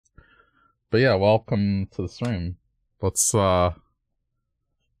But yeah, welcome to the stream. Let's, okay,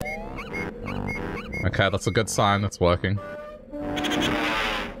 that's a good sign, it's working.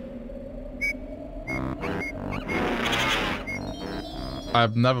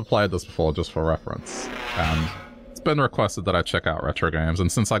 I've never played this before, just for reference, and it's been requested that I check out retro games,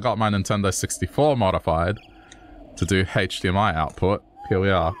 and since I got my Nintendo 64 modified to do HDMI output, here we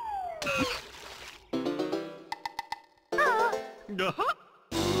are.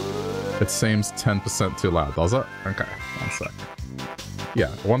 It seems 10% too loud, does it? Okay, one sec. Yeah,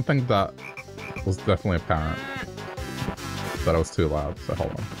 one thing that was definitely apparent, that it was too loud, so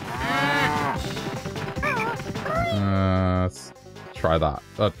hold on. Let's try that.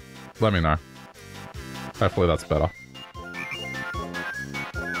 Let me know. Hopefully that's better.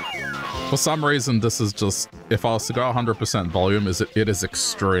 For some reason, this is just... If I was to go 100% volume, it is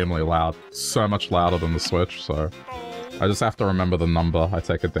extremely loud. So much louder than the Switch, so... I just have to remember the number I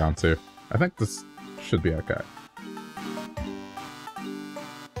take it down to. I think this should be okay.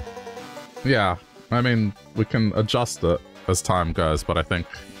 Yeah, I mean, we can adjust it as time goes, but I think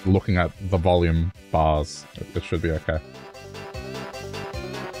looking at the volume bars, it should be okay.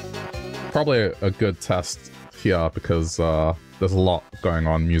 Probably a good test here because there's a lot going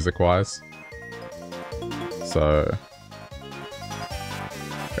on music-wise. So...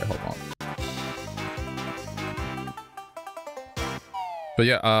 Okay, hold on. But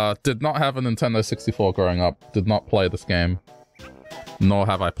yeah, did not have a Nintendo 64 growing up, did not play this game, nor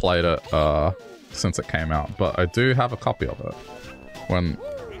have I played it since it came out, but I do have a copy of it. When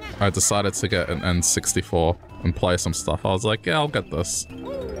I decided to get an N64 and play some stuff, I was like, yeah, I'll get this.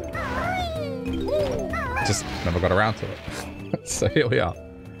 Just never got around to it. So here we are.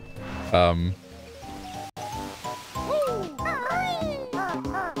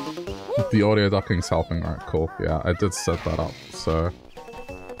 The audio ducking's helping, alright, cool. Yeah, I did set that up, so...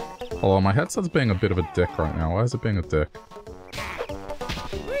 Hold on, my headset's being a bit of a dick right now. Why is it being a dick?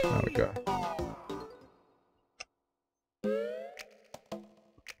 There we go.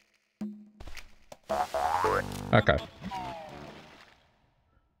 Okay.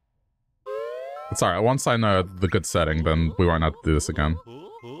 It's alright, once I know the good setting, then we won't have to do this again.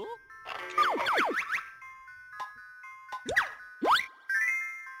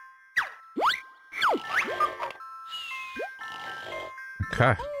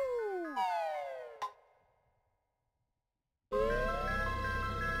 Okay.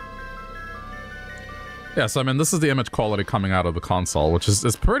 Yeah, so I mean, this is the image quality coming out of the console, which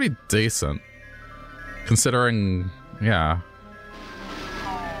is pretty decent. Considering, yeah.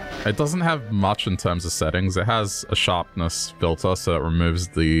 It doesn't have much in terms of settings. It has a sharpness filter, so it removes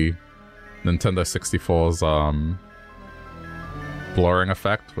the Nintendo 64's blurring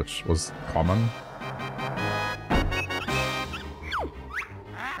effect, which was common.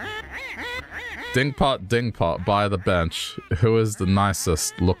 Dingpot, by the bench. Who is the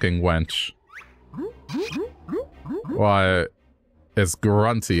nicest looking wench? Why, it's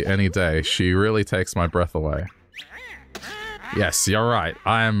Grunty any day. She really takes my breath away. Yes, you're right.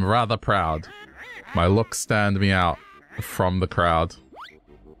 I am rather proud. My looks stand me out from the crowd.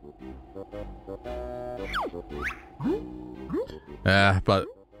 Yeah, but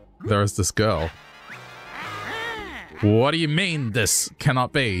there is this girl. What do you mean this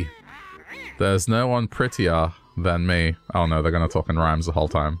cannot be? There's no one prettier than me. Oh no, they're gonna talk in rhymes the whole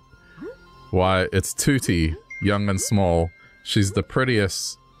time. Why, it's Tootie, young and small. She's the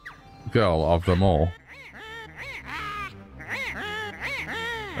prettiest girl of them all.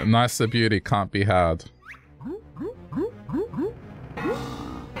 A nicer beauty can't be had.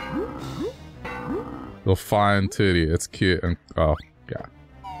 You'll find Tootie, it's cute and... Oh, yeah.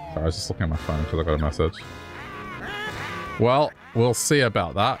 Sorry, I was just looking at my phone because I got a message. Well, we'll see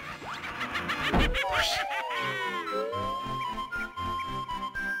about that.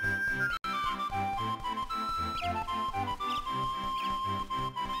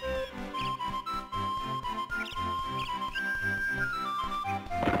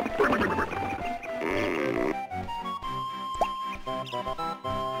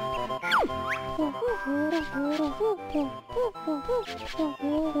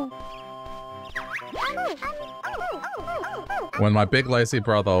 When my big lazy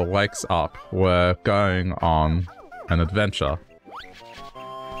brother wakes up, we're going on an adventure.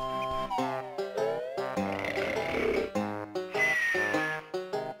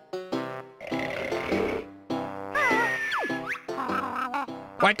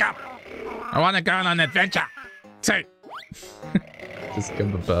 Wake up! I want to go on an adventure! Toot! Just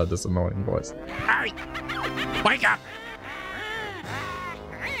give the bird this annoying voice. Hurry! Wake up!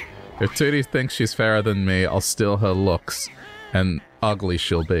 If Tootie thinks she's fairer than me, I'll steal her looks, and ugly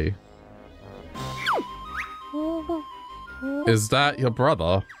she'll be. Is that your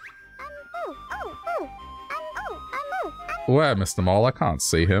brother? Where, Mr. Mole? I can't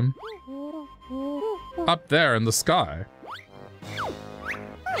see him. Up there in the sky.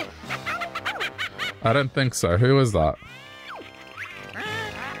 I don't think so. Who is that?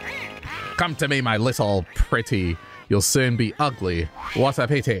 Come to me, my little pretty. You'll soon be ugly. What a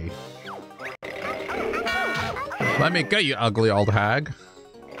pity. Let me go, you ugly old hag.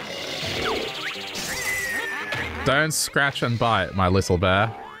 Don't scratch and bite, my little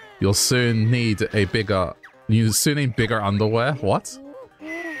bear. You'll soon need a bigger... You soon need bigger underwear? What?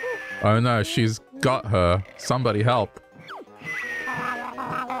 Oh no, she's got her. Somebody help.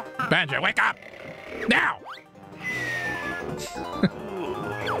 Banjo, wake up! Now!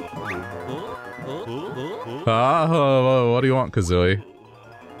 What do you want, Kazooie?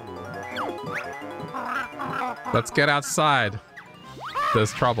 Let's get outside.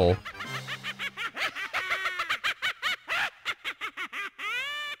 There's trouble.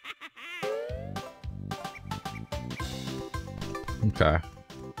 Okay.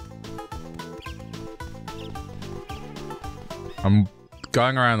 I'm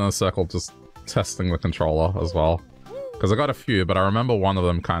going around in a circle just testing the controller as well. Because I got a few, but I remember one of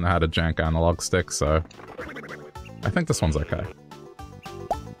them kind of had a jank analog stick, so... I think this one's okay.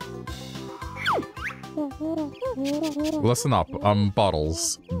 Listen up, I'm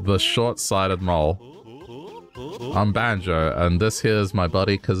Bottles, the short-sighted mole. I'm Banjo, and this here's my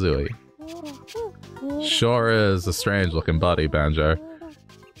buddy Kazooie. Sure is a strange-looking buddy, Banjo.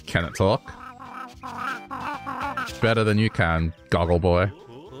 Can it talk? Better than you can, Goggle Boy.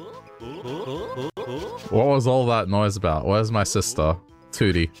 What was all that noise about? Where's my sister,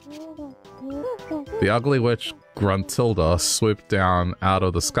 Tootie? The ugly witch Gruntilda swooped down out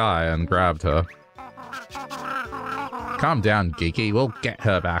of the sky and grabbed her. Calm down, Geeky. We'll get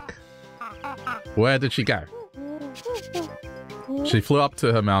her back. Where did she go? She flew up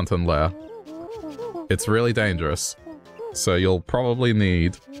to her mountain lair. It's really dangerous, so you'll probably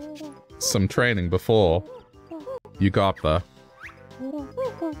need some training before you go up there.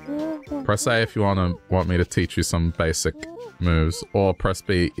 Press A if you want me to teach you some basic moves, or press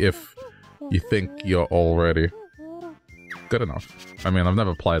B if you think you're all ready. Good enough. I mean, I've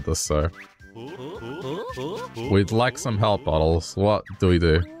never played this, so... We'd like some help, Bottles. What do we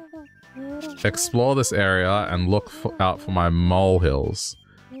do? Explore this area and look out for my molehills.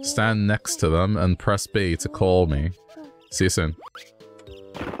 Stand next to them and press B to call me. See you soon.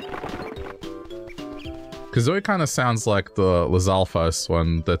 Kazooie kind of sounds like the Lizalfos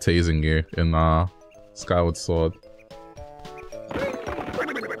when they're teasing you in Skyward Sword.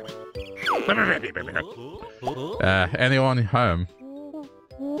 Anyone home?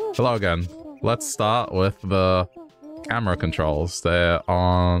 Hello again. Let's start with the camera controls. They're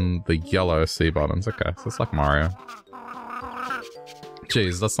on the yellow C buttons. Okay, so it's like Mario.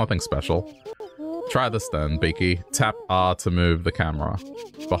 Jeez, that's nothing special. Try this then, Beaky. Tap R to move the camera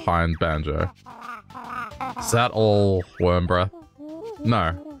behind Banjo. Is that all worm breath?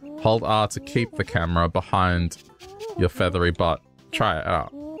 No. Hold R to keep the camera behind your feathery butt. Try it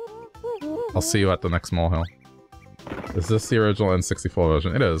out. I'll see you at the next molehill. Is this the original N64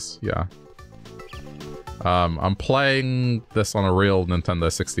 version? It is, yeah. I'm playing this on a real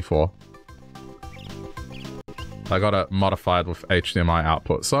Nintendo 64. I got it modified with HDMI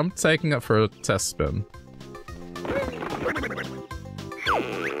output, so I'm taking it for a test spin.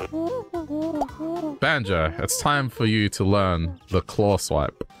 Banjo, it's time for you to learn the claw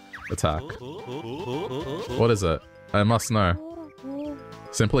swipe attack. What is it? I must know.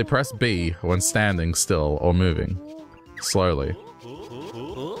 Simply press B when standing still or moving. Slowly.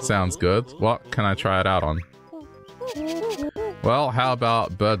 Sounds good. What can I try it out on? Well, how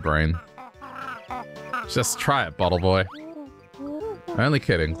about Bird Brain? Just try it, Bottle Boy. Only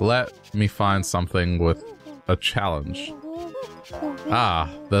kidding. Let me find something with a challenge. Ah,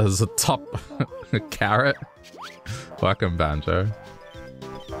 there's a top carrot. Welcome, Banjo.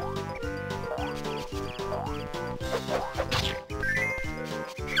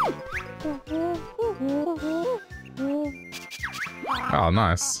 Oh,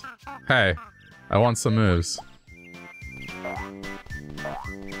 nice. Hey, I want some moves.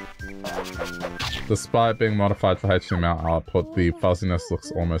 Despite being modified for HDMI output, the fuzziness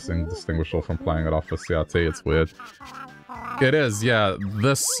looks almost indistinguishable from playing it off a CRT. It's weird. It is, yeah.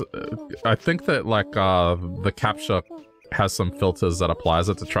 This, I think that, like, the capture has some filters that applies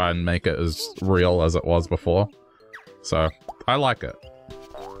it to try and make it as real as it was before. So, I like it.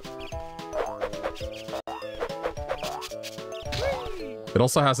 It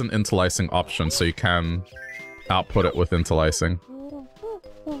also has an interlacing option, so you can output it with interlacing.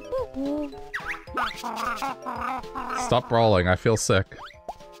 Stop rolling, I feel sick.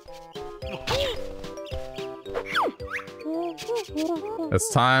 It's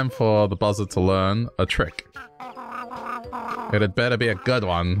time for the buzzard to learn a trick. It had better be a good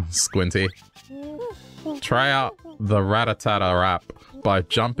one, Squinty. Try out the rat-a-tat-a rap by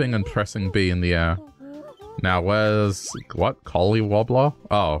jumping and pressing B in the air. Now where's... what? Collie Wobbler?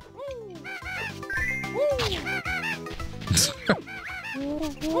 Oh.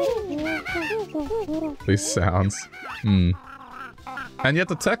 These sounds. And yet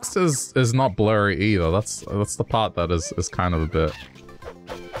the text is not blurry either. That's the part that is kind of a bit...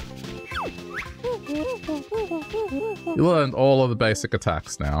 You learned all of the basic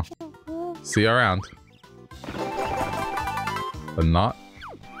attacks now. See you around. A nut.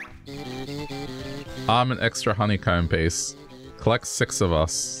 Arm an extra honeycomb piece. Collect 6 of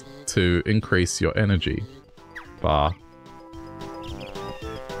us to increase your energy bar.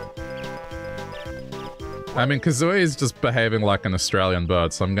 I mean, Kazooie is just behaving like an Australian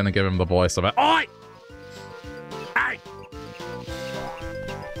bird, so I'm gonna give him the voice of it. Oi! Hey!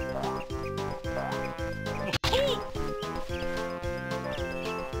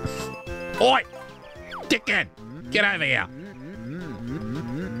 Oi! Dickhead! Get over here!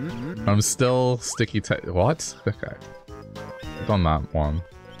 I'm still sticky what? Okay. I've done that one.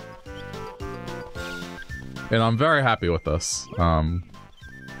 And I'm very happy with this.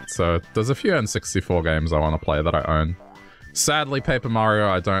 So there's a few N64 games I want to play that I own. Sadly, Paper Mario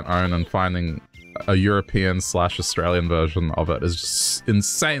I don't own, and finding a European/Australian version of it is just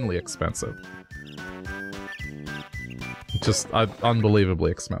insanely expensive. Just unbelievably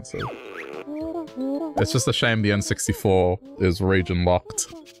expensive. It's just a shame the N64 is region locked.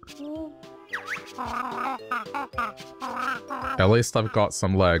 At least I've got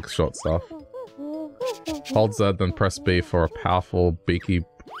some legs, short stuff. Hold Z, then press B for a powerful beaky...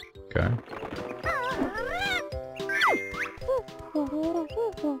 Okay.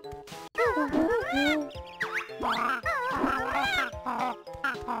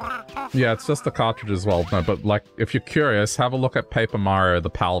 Yeah, it's just the cartridge as well. No, but like, if you're curious, have a look at Paper Mario, the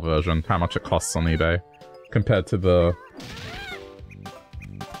PAL version, how much it costs on eBay, compared to the...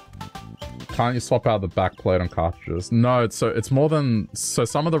 Can't you swap out the backplate on cartridges? No, it's more than... So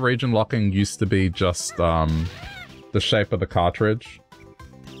some of the region locking used to be just, the shape of the cartridge.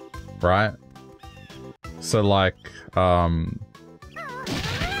 Right? So like, for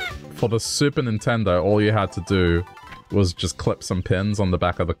the Super Nintendo, all you had to do was just clip some pins on the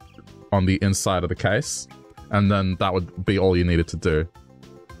back of on the inside of the case, and then that would be all you needed to do.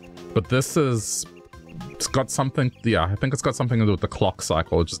 But this it's got something, yeah, I think it's got something to do with the clock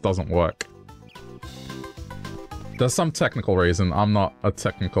cycle. It just doesn't work. There's some technical reason. I'm not a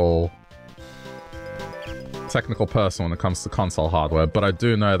technical person when it comes to console hardware, but I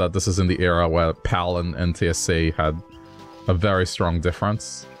do know that this is in the era where PAL and NTSC had a very strong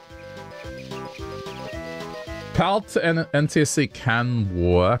difference. PAL to NTSC can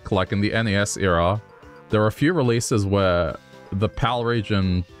work, like in the NES era, there were a few releases where the PAL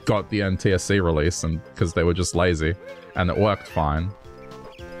region got the NTSC release, and because they were just lazy, and it worked fine.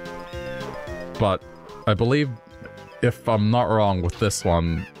 But I believe, if I'm not wrong with this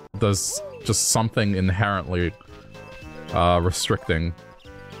one, there's just something inherently restricting.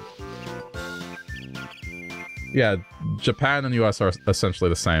 Yeah, Japan and US are essentially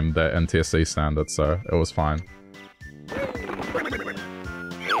the same, they're NTSC standards, so it was fine.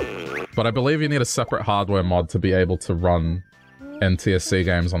 But I believe you need a separate hardware mod to be able to run NTSC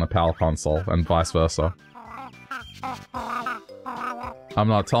games on a PAL console, and vice versa. I'm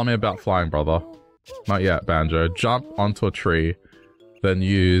not, tell me about flying, brother. Not yet, Banjo. Jump onto a tree, then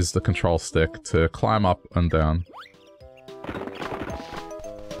use the control stick to climb up and down.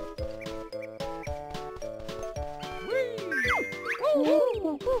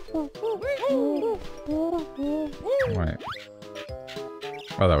 Wait.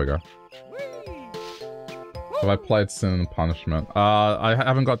 Oh, there we go. Have I played Sin and Punishment? I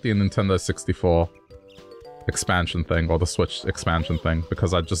haven't got the Nintendo 64 expansion thing, or the Switch expansion thing,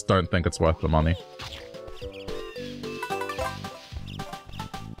 because I just don't think it's worth the money.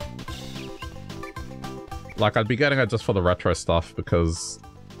 Like, I'd be getting it just for the retro stuff, because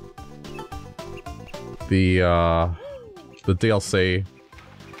the DLC...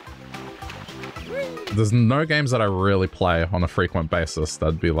 There's no games that I really play on a frequent basis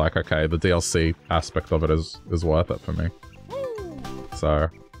that'd be like, okay, the DLC aspect of it is worth it for me. So,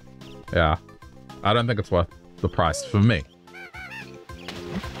 yeah. I don't think it's worth the price for me.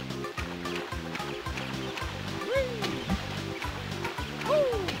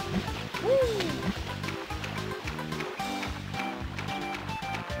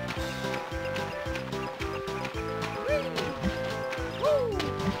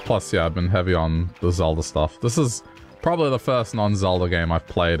 Plus, yeah, I've been heavy on the Zelda stuff. This is probably the first non-Zelda game I've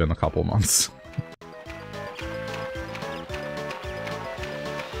played in a couple months.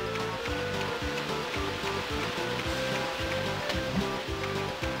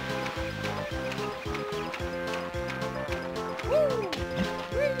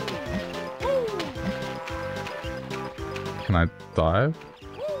 Can I dive?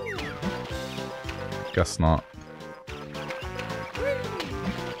 Guess not.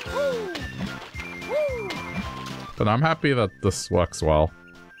 But I'm happy that this works well.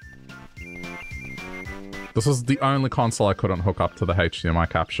 This was the only console I couldn't hook up to the HDMI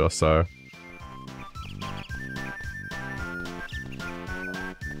capture, so...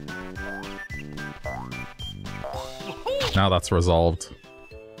 Now that's resolved.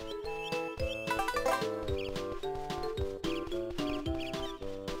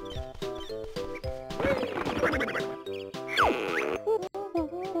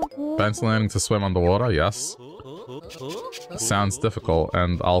 Ben's learning to swim underwater, yes. Sounds difficult,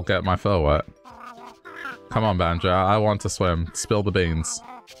 and I'll get my fur wet. Come on, Banjo, I want to swim. Spill the beans.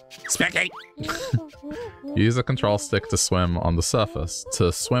 Spanky! Use a control stick to swim on the surface.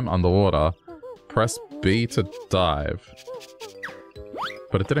 To swim underwater, press B to dive.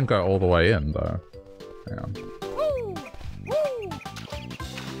 But it didn't go all the way in, though. Hang on.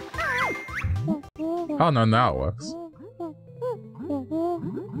 Oh, no, now it works.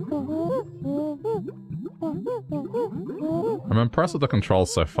 I'm impressed with the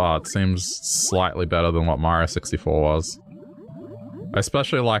controls so far. It seems slightly better than what Mario 64 was. I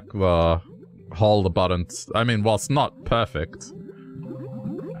especially like the hold the buttons. I mean, while it's not perfect,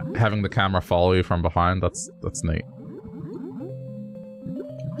 having the camera follow you from behind, that's neat.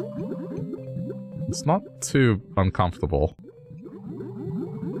 It's not too uncomfortable.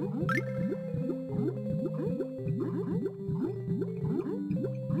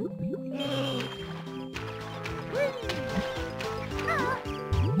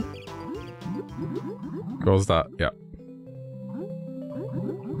 Goes that? Yeah.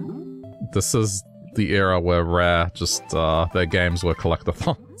 This is the era where Rare just, their games were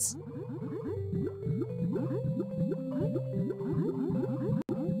collectathons.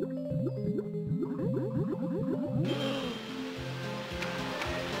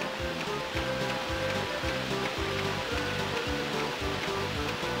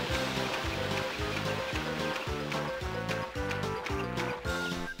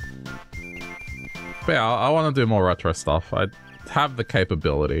 But yeah, I want to do more retro stuff. I have the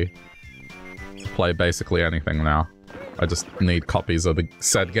capability to play basically anything now. I just need copies of the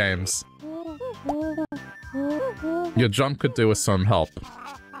said games. Your jump could do with some help.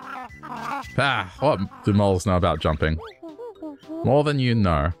 Ah, what do moles know about jumping? More than you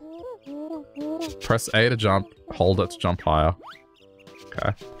know. Press A to jump, hold it to jump higher.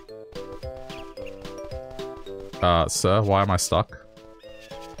 Okay. Sir, why am I stuck?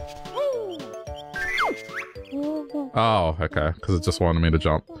 Oh, okay, because it just wanted me to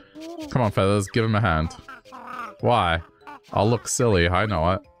jump. Come on, Feathers, give him a hand. Why? I'll look silly, I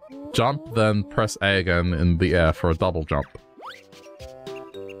know it. Jump, then press A again in the air for a double jump.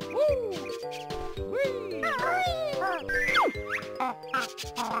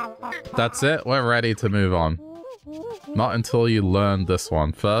 That's it, we're ready to move on. Not until you learn this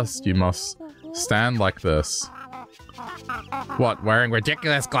one. First, you must stand like this. What, wearing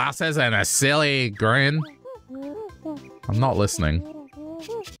ridiculous glasses and a silly grin? I'm not listening.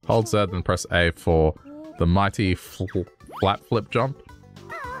 Hold Z and press A for the mighty flat flip jump.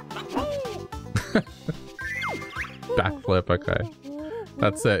 Backflip, okay.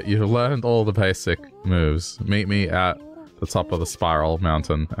 That's it. You've learned all the basic moves. Meet me at the top of the spiral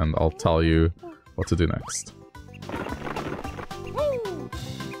mountain and I'll tell you what to do next.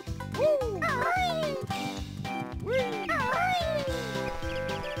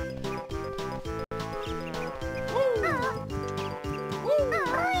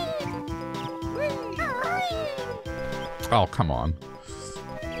 Oh, come on.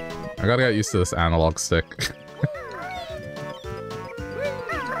 I gotta get used to this analog stick.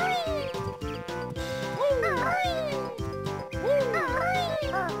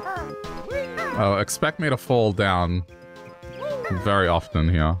 Oh, expect me to fall down very often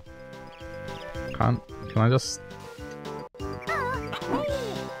here. Can I just...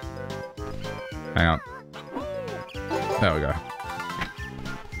 Hang on. There we go.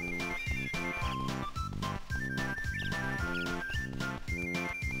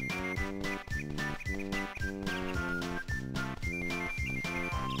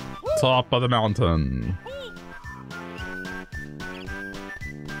 Top of the mountain.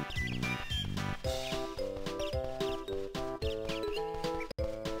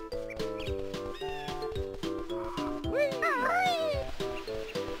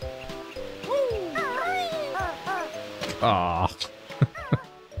 Ah.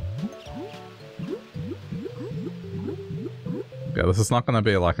 Yeah, this is not going to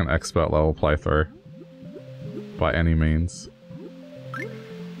be like an expert level playthrough by any means.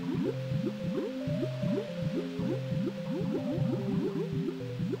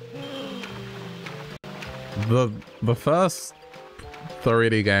 The first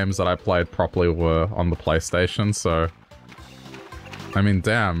 3D games that I played properly were on the PlayStation, so I mean,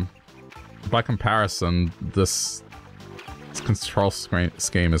 damn. By comparison, this control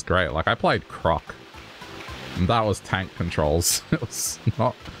scheme is great. Like, I played Croc, and that was tank controls. It was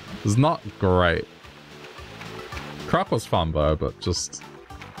not great. Croc was fun though, but just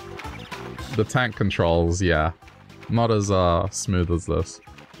the tank controls, yeah, not as smooth as this.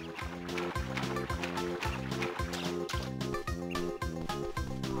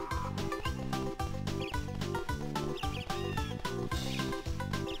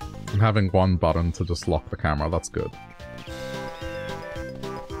 And having one button to just lock the camera, that's good.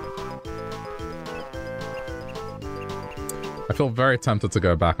 I feel very tempted to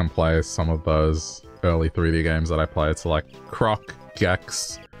go back and play some of those early 3D games that I played, so like Croc,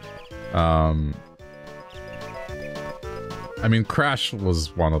 Gex, I mean Crash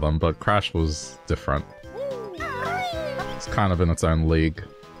was one of them, but Crash was different. It's kind of in its own league.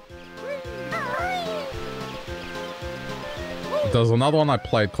 There's another one I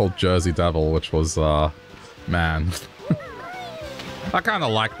played called Jersey Devil, which was, man. I kind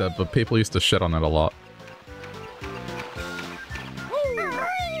of liked it, but people used to shit on it a lot.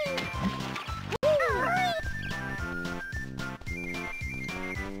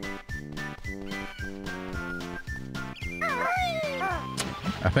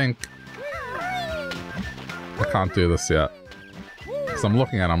 I think I can't do this yet. Because I'm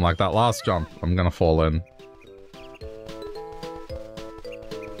looking at it, I'm like, that last jump, I'm gonna fall in.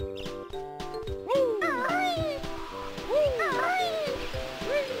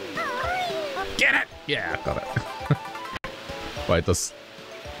 Get it! Yeah, got it. Wait, this...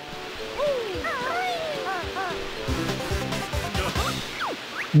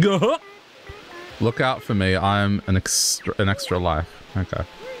 Look out for me, I'm an extra life. Okay.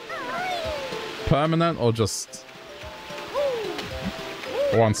 Permanent or just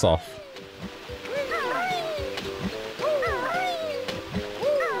once off?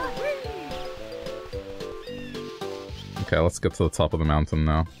 Okay, let's get to the top of the mountain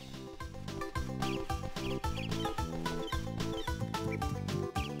now.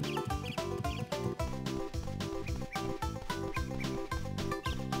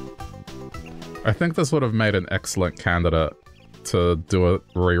 I think this would have made an excellent candidate to do a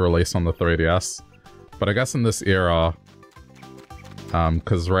re-release on the 3DS, but I guess in this era,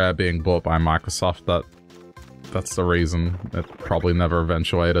 because Rare being bought by Microsoft, that's the reason it probably never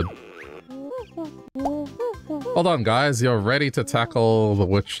eventuated. Hold on, guys, you're ready to tackle the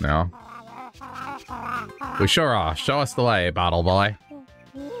witch now. We sure are. Show us the way, Battle Boy.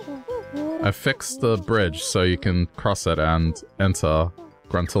 I fixed the bridge so you can cross it and enter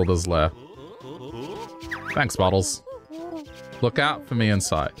Gruntilda's lair. Thanks, Bottles. Look out for me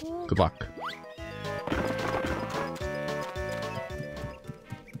inside. Good luck.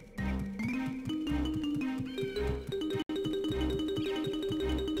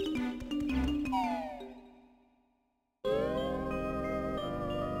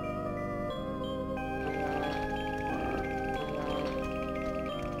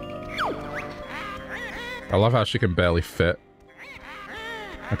 I love how she can barely fit.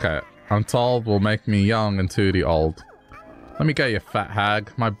 Okay, I'm told will make me young and Tootie old. Let me get you, fat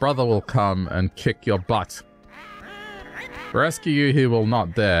hag. My brother will come and kick your butt. Rescue you he will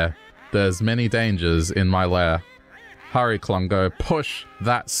not dare. There's many dangers in my lair. Hurry, Klungo, push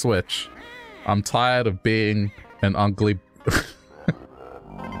that switch. I'm tired of being an ugly...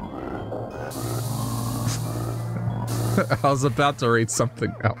 I was about to read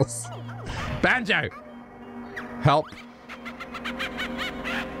something else. Banjo! Help.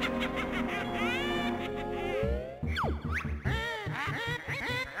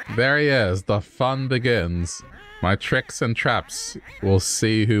 There he is. The fun begins. My tricks and traps will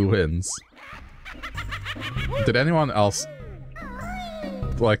see who wins. Did anyone else...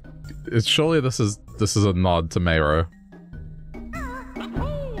 Like, surely this is a nod to Mayro.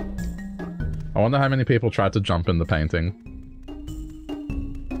 I wonder how many people tried to jump in the painting.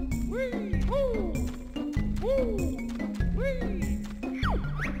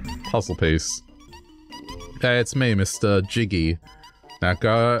 Puzzle piece. Hey, it's me, Mr. Jiggy. Now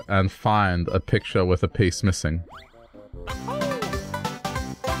go and find a picture with a piece missing.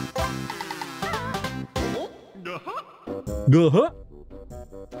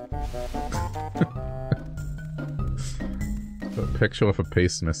 picture with a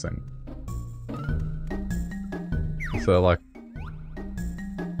piece missing. So, like...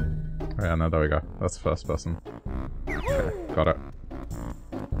 Oh yeah, no, there we go. That's first person. Okay, got it.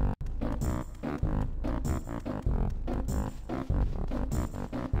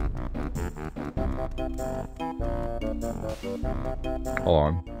 Hold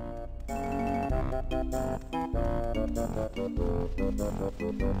on.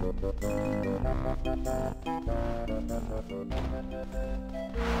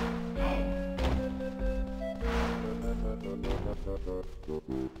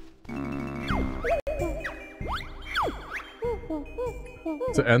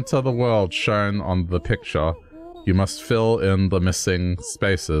 To enter the world shown on the picture, you must fill in the missing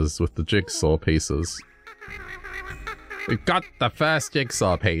spaces with the jigsaw pieces. We got the first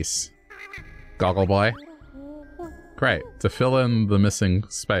jigsaw piece, Goggle Boy. Great. To fill in the missing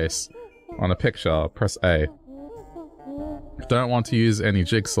space on a picture, press A. If you don't want to use any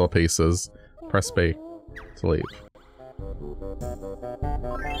jigsaw pieces, press B to leave.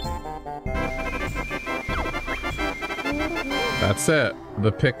 That's it.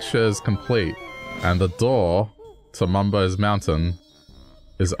 The picture's complete. And the door to Mumbo's Mountain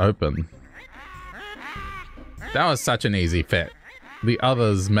is open. That was such an easy fit. The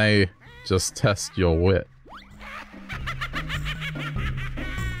others may just test your wit.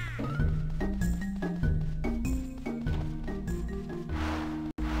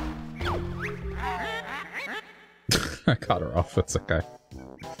 I cut her off, it's okay.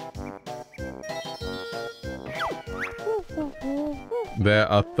 There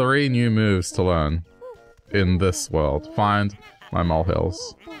are 3 new moves to learn in this world. Find my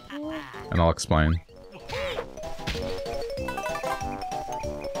molehills. And I'll explain.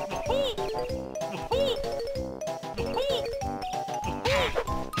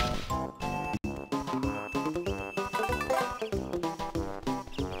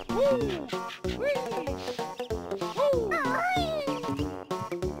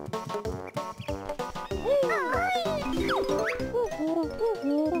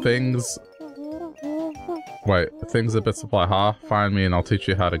 Things... Wait, things a bit supply, huh? Find me and I'll teach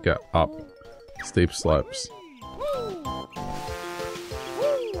you how to get up steep slopes.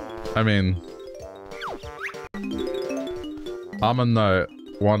 I mean... I'm a note,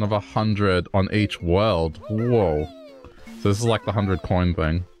 1 of 100 on each world. Whoa. So this is like the 100 coin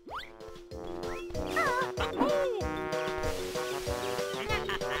thing.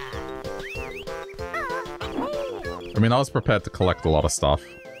 I mean, I was prepared to collect a lot of stuff.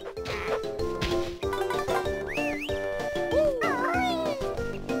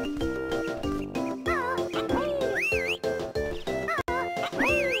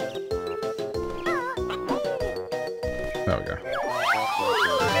 There we go.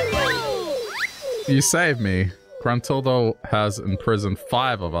 You saved me. Gruntilda has imprisoned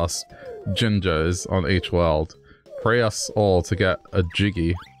 5 of us Jinjos on each world. Free us all to get a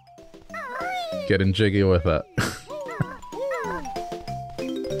jiggy. Getting jiggy with it.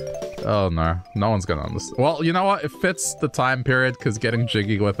 Oh no, no one's gonna understand. Well, you know what? It fits the time period because getting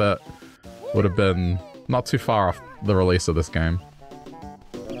jiggy with it would have been not too far off the release of this game.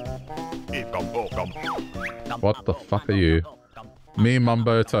 What the fuck are you? Me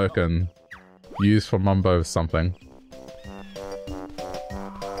Mumbo token. Used for Mumbo something.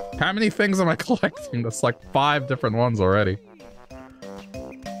 How many things am I collecting? That's like 5 different ones already.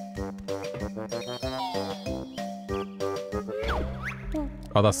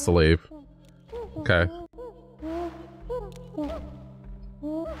 Oh, that's to leave. Okay.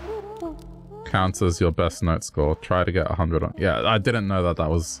 Counts as your best note score. Try to get 100 on... Yeah, I didn't know that that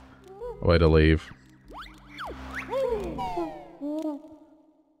was a way to leave.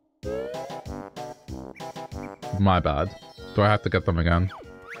 My bad. Do I have to get them again?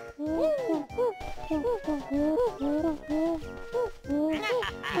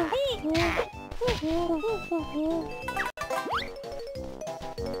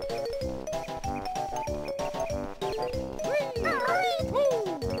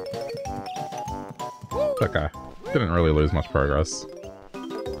 Okay. Didn't really lose much progress.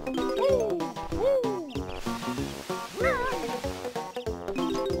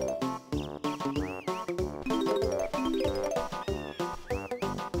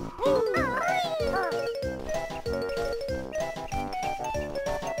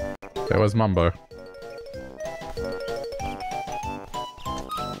 There was Mumbo.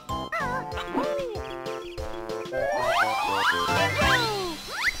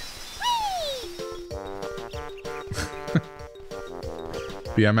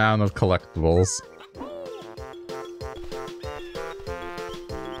 The amount of collectibles.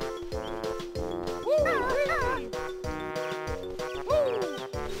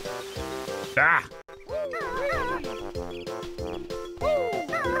 Ah!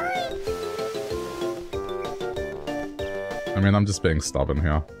 I mean, I'm just being stubborn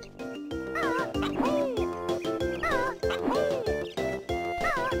here.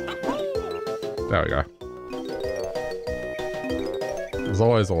 There we go. There's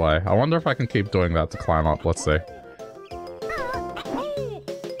always a way. I wonder if I can keep doing that to climb up. Let's see.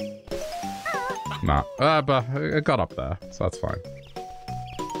 Nah. But it got up there, so that's fine.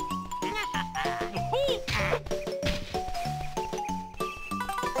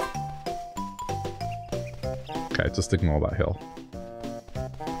 Okay, just ignore that hill.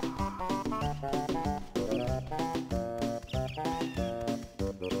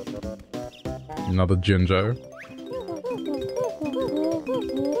 Another Jinjo.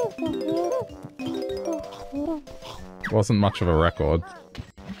 Wasn't much of a record.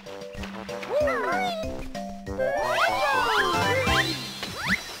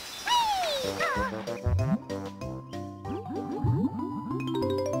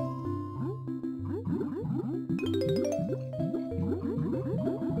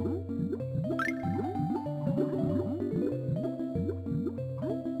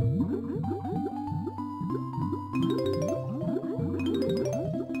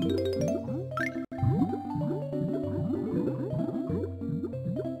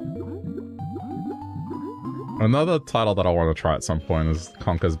 Another title that I want to try at some point is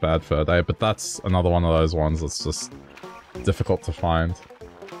Conker's Bad Fur Day, but that's another one of those ones that's just difficult to find.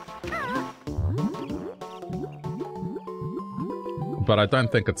 But I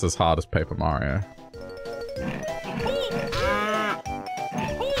don't think it's as hard as Paper Mario.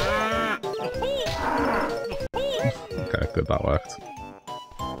 Okay, good, that worked.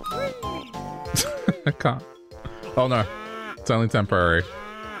 I can't. Oh no, it's only temporary.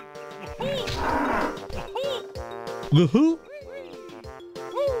 Woohoo!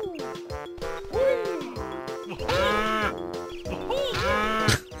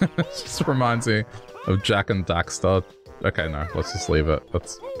 Just reminds me of Jack and Daxter. Okay, no, let's just leave it.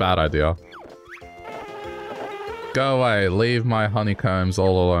 That's a bad idea. Go away, leave my honeycombs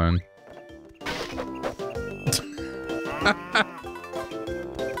all alone.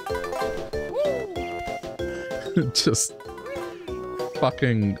 Just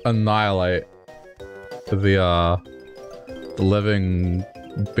fucking annihilate the living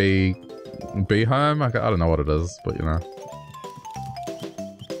bee home? I don't know what it is, but you know.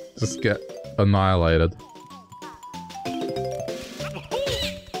 Just get annihilated. I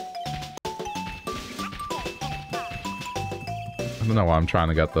don't know why I'm trying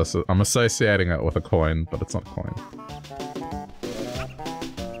to get this. I'm associating it with a coin, but it's not a coin.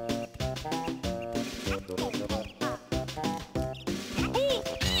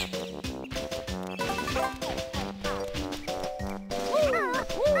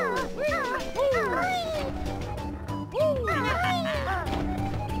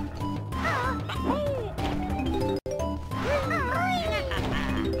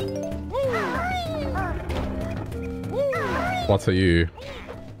 What are you?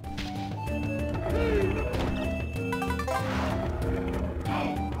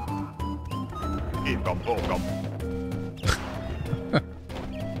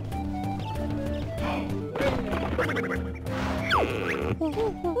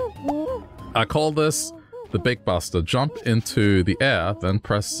 I call this the Big Buster. Jump into the air, then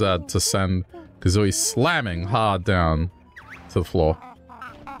press Z to send Kazooie slamming hard down to the floor.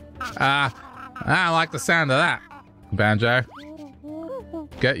 I don't like the sound of that, Banjo.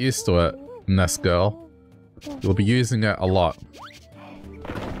 Get used to it, Nest Girl. You'll be using it a lot.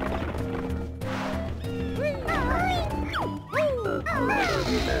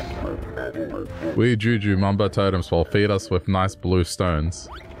 We Juju Mumbo Totems will feed us with nice blue stones.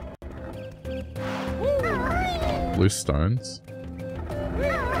 Blue stones?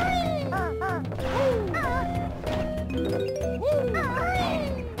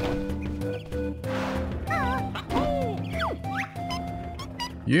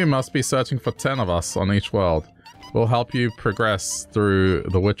 You must be searching for 10 of us on each world. We'll help you progress through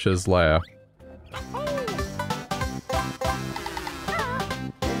the witch's lair.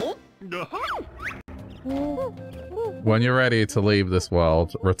 When you're ready to leave this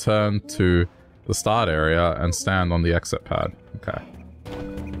world, return to the start area and stand on the exit pad. Okay.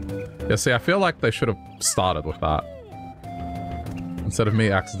 Yeah, see, I feel like they should have started with that. Instead of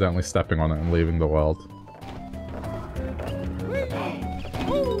me accidentally stepping on it and leaving the world.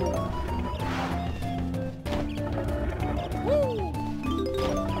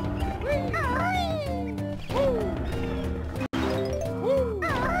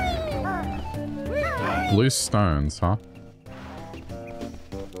 Blue stones, huh?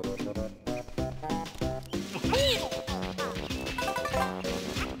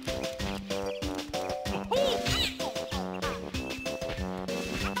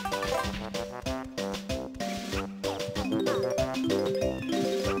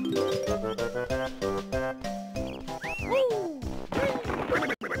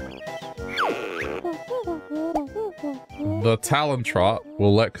 The Talon Trot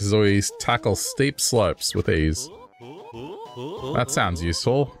will let Kazooie tackle steep slopes with ease. That sounds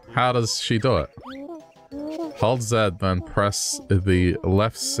useful. How does she do it? Hold Z, then press the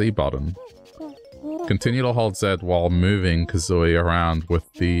left C button. Continue to hold Z while moving Kazooie around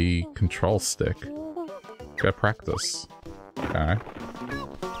with the control stick. Get practice. Okay.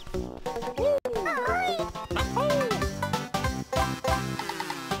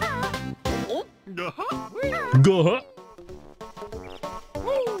 Go.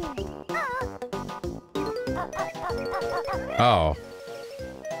 Oh.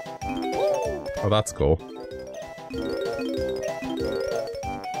 Oh, that's cool.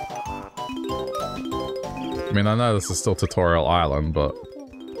 I mean, I know this is still Tutorial Island, but...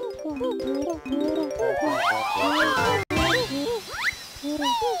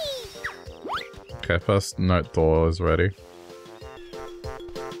 Okay, first note door is ready.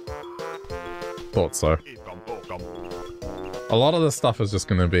 Thought so. A lot of this stuff is just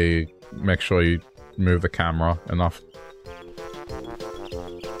gonna be... make sure you move the camera enough.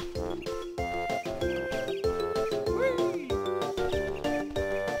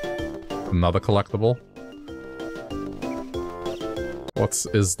 Another collectible?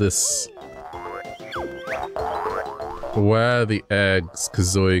 Is this? Where the eggs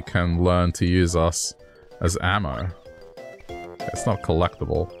Kazooie can learn to use us as ammo. It's not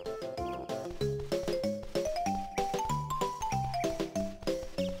collectible.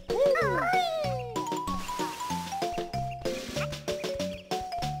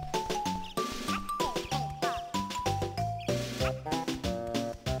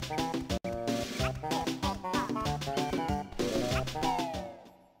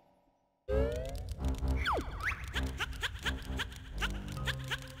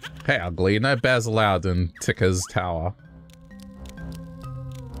 Hey, ugly. No bears allowed in Tikka's tower.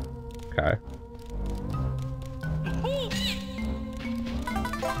 Okay.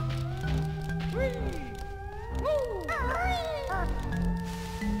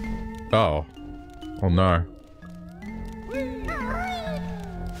 Oh. Oh no.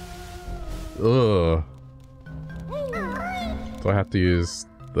 Ugh. Do I have to use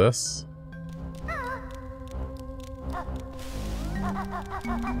this?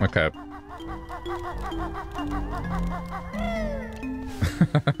 Okay.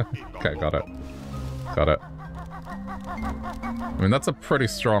 Okay, got it. Got it. I mean, that's a pretty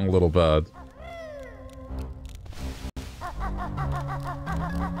strong little bird.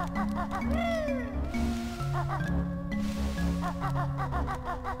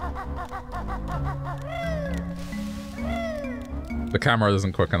 The camera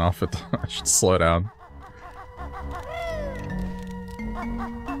isn't quick enough. I should slow down.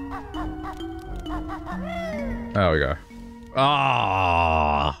 There we go.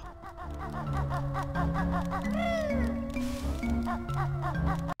 Ah!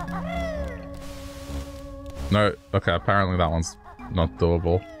 No, okay, apparently that one's not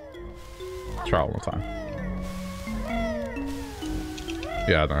doable. Try it one more time.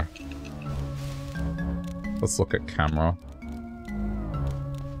 Yeah, no. Let's look at camera.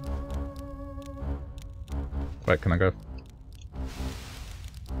 Wait, can I go?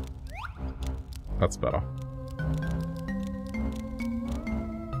 That's better.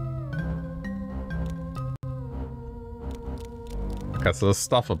 Okay, so there's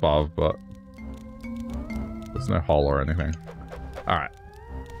stuff above, but there's no hole or anything. Alright.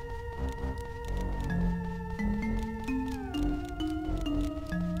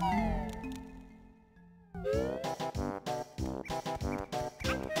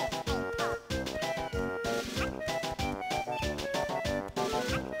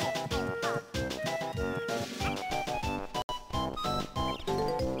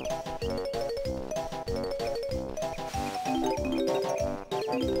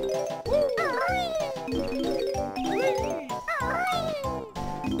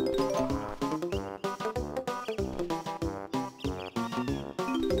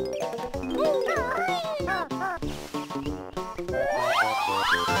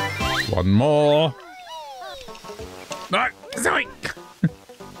 One more. No, zoink.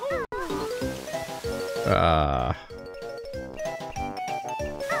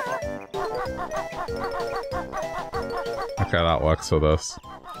 Okay, that works for this.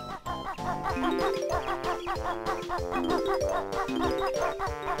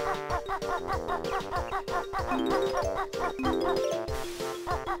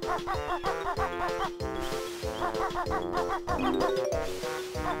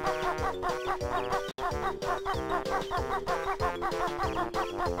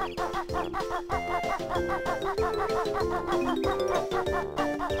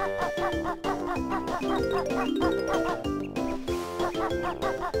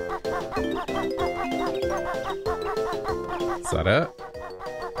 Is that it?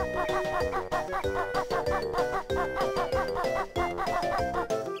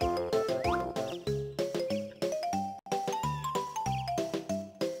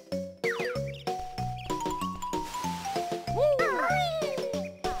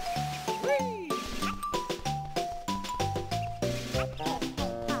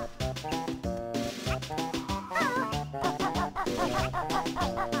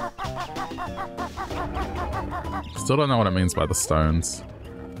 Still don't know what it means by the stones.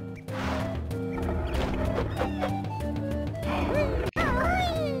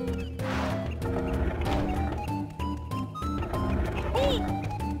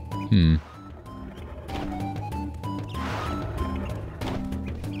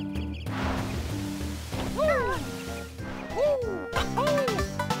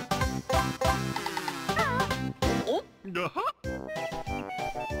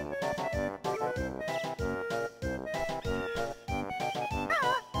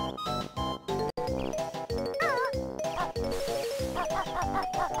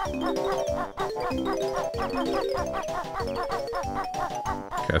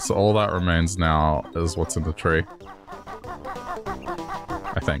 Okay, so all that remains now is what's in the tree.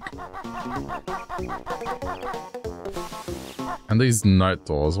 I think. And these note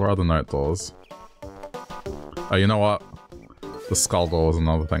doors, where are the note doors? Oh, you know what? The skull door is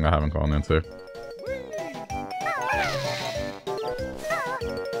another thing I haven't gone into.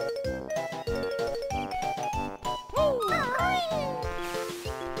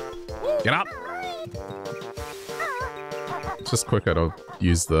 Get up! It's just quicker to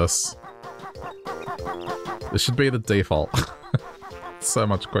use this. This should be the default. So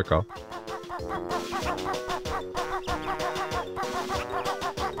much quicker.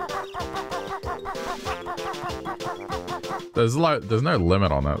 There's no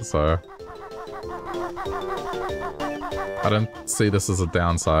limit on it, so I don't see this as a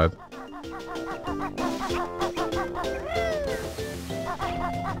downside.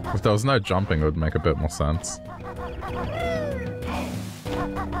 If there was no jumping, it would make a bit more sense.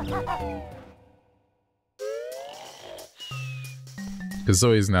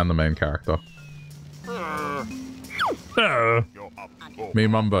 Kazooie's now the main character. Me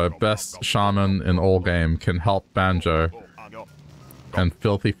Mumbo, best shaman in all game, can help Banjo and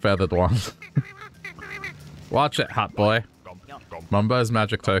Filthy Feathered One. Watch it, hot boy. Mumbo's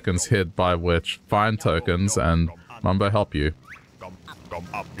magic tokens hid by which find tokens and Mumbo help you.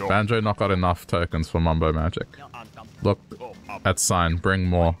 Banjo not got enough tokens for Mumbo magic. Look at sign, bring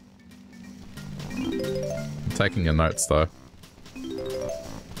more. I'm taking your notes though.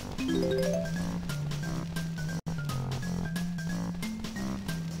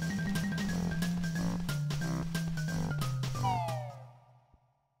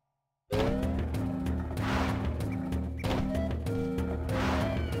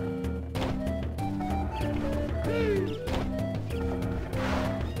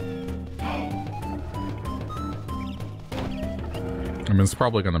 I mean, it's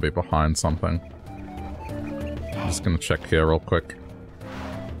probably going to be behind something. I'm just going to check here real quick.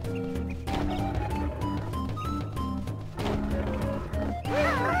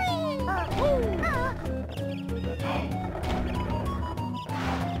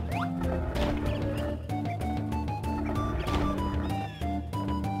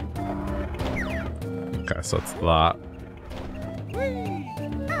 Okay, so it's that.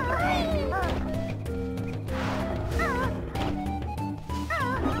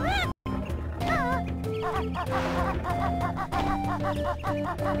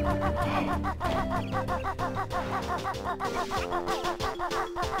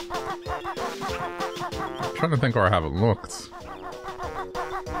 I'm trying to think where I haven't looked.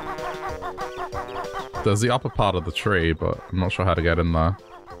 There's the upper part of the tree, but I'm not sure how to get in there.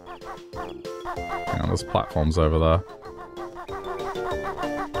 Hang on, there's platforms over there.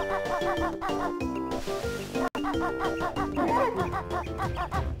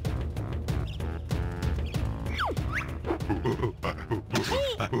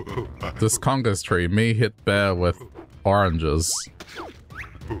 This Congo's tree, me hit bear with oranges.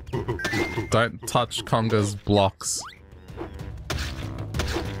 Don't touch Congo's blocks.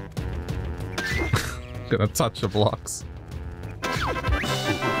 Gonna touch the blocks.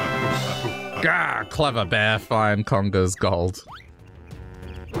 Gah! Clever bear, find Congo's gold.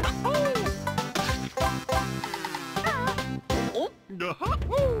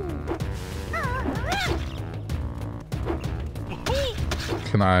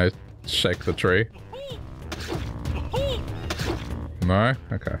 Can I shake the tree? No?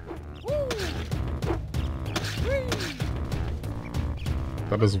 Okay.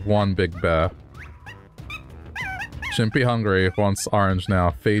 That is one big bear. Chimpy hungry, wants orange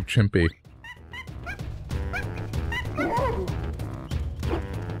now. Feed Chimpy.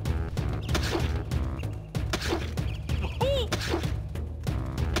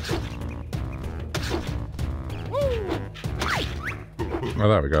 Oh,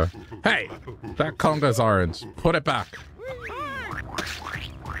 there we go. Hey! That Congo's orange. Put it back.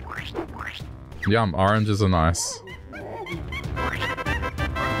 Yum, oranges are nice.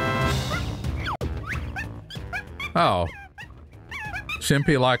 Oh.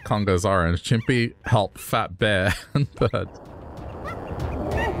 Chimpy like Congo's orange. Chimpy help fat bear and bird.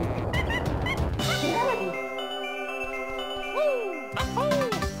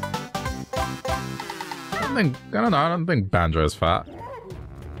 I don't know, I don't think Banjo is fat.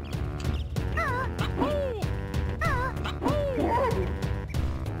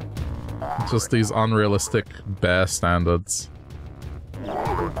 Just these unrealistic bear standards.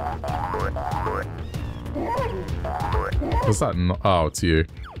 What's that? Oh, it's you.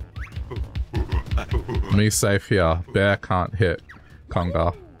 Me safe here. Bear can't hit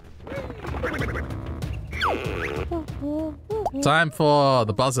Conga. Time for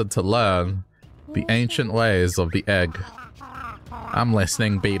the buzzard to learn the ancient ways of the egg. I'm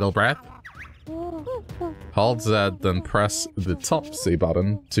listening, Beetle Breath. Hold Z, then press the top C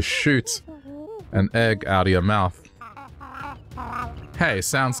button to shoot an egg out of your mouth. Hey,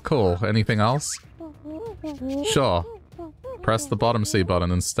 sounds cool. Anything else? Sure. Press the bottom C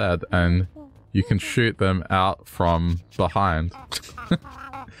button instead, and you can shoot them out from behind.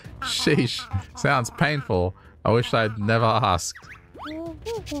 Sheesh. Sounds painful. I wish I'd never asked.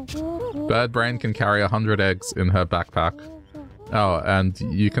 Bird Brain can carry 100 eggs in her backpack. Oh, and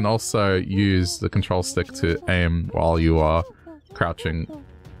you can also use the control stick to aim while you are crouching.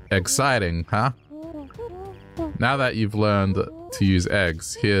 Exciting, huh? Now that you've learned to use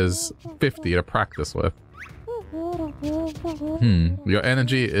eggs, here's 50 to practice with. Your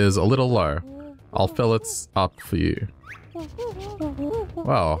energy is a little low. I'll fill it up for you.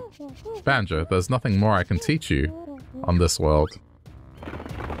 Well, Banjo, there's nothing more I can teach you on this world.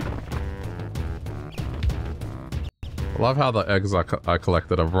 I love how the eggs I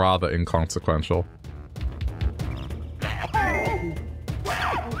collected are rather inconsequential.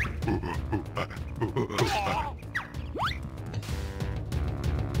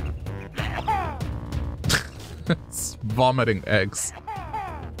 It's vomiting eggs.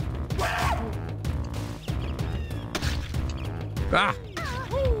 Ah!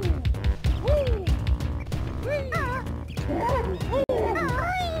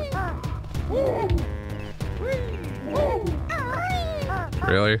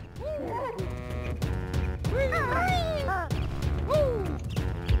 Really?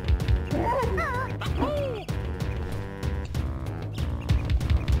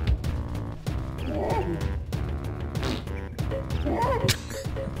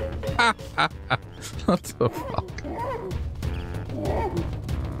 What the fuck?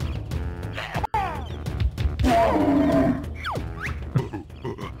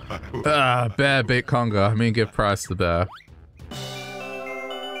 Bear beat Conga. I mean, give prize to bear.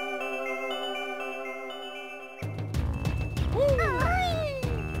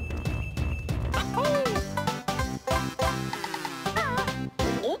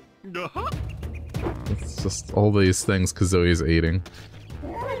 It's just all these things Kazooie's eating.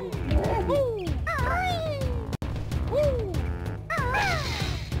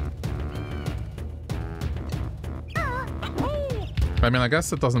 I mean, I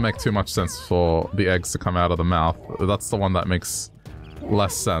guess it doesn't make too much sense for the eggs to come out of the mouth. That's the one that makes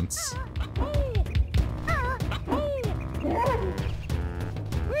less sense.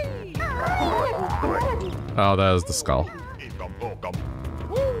 Oh, there's the skull.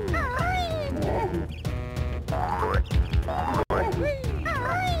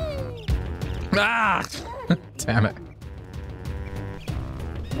 Ah! Damn it.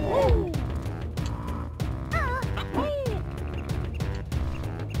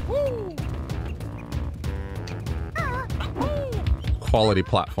 Quality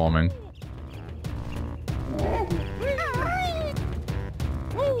platforming.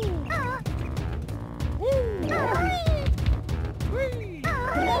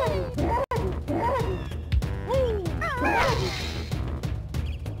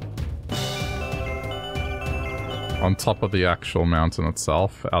 On top of the actual mountain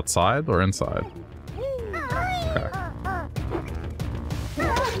itself, outside or inside? Okay.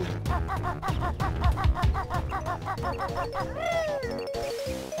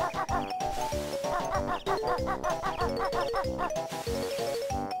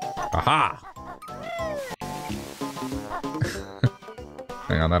 Aha!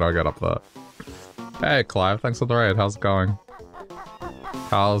 Hang on, how do I get up there? Hey, Clive, thanks for the raid. How's it going?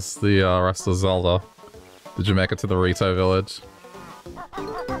 How's the rest of Zelda? Did you make it to the Rito village?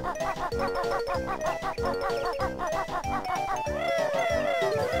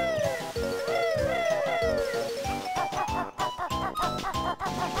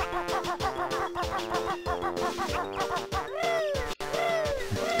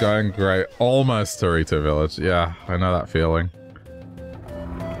 Going great. Almost to Rito village. Yeah, I know that feeling.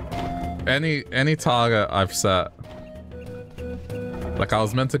 Any target I've set. Like, I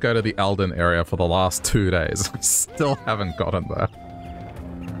was meant to go to the Elden area for the last 2 days. I still haven't gotten there.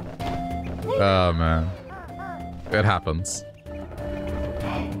 Oh, man. It happens.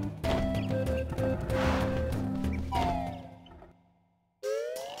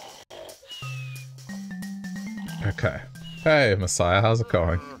 Okay. Hey, Messiah, how's it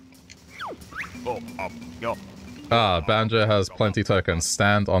going? Banjo has plenty tokens.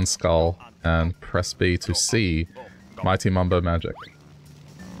 Stand on skull and press B to see Mighty Mumbo magic.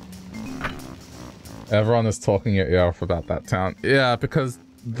 Everyone is talking your ear off about that town. Yeah, because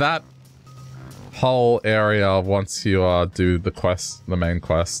that whole area, once you do the quest, the main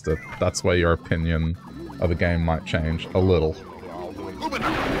quest, that's where your opinion of the game might change a little.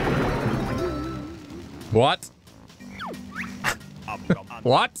 What?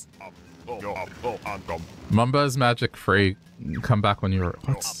 What? Mumbo's magic free. Come back when you're...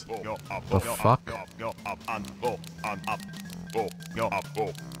 What the fuck?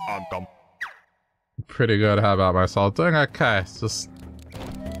 Pretty good. How about myself? Doing okay. It's just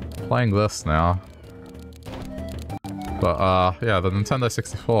playing this now. But yeah, the Nintendo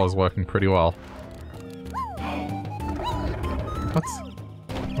 64 is working pretty well. What?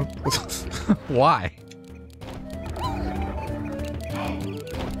 Why?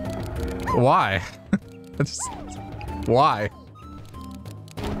 Why? Just... Why?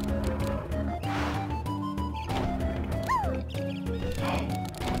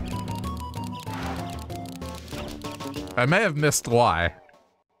 I may have missed why.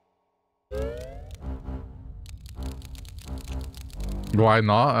 Why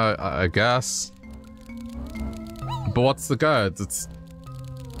not? I guess. But what's the good? It's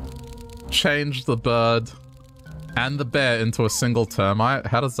changed the bird and the bear into a single termite?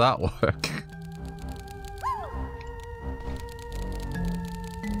 How does that work?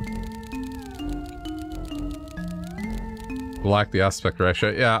 Like the aspect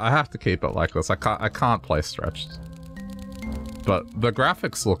ratio. Yeah, I have to keep it like this. I can't play stretched. But the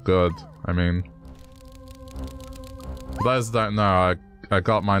graphics look good. I mean, for those who don't know, I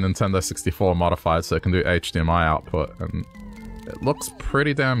got my Nintendo 64 modified so it can do HDMI output, and it looks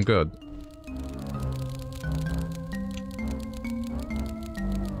pretty damn good.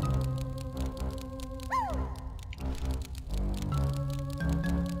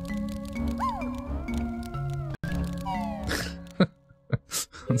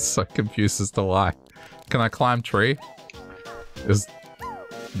 I'm so confused as to why. Can I climb tree?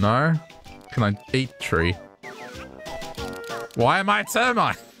 No? Can I eat tree? Why am I a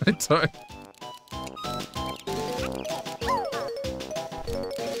termite? I don't...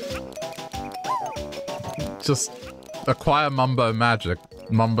 Just acquire Mumbo magic.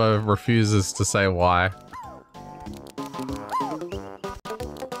 Mumbo refuses to say why.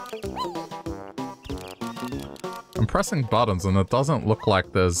 I'm pressing buttons and it doesn't look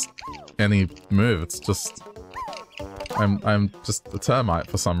like there's any move. It's just... I'm just a termite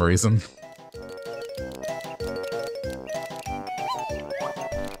for some reason.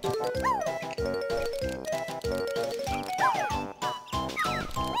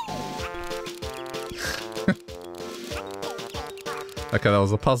 Okay, there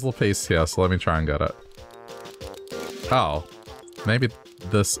was a puzzle piece here, so let me try and get it. Oh. Maybe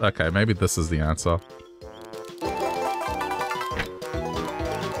this... Okay, maybe this is the answer.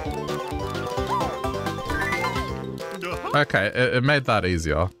 Okay, it made that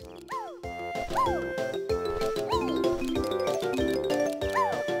easier.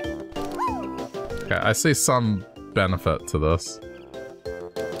 Okay, I see some benefit to this.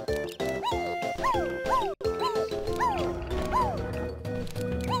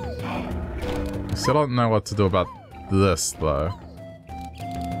 Still don't know what to do about this, though.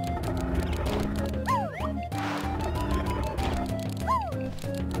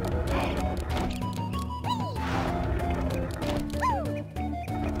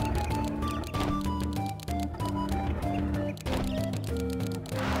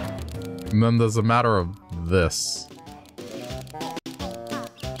 And then there's a matter of this.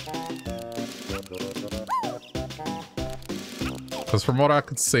 Because from what I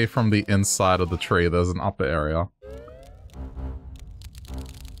could see from the inside of the tree, there's an upper area.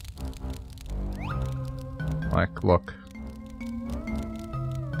 Like, look.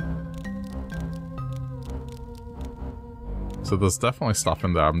 So there's definitely stuff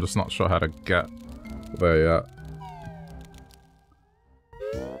in there, I'm just not sure how to get there yet.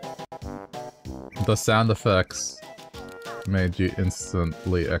 The sound effects made you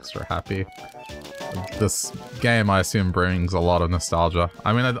instantly extra happy. This game, I assume, brings a lot of nostalgia.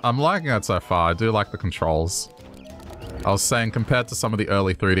 I mean, I'm liking it so far. I do like the controls. I was saying, compared to some of the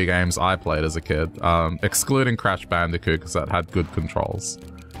early 3D games I played as a kid, excluding Crash Bandicoot, because that had good controls.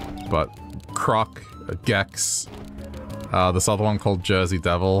 But Croc, Gex, this other one called Jersey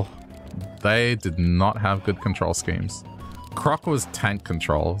Devil, they did not have good control schemes. Croc was tank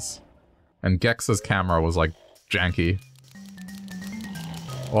controls, and Gex's camera was, like, janky.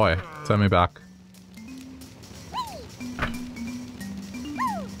 Oi, turn me back.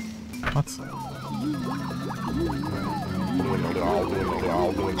 What?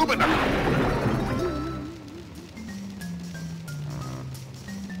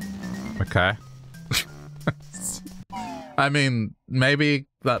 Okay. I mean, maybe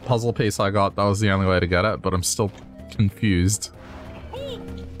that puzzle piece I got, that was the only way to get it, but I'm still confused.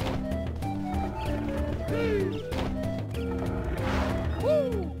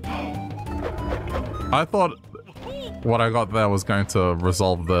 I thought what I got there was going to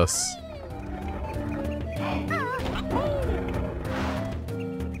resolve this.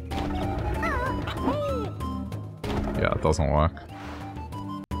 Yeah, it doesn't work.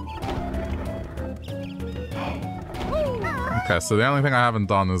 Okay, so the only thing I haven't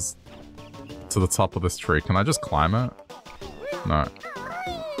done is to the top of this tree. Can I just climb it? No.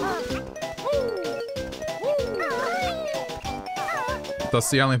 That's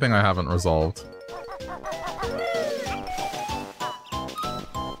the only thing I haven't resolved.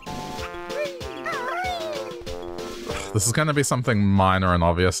 This is gonna be something minor and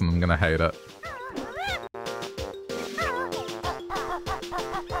obvious, and I'm gonna hate it.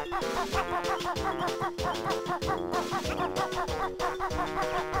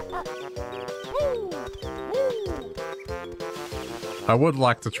 I would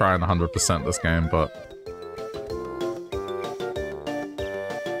like to try and 100% this game, but...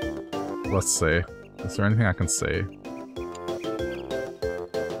 let's see. Is there anything I can see?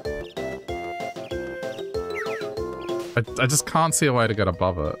 I just can't see a way to get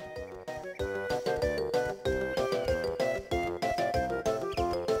above it.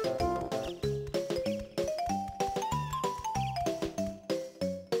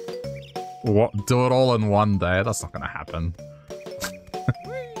 What? Do it all in one day? That's not gonna happen.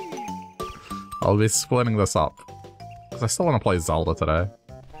 I'll be splitting this up. Because I still want to play Zelda today.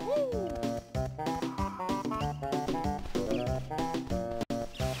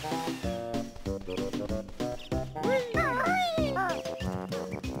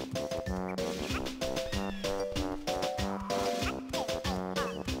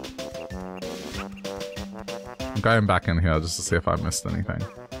 I'm going back in here just to see if I missed anything.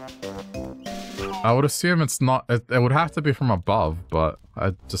 I would assume it's not... It would have to be from above, but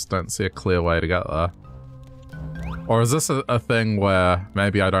I just don't see a clear way to get there. Or is this a thing where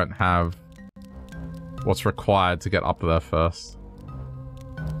maybe I don't have what's required to get up there first?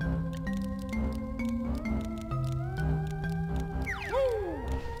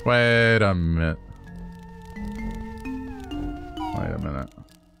 Wait a minute. Wait a minute.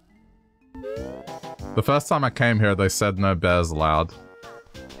 The first time I came here, they said no bears allowed.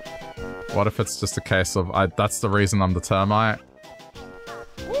 What if it's just a case of that's the reason I'm the termite?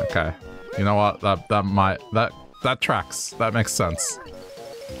 Okay. You know what? That tracks. That makes sense.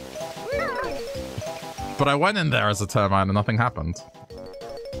 But I went in there as a termite and nothing happened.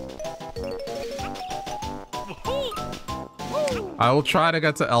 I will try to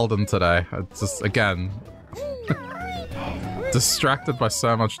get to Eldon today. It's just, again, distracted by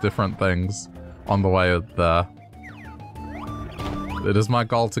so much different things on the way there. It is my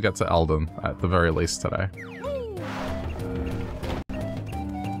goal to get to Eldon, at the very least today.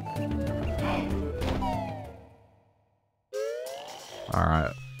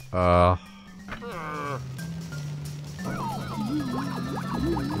 Alright,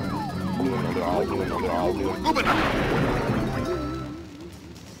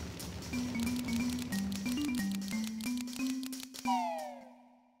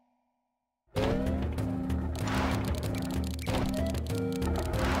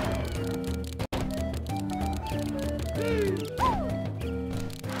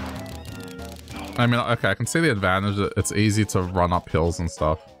 I mean, okay, I can see the advantage. It's easy to run up hills and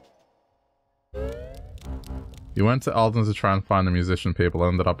stuff. You went to Eldon to try and find the musician people,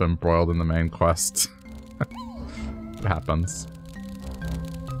 ended up embroiled in the main quest. It happens.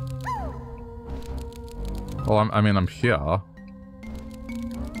 Well, I mean, I'm here.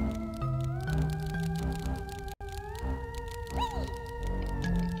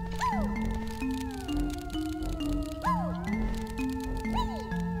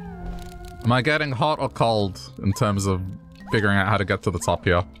 Am I getting hot or cold in terms of figuring out how to get to the top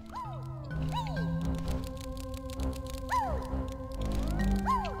here?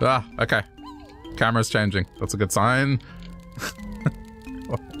 Ah, okay. Camera's changing. That's a good sign.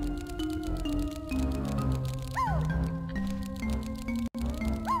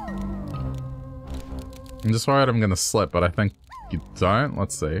 I'm just worried I'm gonna slip, but I think you don't.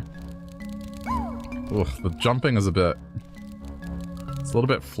 Let's see. Oof, the jumping is a bit... It's a little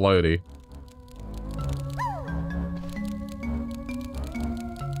bit floaty.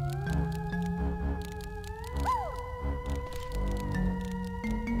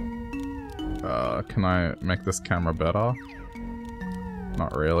 Can I make this camera better?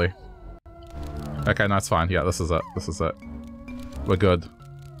 Not really. Okay, no, it's fine. Yeah, this is it. This is it. We're good.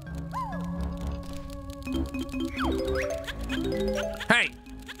 Hey!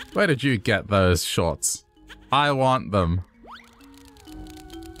 Where did you get those shorts? I want them.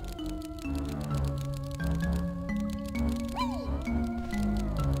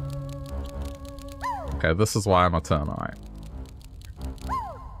 Okay, this is why I'm a termite.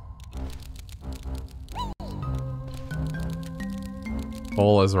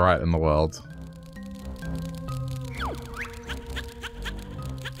 All is right in the world.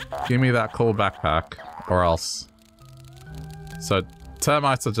 Give me that cool backpack, or else. So,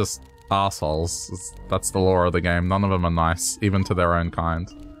 termites are just assholes. That's the lore of the game. None of them are nice, even to their own kind.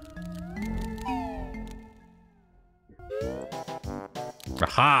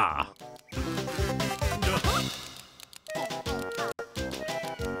 Aha!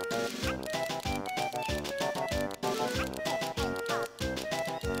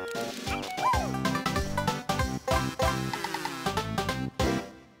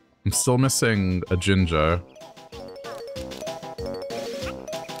 I'm still missing a Jinjo.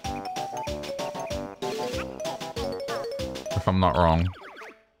 If I'm not wrong.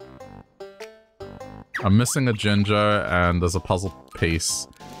 I'm missing a Jinjo and there's a puzzle piece.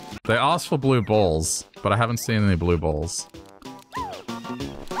 They asked for blue balls, but I haven't seen any blue balls.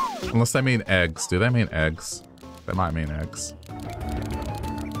 Unless they mean eggs. Do they mean eggs? They might mean eggs.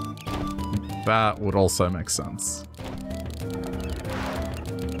 That would also make sense.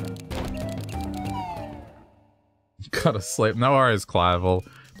 Gotta sleep. No worries, Clive. Well,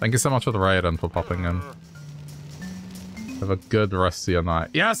 thank you so much for the raid and for popping in. Have a good rest of your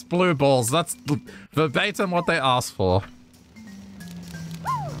night. Yes, blue balls. That's verbatim what they asked for.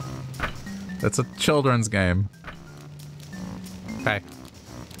 It's a children's game. Okay.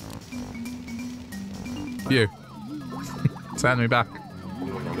 You. Send me back.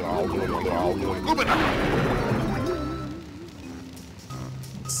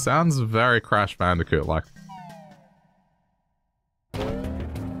 Sounds very Crash Bandicoot-like.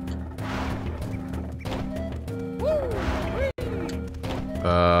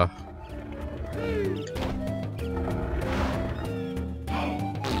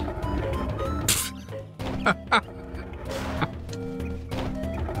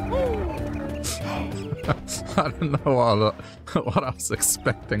 I don't know what I was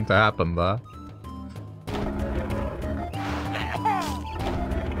expecting to happen there.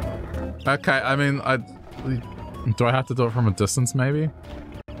 Okay, I mean, do I have to do it from a distance, maybe?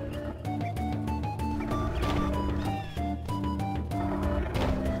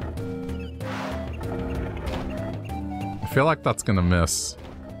 I feel like that's gonna miss.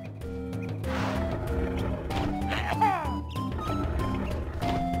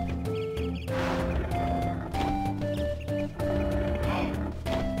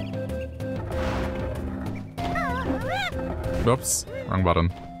 Oops, wrong button.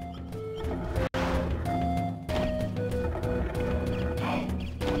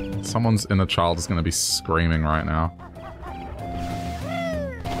 Someone's inner child is gonna be screaming right now.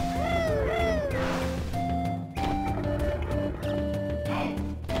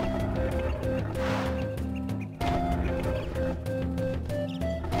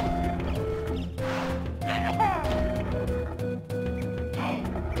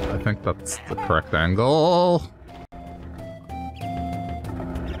 I think that's the correct angle.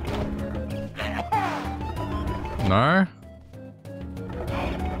 No?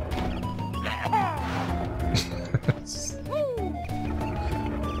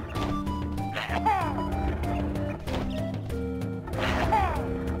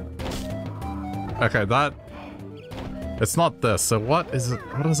 Okay, that... It's not this, so what is it?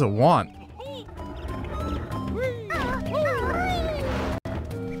 What does it want?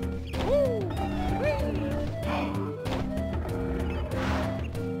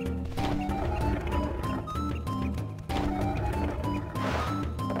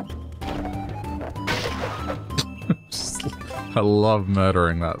 I love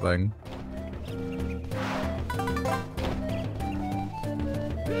murdering that thing.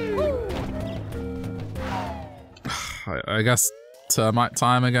 I guess termite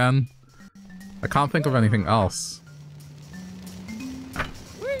time again. I can't think of anything else.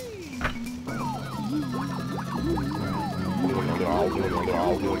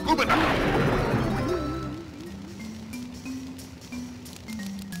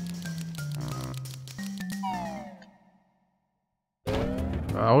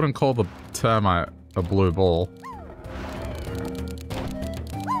 I wouldn't call the termite a blue ball.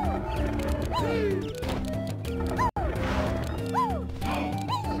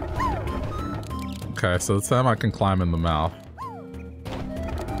 Okay, so the termite can climb in the mouth.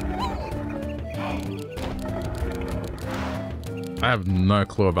 I have no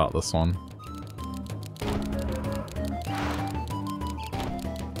clue about this one.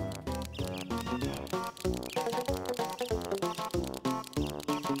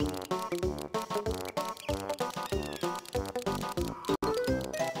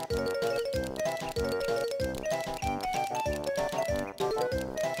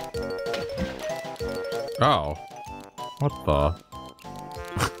 Oh. What the?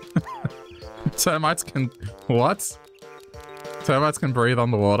 Termites can... What? Termites can breathe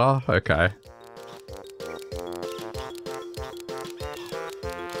underwater? Okay.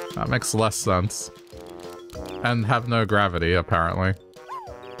 That makes less sense. And have no gravity, apparently.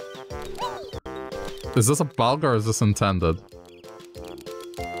 Is this a bug or is this intended?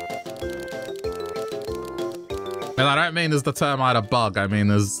 And I don't mean is the termite a bug, I mean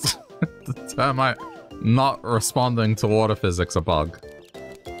is the termite not responding to water physics a bug?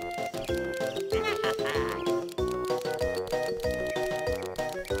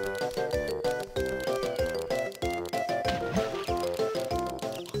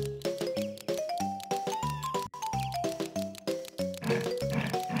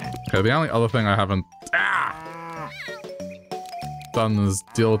 Okay, the only other thing I haven't done is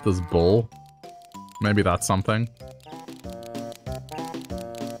deal with this bull. Maybe that's something.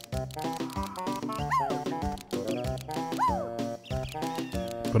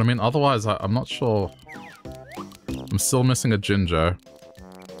 But I mean, otherwise, I'm not sure. I'm still missing a ginger.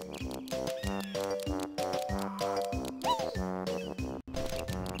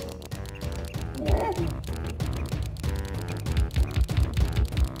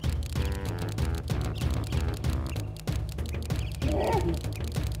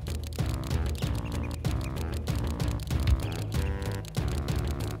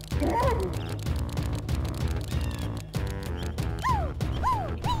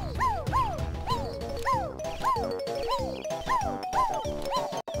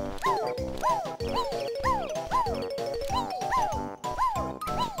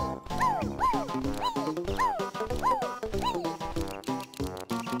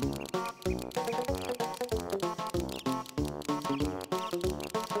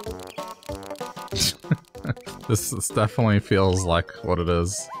 This definitely feels like what it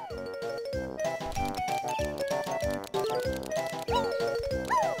is.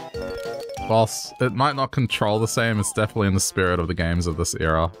 Whilst it might not control the same, it's definitely in the spirit of the games of this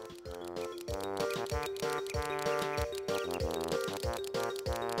era.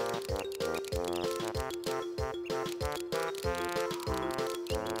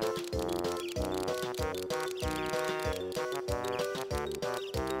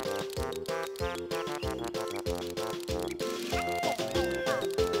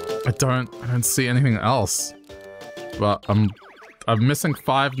 I don't see anything else. But I'm missing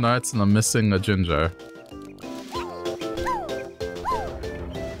 5 notes and I'm missing a ginger.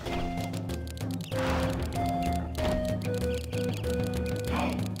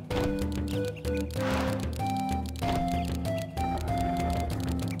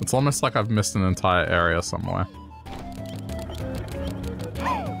 It's almost like I've missed an entire area somewhere.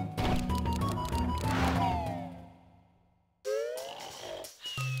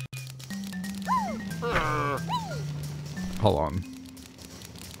 Hold on.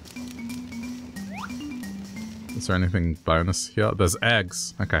 Is there anything bonus here? There's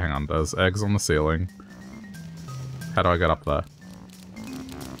eggs. Okay, hang on. There's eggs on the ceiling. How do I get up there?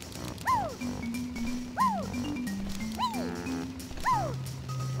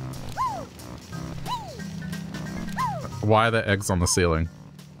 Why are there eggs on the ceiling?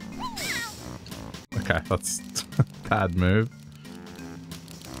 Okay, that's a bad move.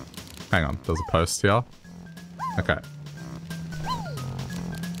 Hang on, there's a post here. Okay.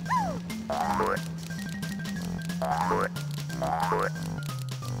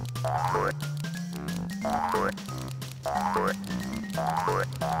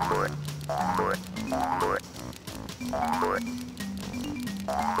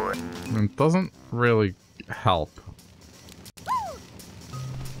 It doesn't really help.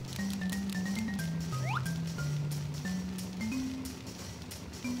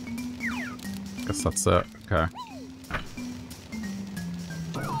 Guess that's it. Okay.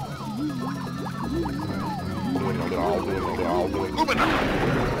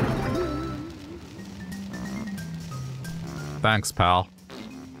 Thanks, pal.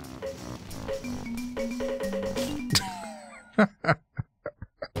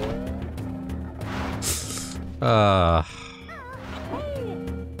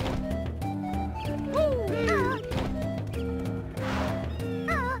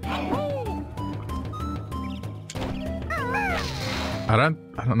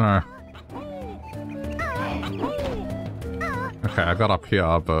 I don't know. Okay, I got up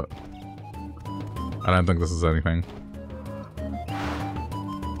here, but I don't think this is anything.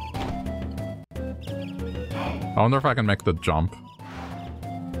 I wonder if I can make the jump.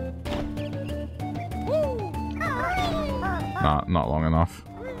 Nah, not long enough.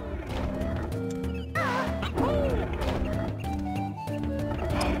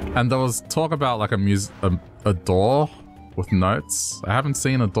 And there was talk about like a door with notes. I haven't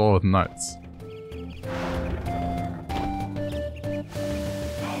seen a door with notes.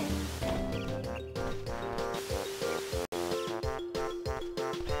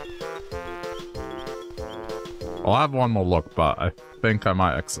 I'll have one more look, but I think I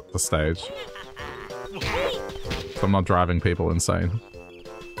might exit the stage. So I'm not driving people insane.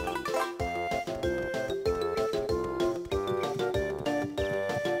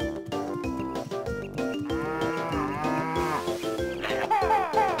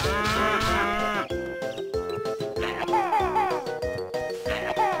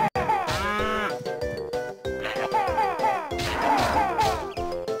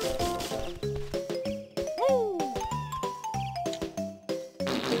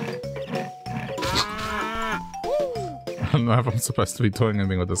 I don't know if I'm supposed to be doing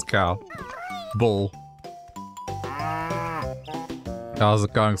anything with this cow. Bull. How's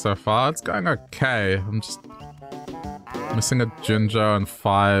it going so far? It's going okay. I'm just missing a ginger and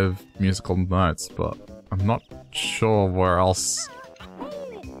 5 musical notes, but I'm not sure where else.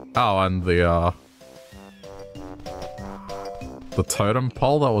 Oh, and the totem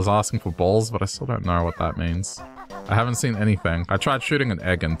pole that was asking for balls, but I still don't know what that means. I haven't seen anything. I tried shooting an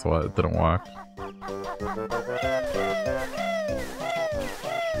egg into it. It didn't work.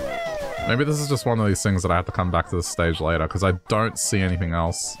 Maybe this is just one of these things that I have to come back to the stage later, because I don't see anything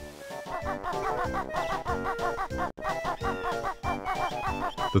else.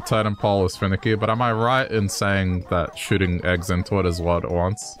 The totem pole is finicky, but am I right in saying that shooting eggs into it is what it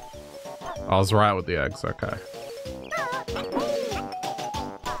wants? I was right with the eggs, okay.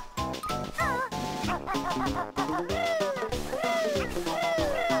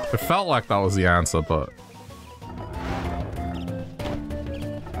 It felt like that was the answer, but...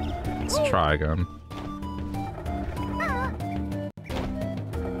 let's try again.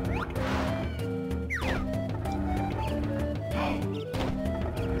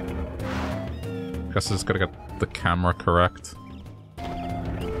 Guess I just gotta get the camera correct.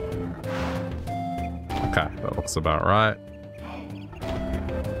 Okay, that looks about right.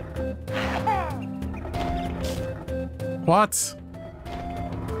 What?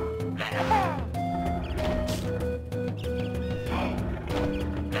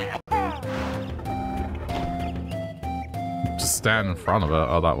 Just stand in front of it.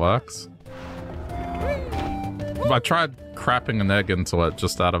 Oh, that works. I tried crapping an egg into it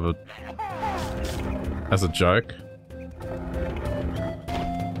just out of a... as a joke.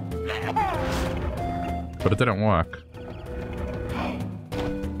 But it didn't work.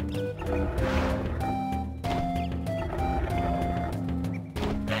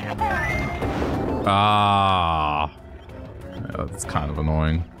 Ah, yeah, that's kind of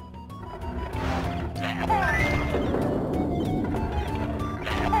annoying.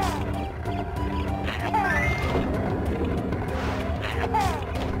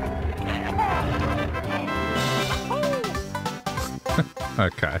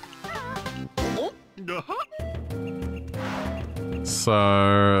 Okay.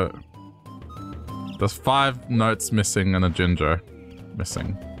 So there's 5 notes missing and a ginger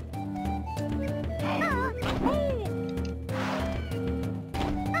missing.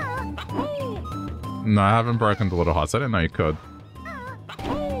 No, I haven't broken the little hearts. I didn't know you could.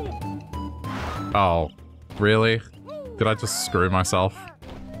 Oh, really? Did I just screw myself?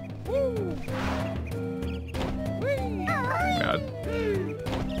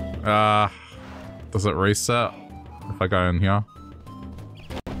 God. Does it reset if I go in here?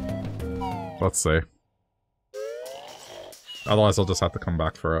 Let's see. Otherwise, I'll just have to come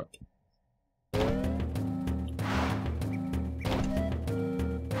back for it.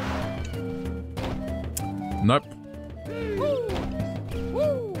 Nope.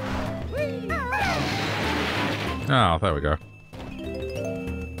 Oh, there we go.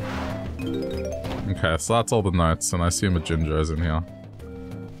 Okay, so that's all the notes, and I assume a Jinjo's in here.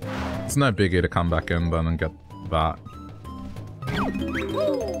 It's no biggie to come back in then and get that.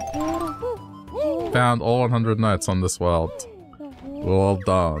 Found all 100 notes on this world. Well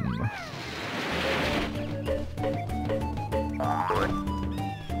done.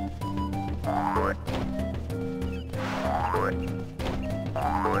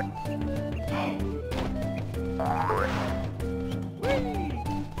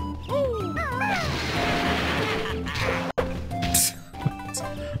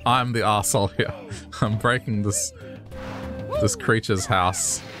 I'm the arsehole here. I'm breaking this creature's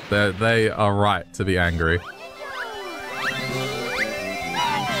house. They are right to be angry.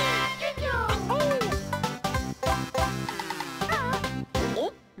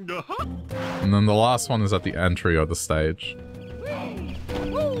 And then the last one is at the entry of the stage.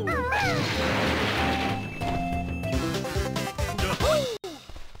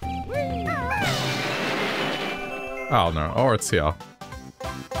 Oh no, or it's here.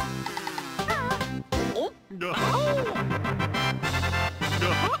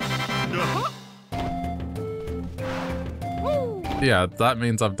 Yeah, that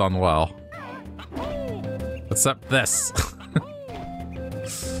means I've done well. Except this.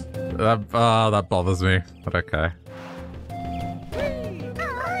 That bothers me, but okay.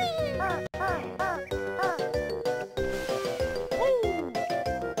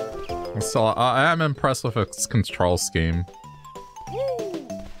 So I am impressed with its control scheme.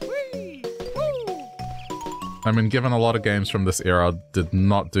 I mean, given a lot of games from this era did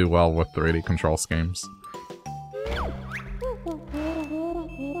not do well with 3D control schemes.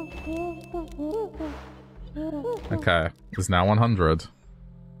 Okay, it's now 100.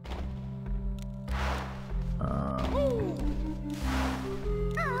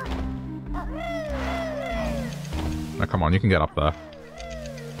 Now come on, you can get up there.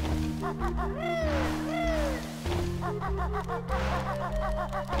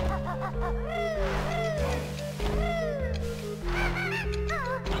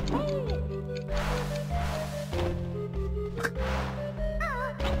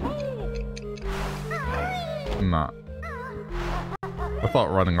 Nah. I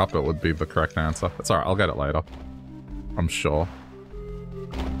thought running up it would be the correct answer. It's alright, I'll get it later. I'm sure.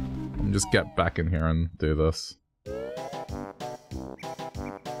 Let me just get back in here and do this.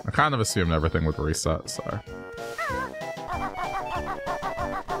 I kind of assumed everything would reset, so...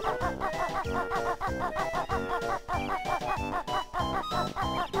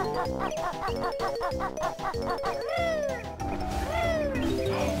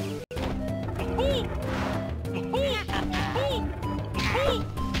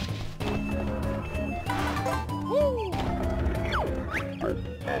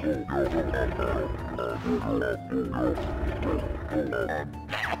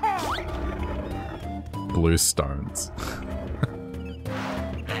 Blue stones.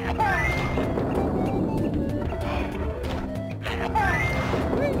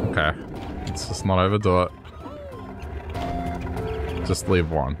 Okay, let's just not overdo it. Just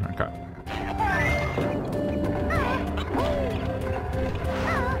leave one, okay.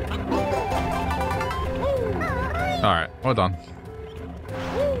 Alright, we're done.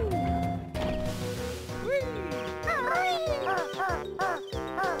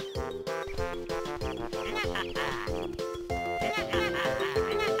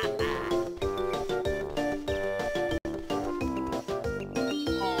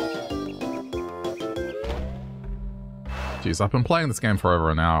 Jeez, I've been playing this game for over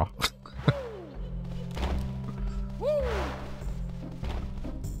an hour.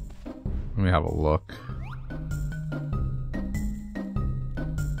 Let me have a look.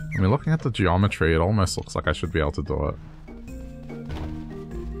 I mean, looking at the geometry, it almost looks like I should be able to do it.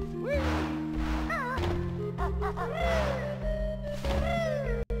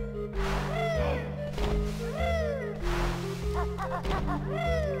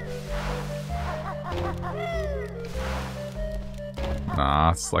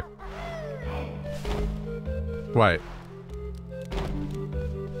 Nah, it's like... Wait.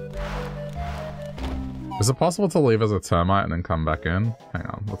 Is it possible to leave as a termite and then come back in? Hang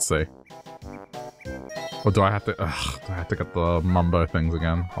on, let's see. Or do I have to... Ugh, do I have to get the mumbo things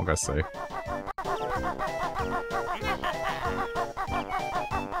again? I'll go see.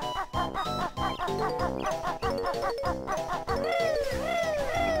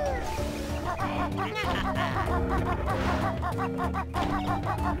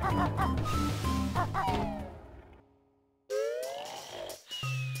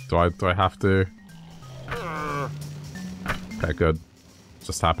 Do I have to? Okay, good.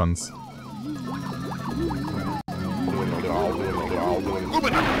 Just happens.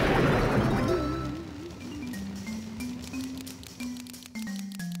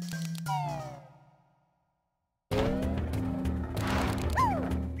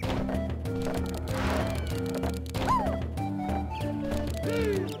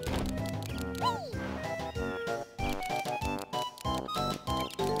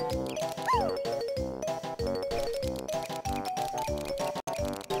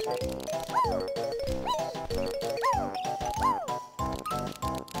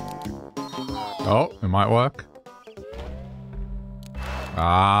 Oh, it might work.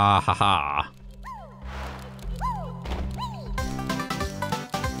 Ah, haha.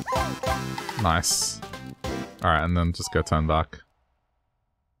 Nice. Alright, and then just go turn back.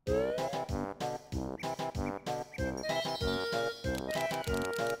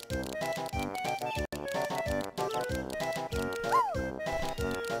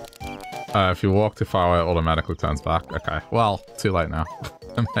 If you walk too far away, it automatically turns back. Okay, well, too late now.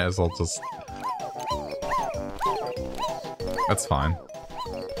 I may as well just... That's fine.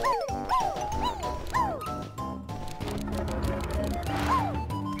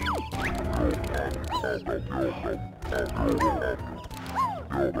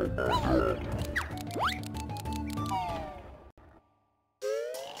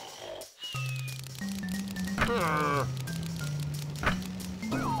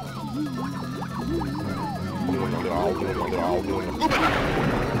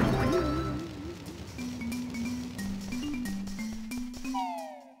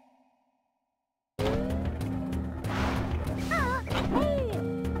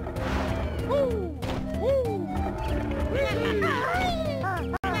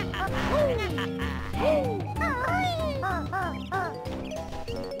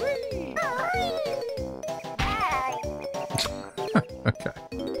 Okay.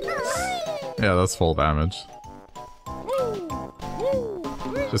 Yeah, that's full damage.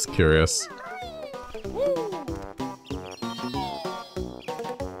 Just curious.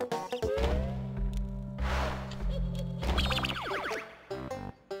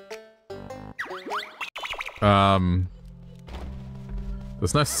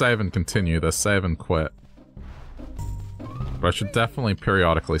 There's no save and continue, there's save and quit. But I should definitely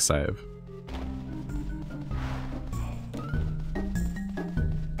periodically save.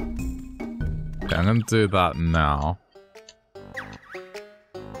 Okay, I'm gonna do that now.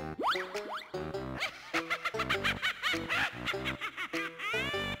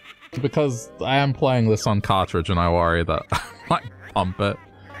 Because I am playing this on cartridge and I worry that I might pump it.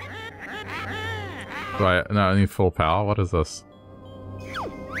 Wait, no, I need full power. What is this?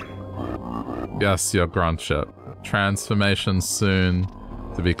 Yes, your grunt shit. Transformation soon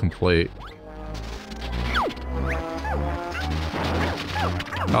to be complete.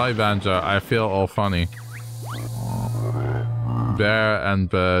 Hi Banjo, I feel all funny. Bear and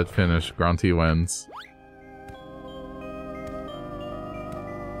bird finish, Grunty wins.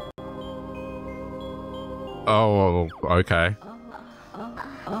 Oh, okay.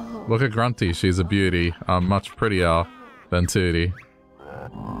 Look at Grunty, she's a beauty. Much prettier than Tootie.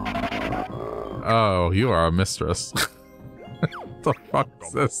 Oh, you are a mistress. What the fuck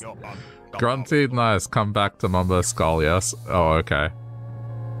is this? Grunty, nice. Come back to Mumbo Skull, yes? Oh, okay.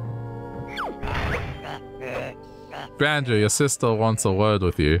 Banjo, your sister wants a word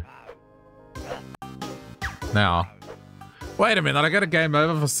with you. Now. Wait a minute, I got a game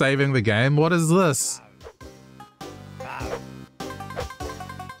over for saving the game? What is this?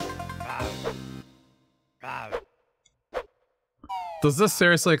 Does this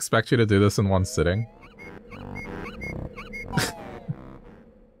seriously expect you to do this in one sitting?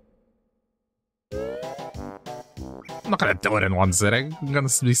 I'm not gonna do it in one sitting. I'm gonna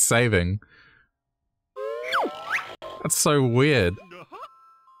be saving. That's so weird.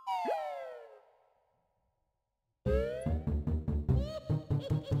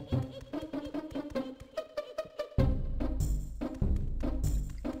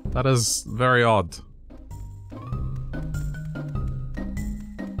 That is very odd.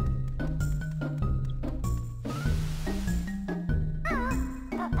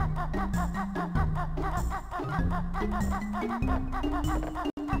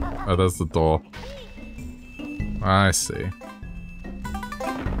 Oh, there's the door. I see.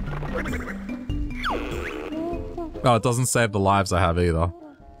 Oh, it doesn't save the lives I have either.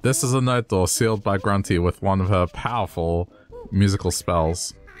 This is a note door sealed by Grunty with one of her powerful musical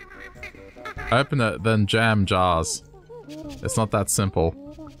spells. Open it, then jam jars. It's not that simple.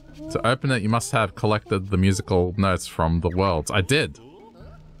 To open it, you must have collected the musical notes from the worlds. I did!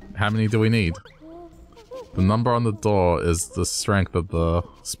 How many do we need? The number on the door is the strength of the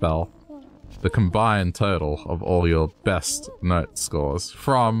spell. The combined total of all your best note scores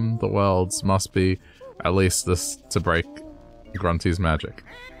from the worlds must be at least this to break Grunty's magic.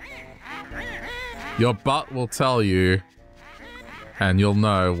 Your butt will tell you, and you'll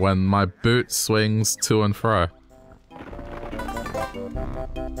know when my boot swings to and fro.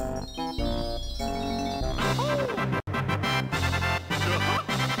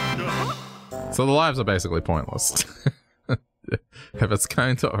 So the lives are basically pointless. If it's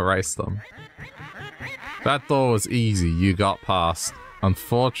going to erase them. That door was easy, you got past.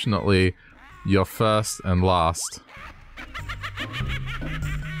 Unfortunately, you're first and last.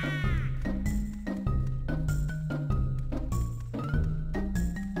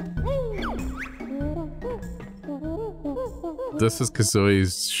 This is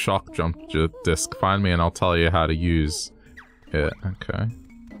Kazooie's shock jump disc. Find me and I'll tell you how to use it. Okay.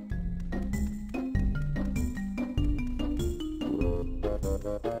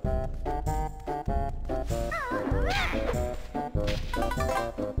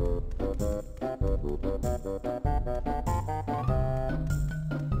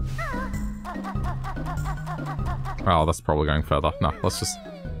 Oh, that's probably going further. No, let's just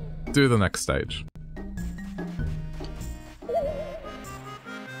do the next stage.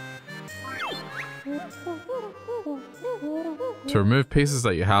 To remove pieces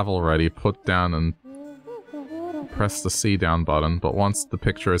that you have already, put down and press the C down button, but once the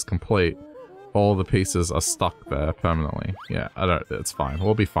picture is complete, all the pieces are stuck there permanently. Yeah, it's fine.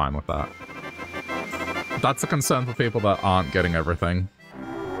 We'll be fine with that. That's a concern for people that aren't getting everything.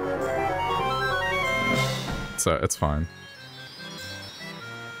 So, it's fine.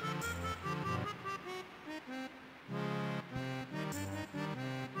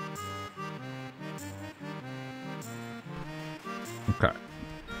 Okay.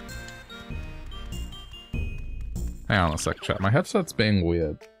 Hang on a sec, chat. My headset's being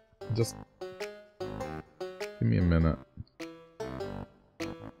weird. Just give me a minute.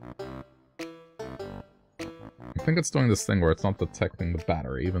 I think it's doing this thing where it's not detecting the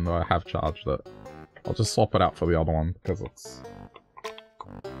battery, even though I have charged it. I'll just swap it out for the other one, because it's...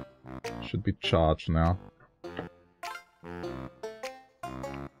 should be charged now.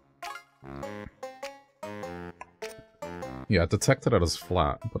 Yeah, it detected it as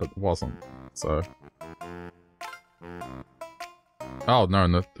flat, but it wasn't, so... Oh,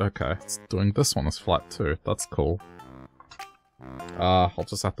 no, okay, it's doing this one as flat too. That's cool. I'll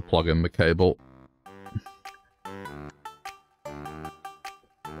just have to plug in the cable.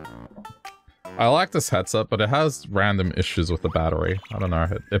 I like this headset, but it has random issues with the battery. I don't know,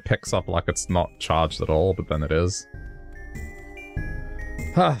 it picks up like it's not charged at all, but then it is.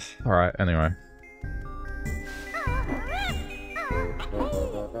 Alright, anyway.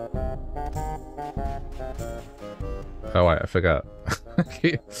 Oh wait, I forgot.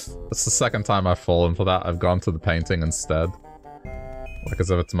 It's the second time I've fallen for that. I've gone to the painting instead. Like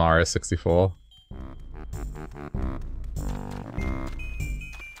as if it's Mario 64.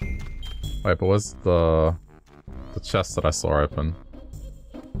 Wait, but where's the chest that I saw open?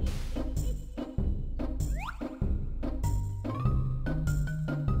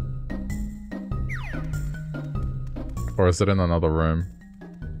 Or is it in another room?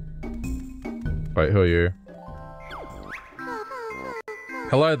 Wait, who are you?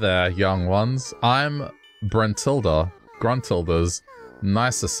 Hello there, young ones. I'm Brentilda, Gruntilda's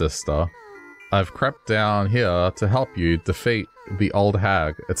nicer sister. I've crept down here to help you defeat the old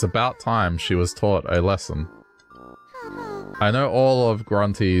hag. It's about time she was taught a lesson. I know all of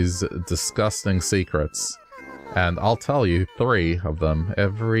Grunty's disgusting secrets, and I'll tell you 3 of them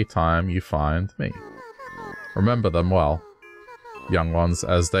every time you find me. Remember them well, young ones,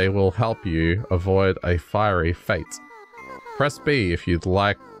 as they will help you avoid a fiery fate. Press B if you'd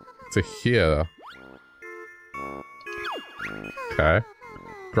like to hear. Okay.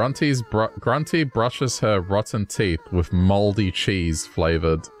 Grunty brushes her rotten teeth with moldy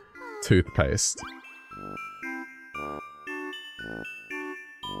cheese-flavored toothpaste.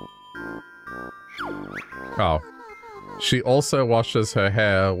 Oh. She also washes her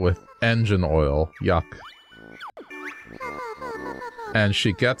hair with engine oil. Yuck. And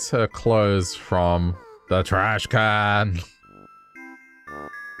she gets her clothes from the trash can.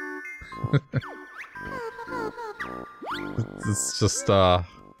 It's just, so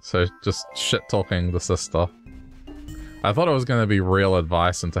just shit-talking the sister. I thought it was gonna be real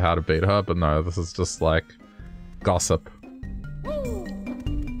advice into how to beat her, but no, this is just, like, gossip.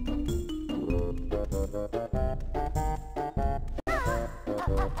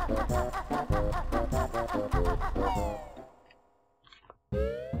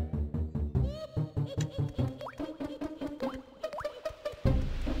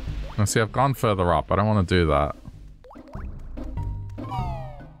 See, I've gone further up. I don't want to do that.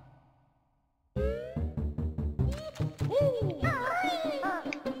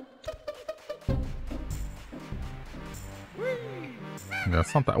 Yeah,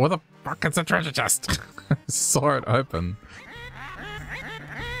 it's not that. What the fuck is a treasure chest? I saw it open.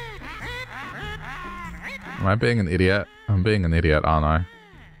 Am I being an idiot? I'm being an idiot, aren't I?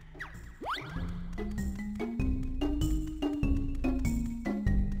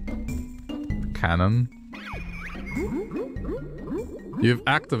 Cannon. You've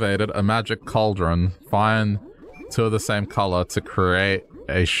activated a magic cauldron. Find two of the same color to create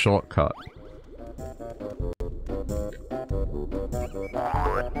a shortcut.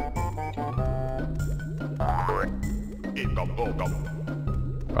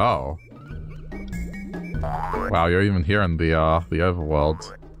 Oh. Wow, you're even here in the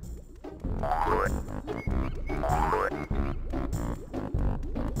overworld.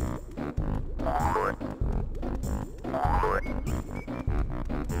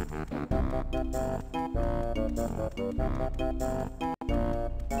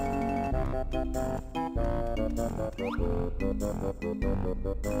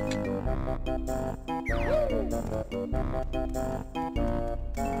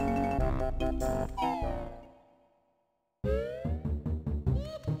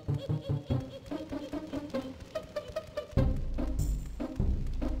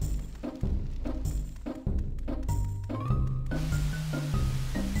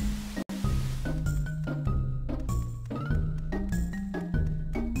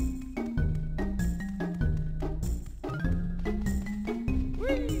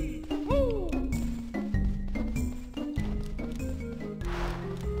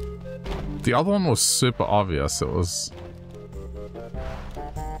 The other one was super obvious. It was...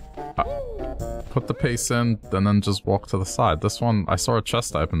 put the piece in, and then just walk to the side. This one, I saw a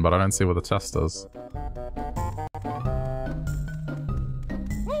chest open, but I don't see where the chest is.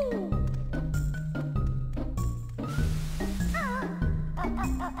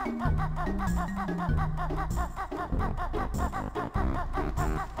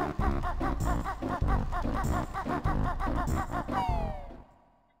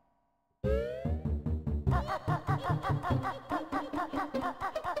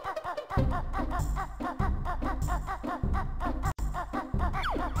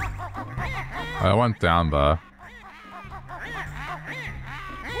 I went down there.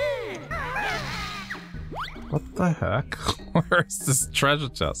 What the heck? Where is this treasure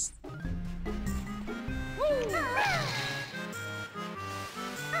chest?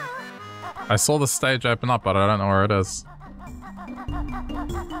 I saw the stage open up, but I don't know where it is.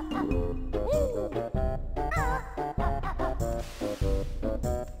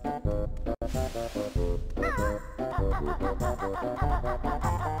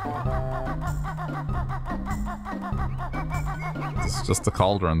 It's just a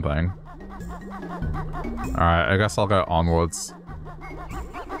cauldron thing. Alright, I guess I'll go onwards.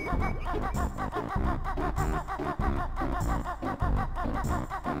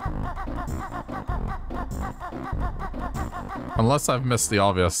 Unless I've missed the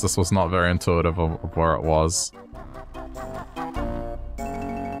obvious, this was not very intuitive of where it was.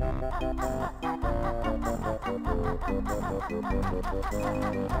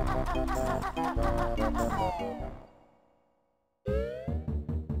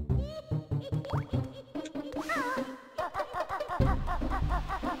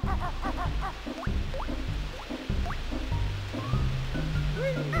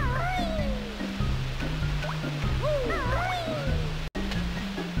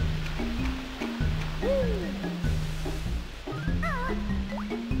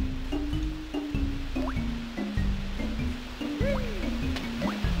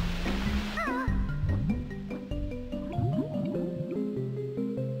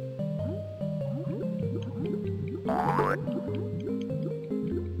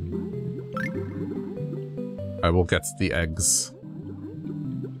 I will get the eggs.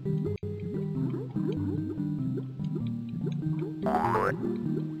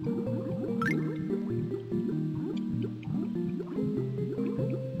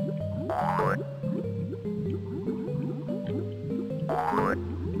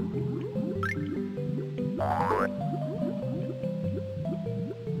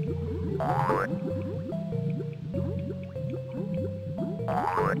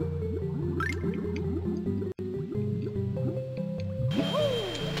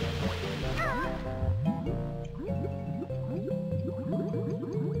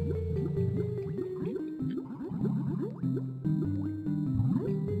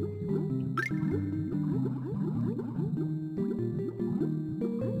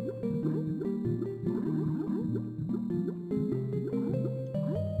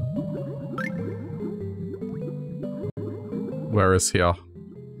 Where is here?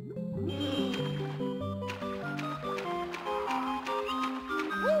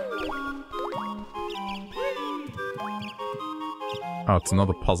 Oh, it's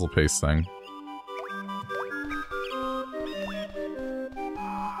another puzzle piece thing.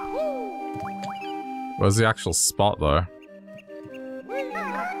 Where's the actual spot, though?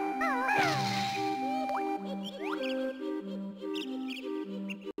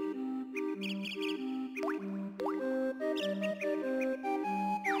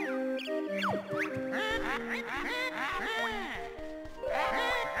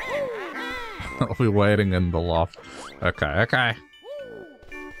 I'll be waiting in the loft. Okay, okay.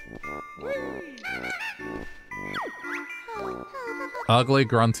 Ugly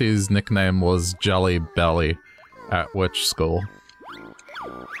Grunty's nickname was Jelly Belly at which school?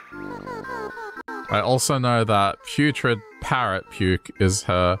 I also know that putrid parrot puke is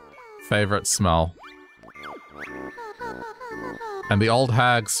her favorite smell. And the old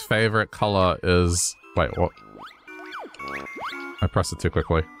hag's favorite color is... Wait, what? I pressed it too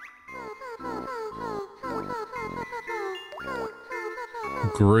quickly.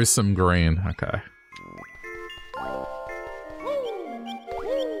 Gruesome green, okay.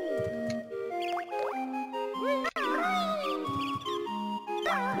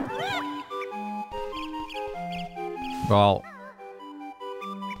 Well...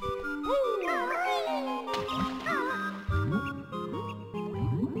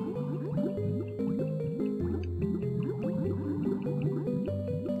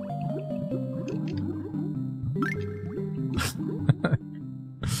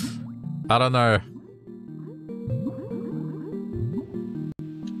 I don't know.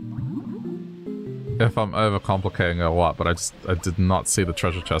 If I'm overcomplicating it or what, but I did not see the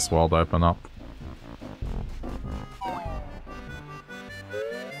treasure chest world open up.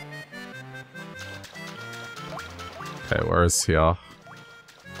 Okay, where is here?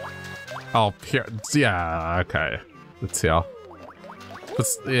 Oh, here. Yeah, okay. It's here.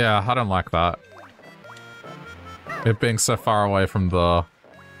 It's, yeah, I don't like that. It being so far away from the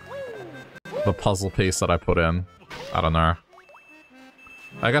puzzle piece that I put in. I don't know.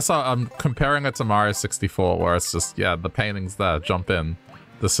 I guess I'm comparing it to Mario 64, where it's just, yeah, the painting's there, jump in.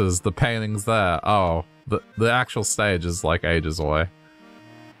 This is the painting's there. Oh, the actual stage is like ages away.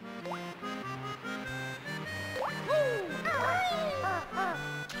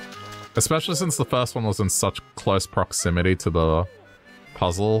 Especially since the first one was in such close proximity to the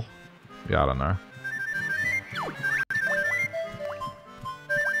puzzle. Yeah, I don't know.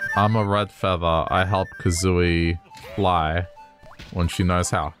 I'm a red feather. I help Kazooie fly when she knows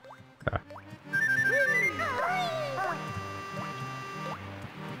how. Okay.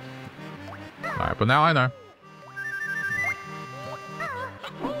 Alright, but now I know.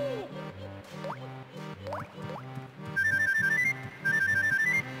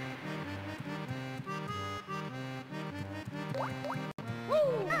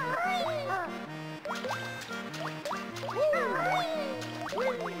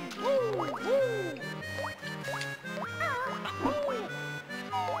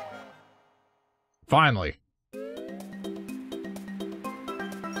 Finally.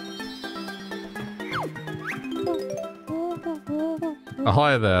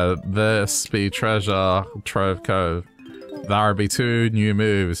 Ahoy there, this be Treasure Trove Cove. There be 2 new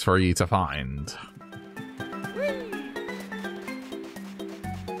moves for you to find.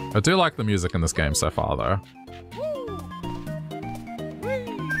 I do like the music in this game so far, though.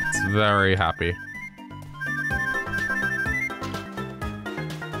 It's very happy.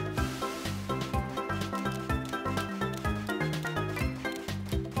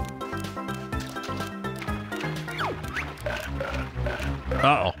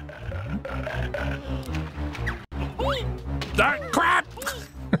 Uh-oh. Ah, crap!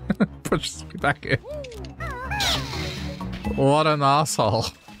 Pushes me back in. What an asshole.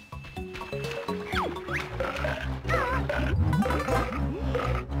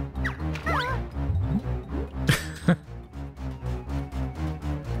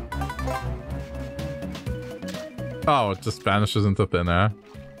 Oh, it just vanishes into thin air.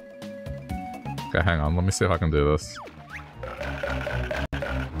 Okay, hang on. Let me see if I can do this.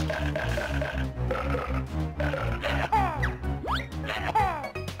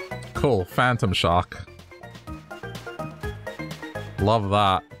 Cool, Phantom Shock. Love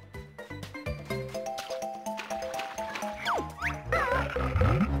that.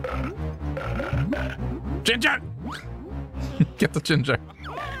 Ginger! Get the ginger.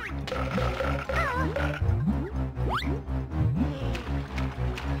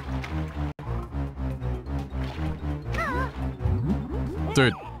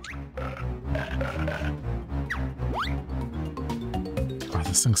 Dude. Oh,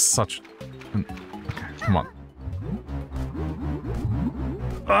 this thing's such... Okay, come on.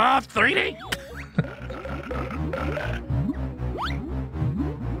 Ah, 3D!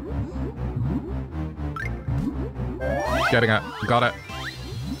 Getting it. Got it.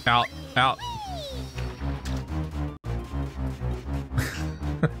 Out. Out.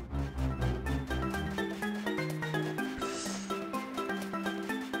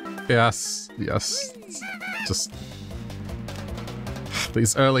 Yes. Yes. Just...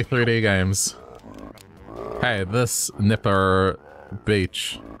 These early 3D games. Hey, this Nipper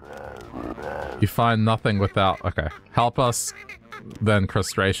Beach. You find nothing without... Okay. Help us, then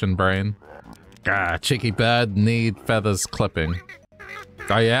Crustration Brain. Ah, cheeky bird, need feathers clipping.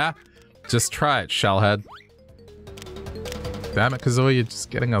 Oh yeah? Just try it, shellhead. Damn it, Kazooie, you're just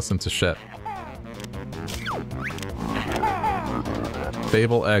getting us into shit.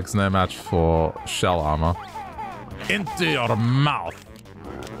 Feeble eggs, no match for shell armor. Into your mouth!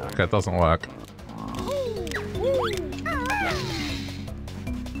 Okay, it doesn't work.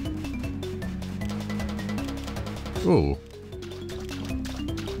 Ooh.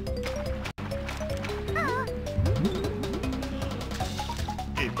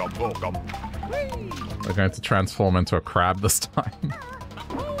 We're going to transform into a crab this time.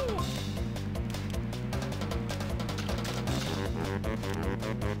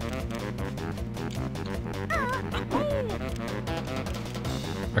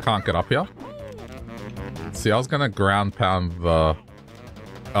 I can't get up here. See, I was gonna ground pound the...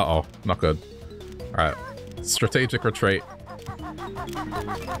 Uh-oh, not good. Alright. Strategic retreat.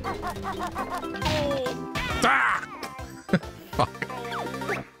 Ah! Fuck.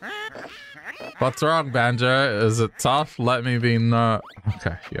 What's wrong, Banjo? Is it tough? Let me be no...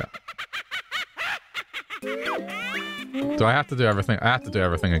 Okay, yeah. Do I have to do everything? I have to do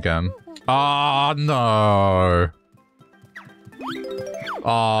everything again. Oh, no.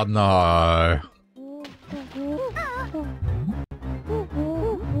 Oh, no.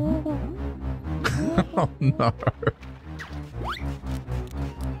 Oh, no.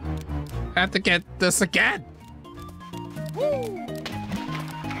 I have to get this again.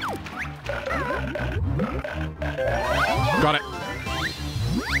 Got it.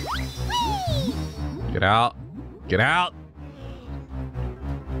 Get out. Get out.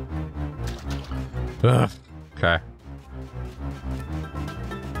 Ugh. Okay.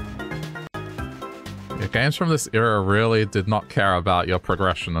 Yeah, games from this era really did not care about your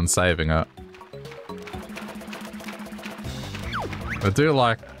progression and saving it. I do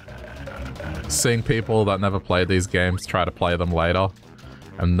like seeing people that never played these games try to play them later.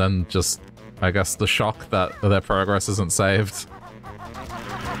 And then just, I guess, the shock that their progress isn't saved.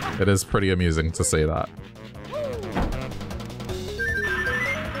 It is pretty amusing to see that.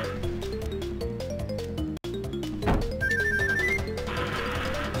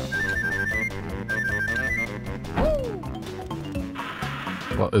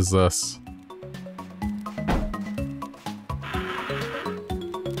 What is this?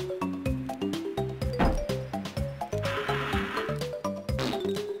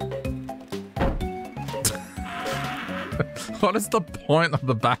 What is the point of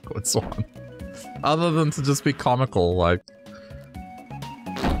the backwards one? Other than to just be comical, like...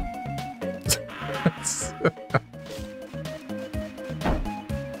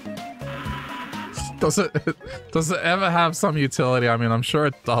 Does it ever have some utility? I mean, I'm sure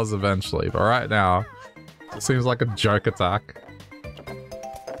it does eventually, but right now, it seems like a joke attack.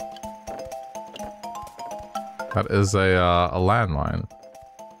 That is a landmine.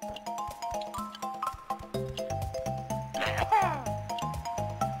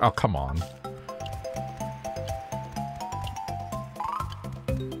 Oh, come on.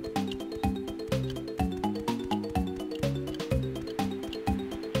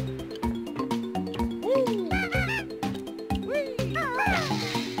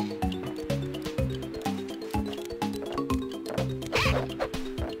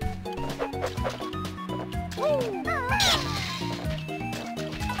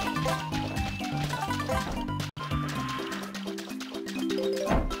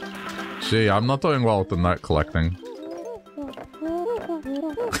 Gee, I'm not doing well with the note collecting.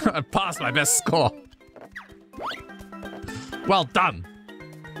 I passed my best score. Well done.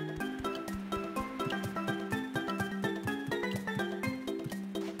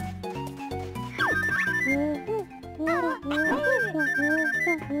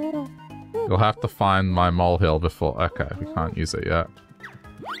 You'll have to find my molehill before... Okay, we can't use it yet.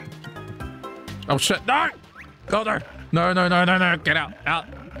 Oh shit, no! Go there! No, no, no, no, no, get out, out!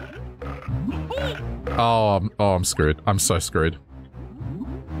 Oh, I'm screwed. I'm so screwed.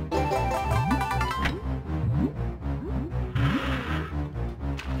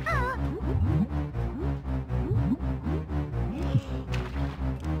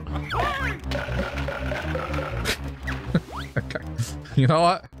 You know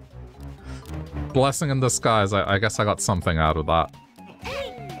what? Blessing in disguise. I guess I got something out of that.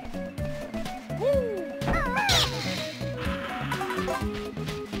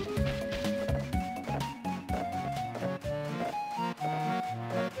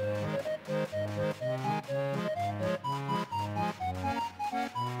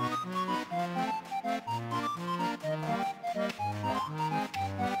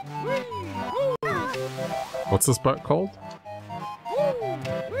 What's this boat called?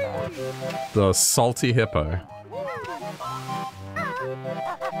 The Salty Hippo.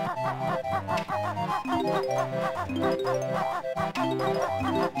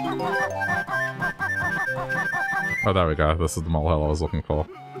 Oh, there we go. This is the molehill I was looking for.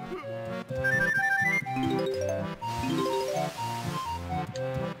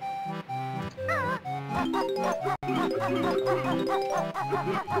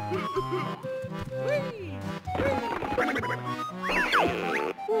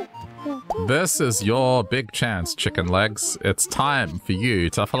 This is your big chance, chicken legs. It's time for you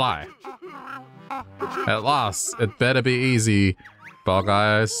to fly. At last, it better be easy, bug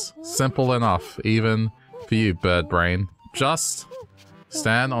eyes. Simple enough, even for you, bird brain. Just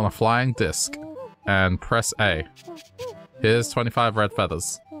stand on a flying disc and press A. Here's 25 red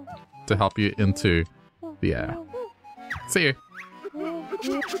feathers to help you into the air. See you.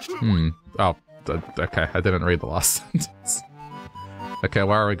 Oh, okay, I didn't read the last sentence. Okay,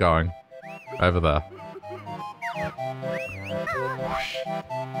 where are we going? Over there.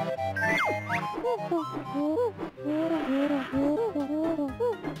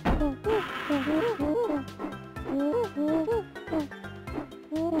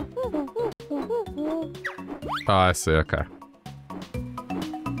 Oh, I see, okay.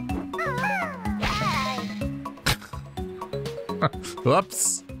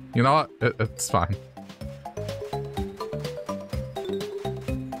 Whoops! You know what? It's fine.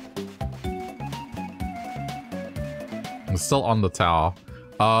 I'm still on the tower.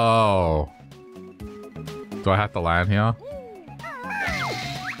 Oh. Do I have to land here?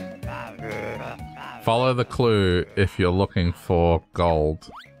 Follow the clue if you're looking for gold.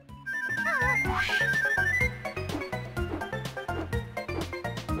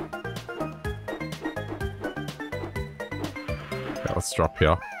 Okay, let's drop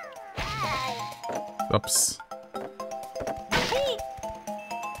here. Oops.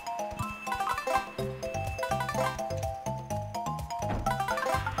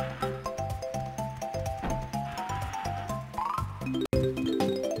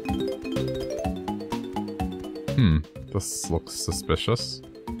 This looks suspicious.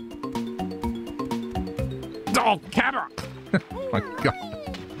 Oh, camera! Oh my god.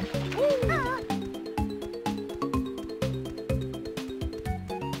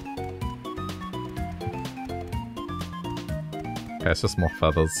 Okay, it's just more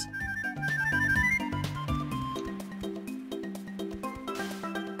feathers.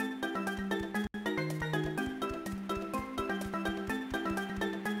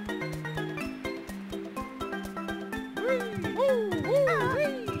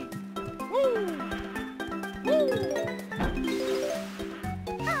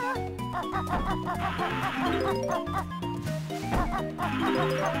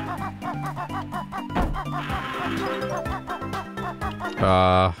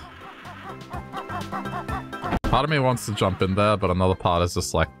 Part of me wants to jump in there, but another part is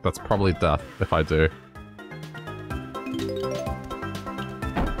just like, that's probably death if I do.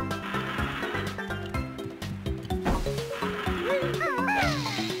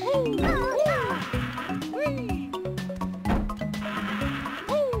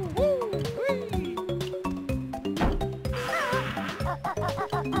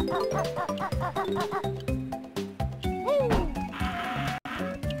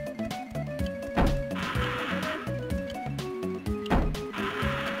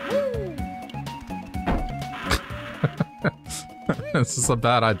 This is a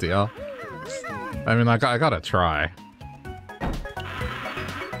bad idea. I mean, I gotta try.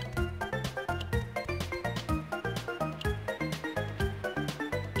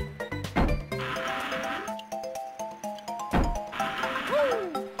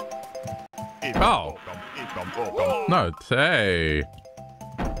 Oh! No, hey!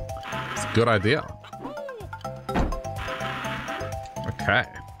 It's a good idea. Okay.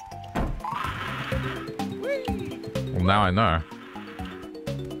 Well, now I know.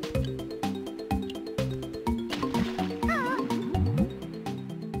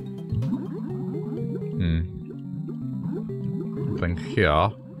 Here.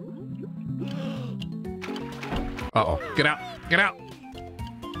 Uh-oh. Get out! Get out!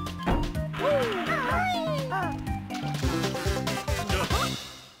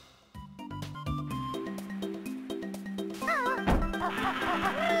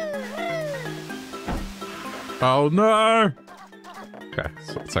 Oh no! Okay,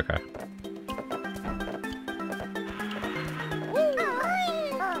 so it's okay.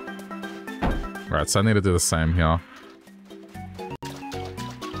 Right, so I need to do the same here.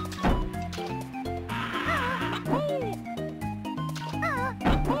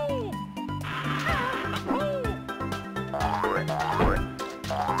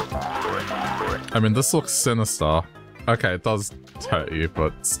 I mean, this looks sinister. Okay, it does hurt you,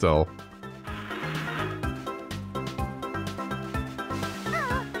 but still.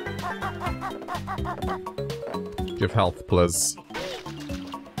 Give health, please.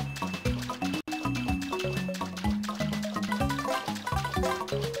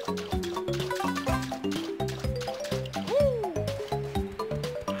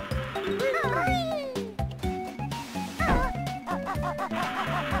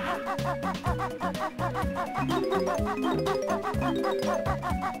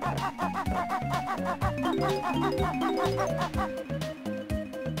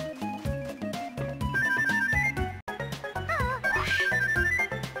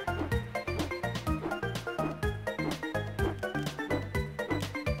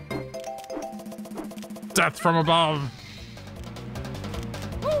 Death from above!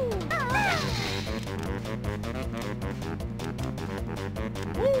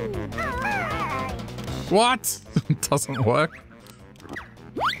 What? Doesn't work?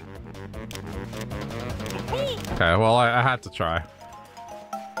 Okay, well, I had to try.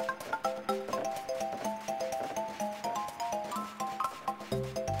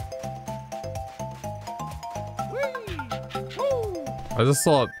 I just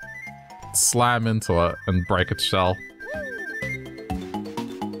thought slam into it and break its shell.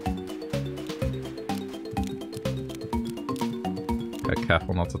 Okay,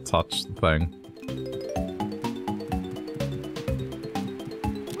 careful not to touch the thing.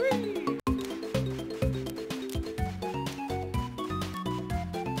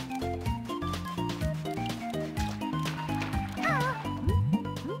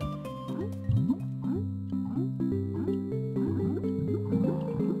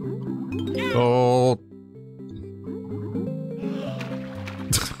 Oh.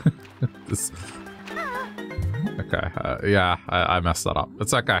 Okay, yeah, I messed that up.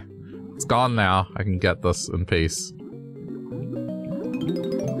 It's okay. It's gone now. I can get this in peace.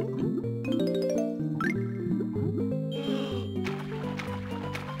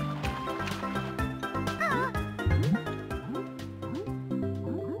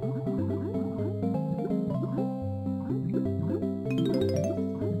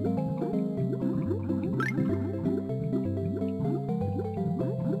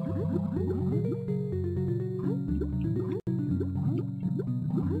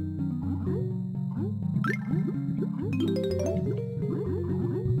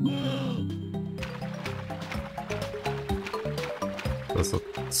 There's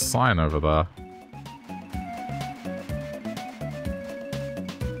a sign over there.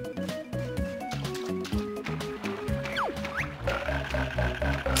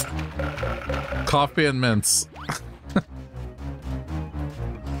 Coffee and mints.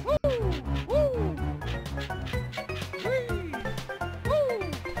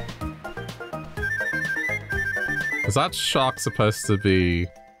 Is that shark supposed to be...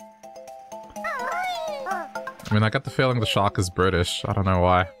 I mean, I get the feeling the shark is British. I don't know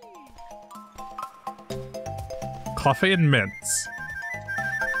why. Coffee and mints.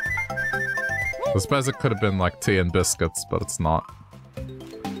 I suppose it could have been like tea and biscuits, but it's not.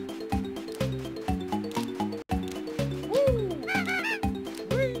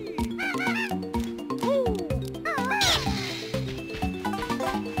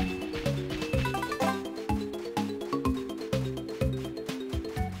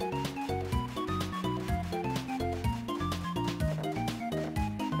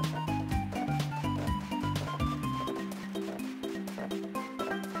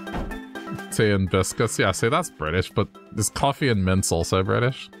 Tea and biscuits. Yeah, see, that's British, but is coffee and mints also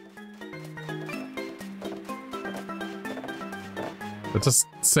British? It just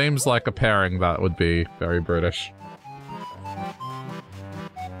seems like a pairing that would be very British.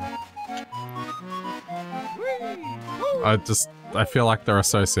 I feel like they're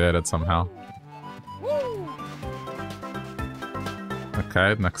associated somehow.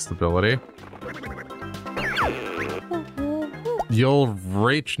 Okay, next ability. You'll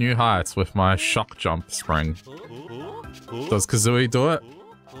reach new heights with my shock jump spring. Does Kazooie do it?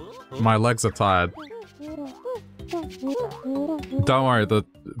 My legs are tired. Don't worry, the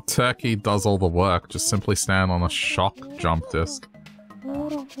turkey does all the work. Just simply stand on a shock jump disc.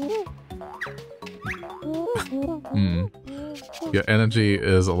 Your energy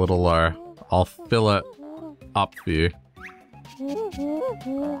is a little low. I'll fill it up for you.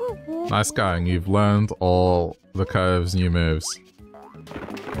 Nice going. You've learned all the Cove's new moves.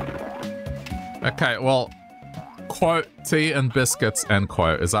 Okay, well, quote, tea and biscuits, end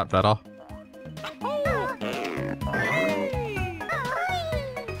quote. Is that better?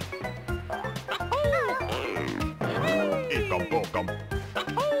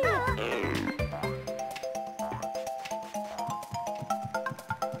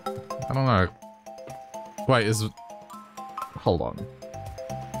 I don't know. Wait, is... Hold on.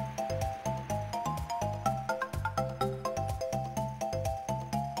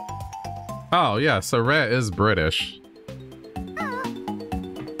 Oh, yeah, so Rare is British.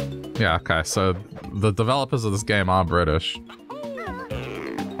 Yeah, okay, so the developers of this game are British.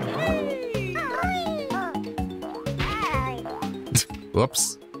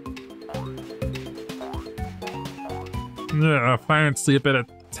 Whoops. Yeah, fancy a bit of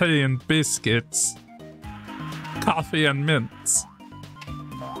tea and biscuits. Coffee and mints.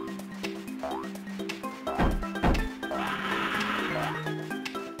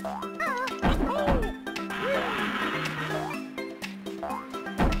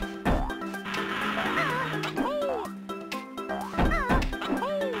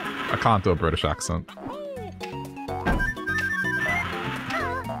 I can't do a British accent.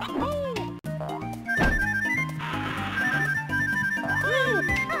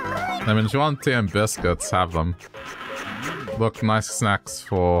 I mean, if you want tea and biscuits, have them. Look, nice snacks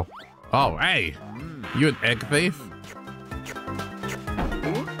for... Oh, hey! You an egg thief?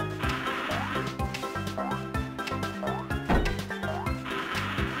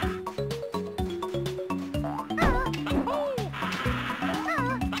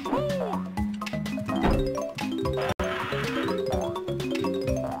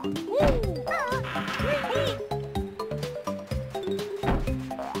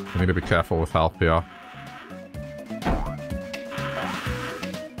 Need to be careful with health here.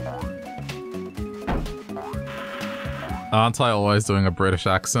 Aren't I always doing a British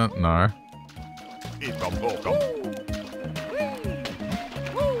accent? No. It's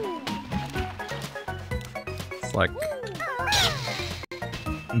like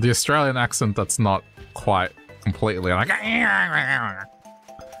the Australian accent that's not quite completely like I'm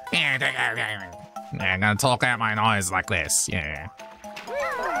gonna talk out my nose like this, yeah.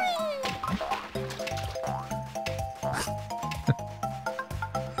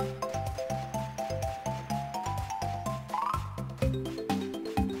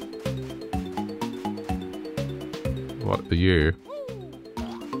 What are you?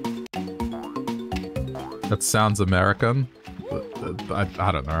 That sounds American.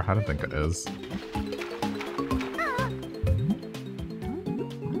 I don't know. I don't think it is.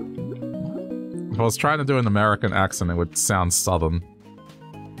 If I was trying to do an American accent, it would sound southern.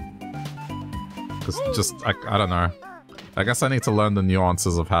 Because just, I don't know. I guess I need to learn the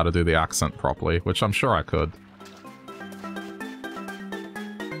nuances of how to do the accent properly, which I'm sure I could.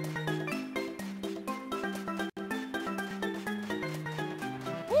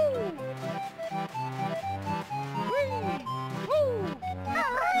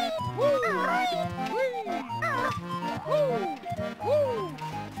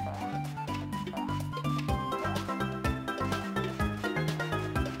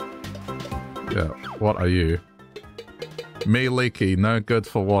 Yeah, what are you? Me leaky, no good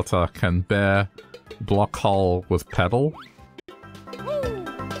for water, can bear block hole with pebble?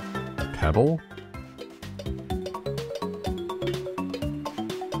 Pebble?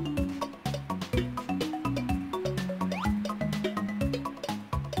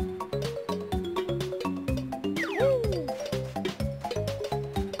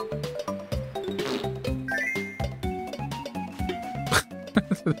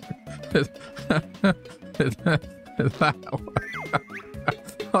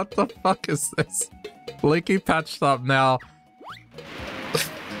 What the fuck is this? Leaky patched up now.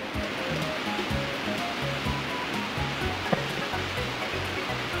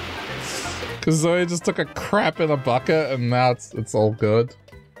 Kazooie just took a crap in a bucket and now it's all good.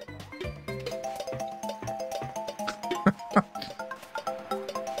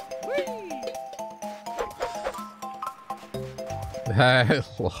 Hey,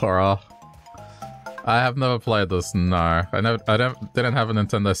 Laura. I have never played this, no. I didn't have a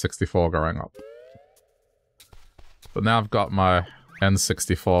Nintendo 64 growing up. But now I've got my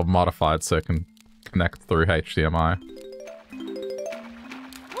N64 modified so it can connect through HDMI.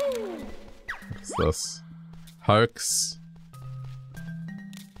 What's this? Hoax.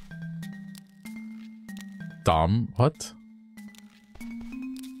 Dumb. What?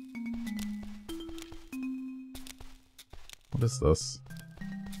 What is this?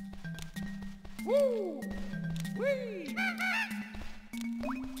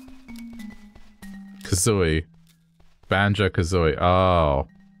 Kazooie. Banjo-Kazooie. Oh.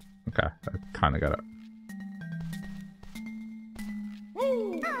 Okay, I kind of get it.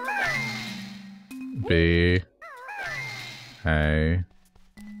 B. A.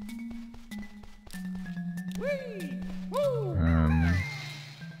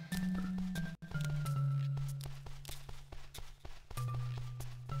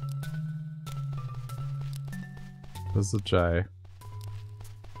 There's a J.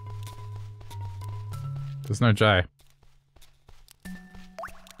 There's no J.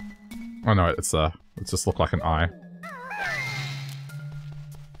 Oh no, it's it just looked like an I.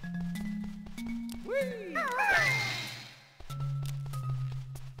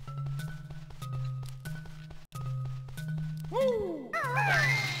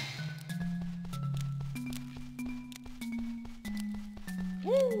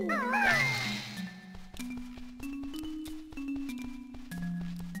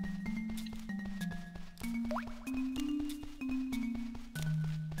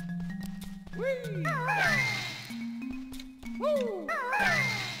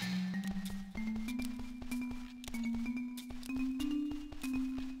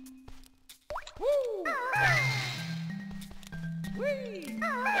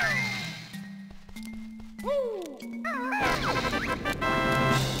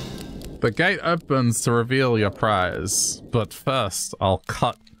 The gate opens to reveal your prize, but first I'll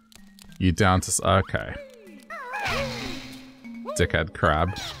cut you down to... Okay. Dickhead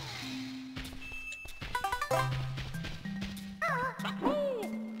crab.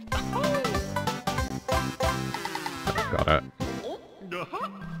 Got it.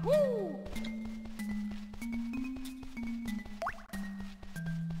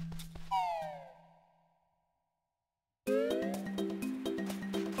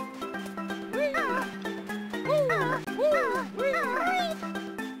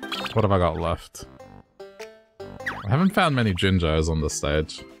 What have I got left? I haven't found many Gingers on this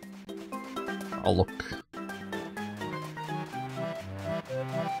stage. I'll look.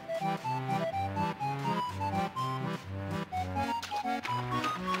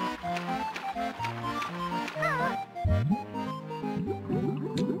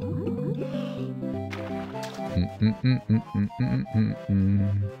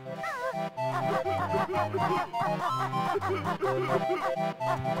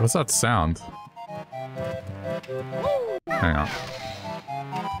 What's that sound? Hang on.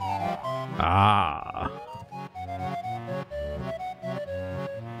 Ah.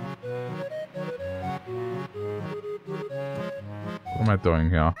 What am I doing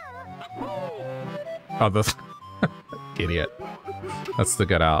here? Oh, this idiot. That's to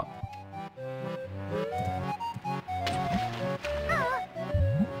get out.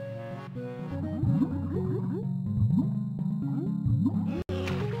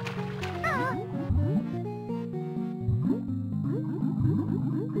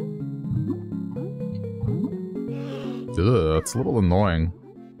 Ugh, it's a little annoying.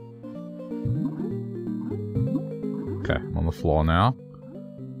 Okay, I'm on the floor now.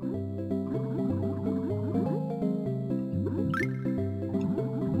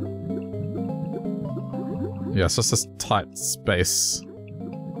 Yeah, it's just this tight space.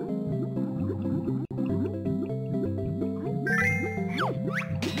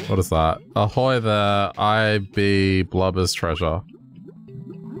 What is that? Ahoy there, I be Blubber's treasure.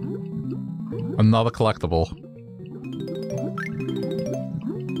 Another collectible.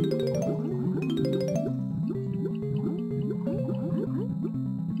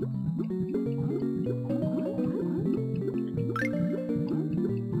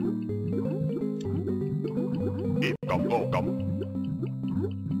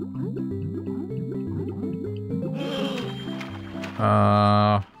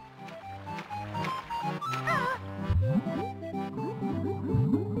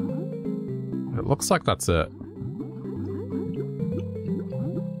 It looks like that's it.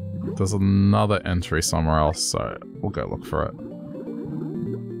 There's another entry somewhere else, so we'll go look for it.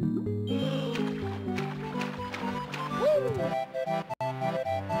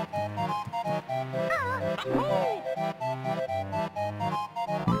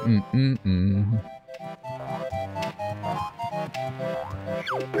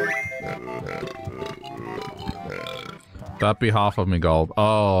 That'd be half of me gold.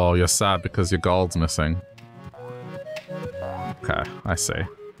 Oh, you're sad because your gold's missing. Okay, I see.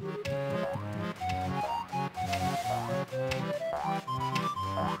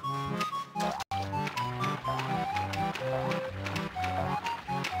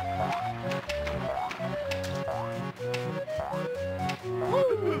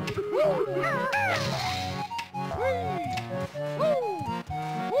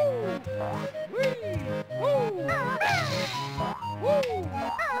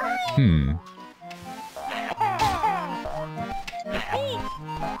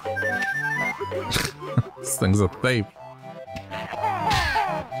 This thing's a thief.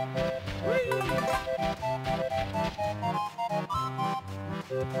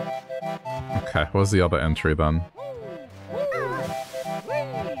 Okay, what's the other entry then?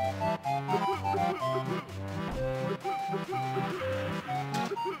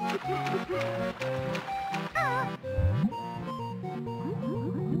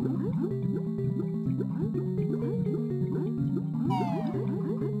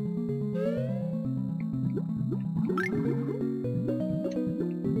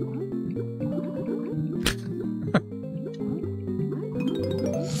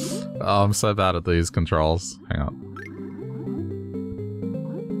 Oh, I'm so bad at these controls. Hang on.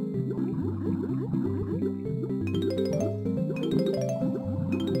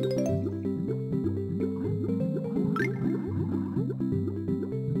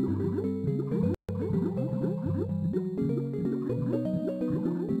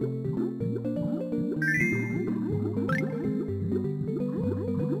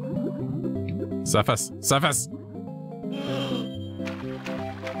 Surface! Surface!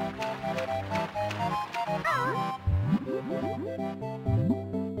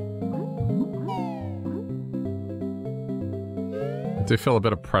 I do feel a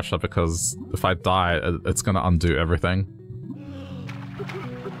bit of pressure because if I die, it's gonna undo everything.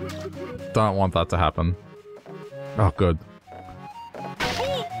 Don't want that to happen. Oh, good.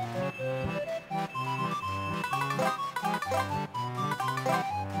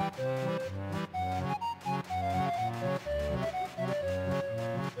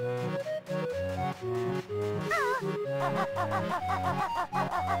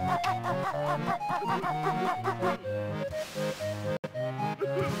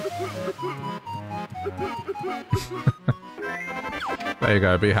 There you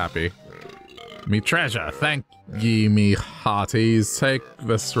go, be happy. Me treasure, thank ye me hearties, take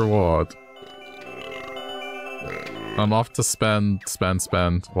this reward. I'm off to spend.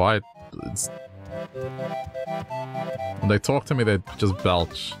 Why? When they talk to me, they just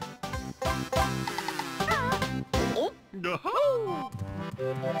belch.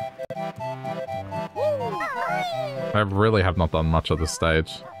 I really have not done much of this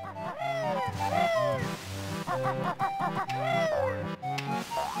stage.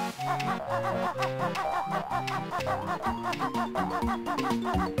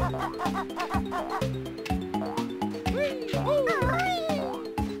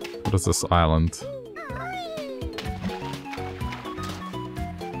 What is this island?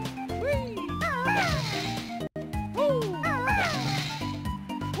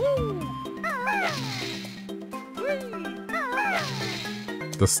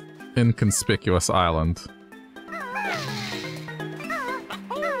 This inconspicuous island.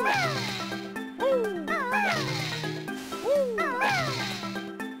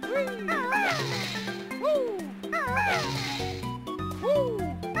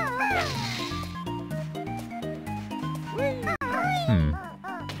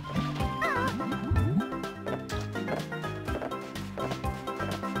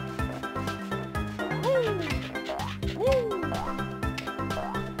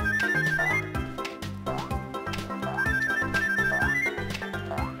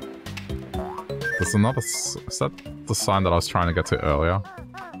 There's another... Is that the sign that I was trying to get to earlier?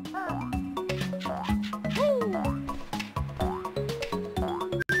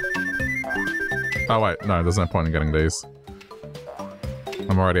 Oh wait, no, there's no point in getting these.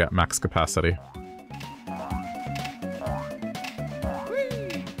 I'm already at max capacity.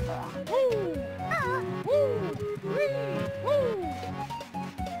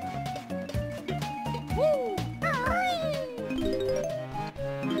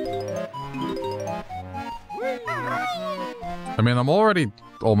 I mean, I'm already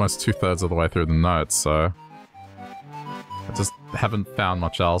almost 2/3 of the way through the notes, so... I just haven't found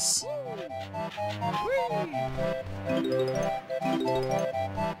much else.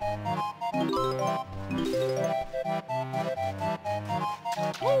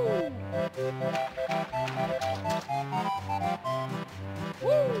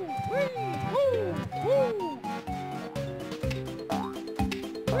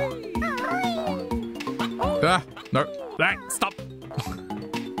 Ah! No! Ah, stop!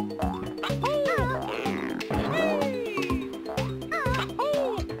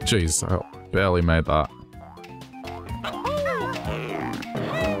 Jeez, I barely made that.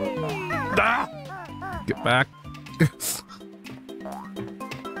 Ah! Get back.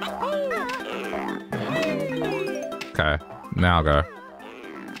 Okay, now go.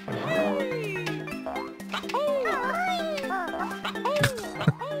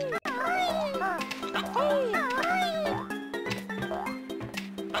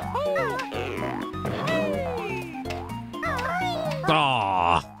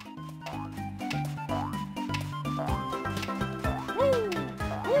 Ah!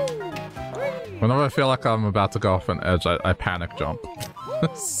 Whenever I feel like I'm about to go off an edge, I panic jump.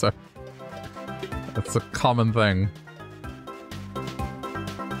 So, it's a common thing.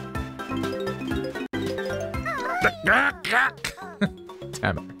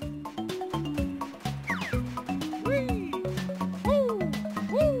 Damn it.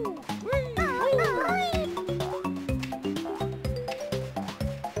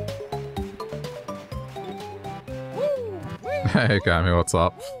 Hey, Gami, what's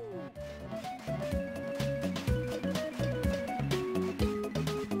up?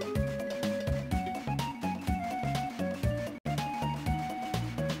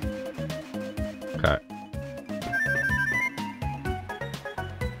 Okay.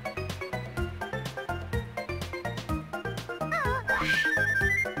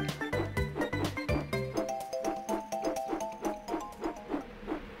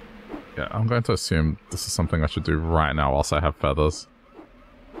 Yeah, I'm going to assume this is something I should do right now whilst I have feathers.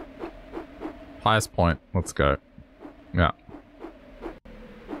 Highest point, let's go. Yeah.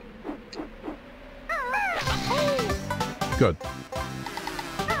 Good.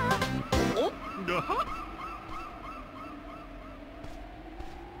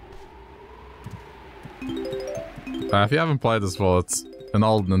 If you haven't played this before, it's an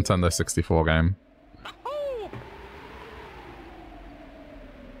old Nintendo 64 game.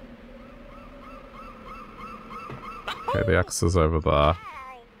 Okay, the X is over there.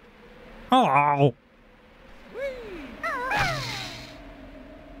 Hello.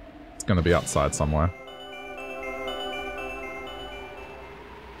 It's gonna be outside somewhere.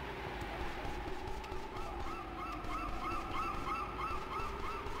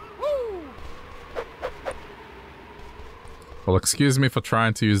 Well, excuse me for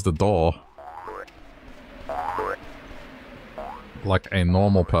trying to use the door. Like a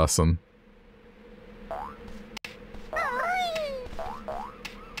normal person.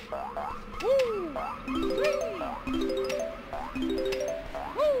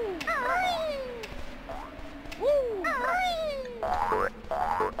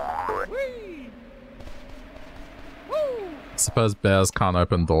 I suppose bears can't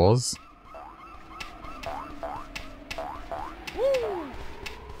open doors.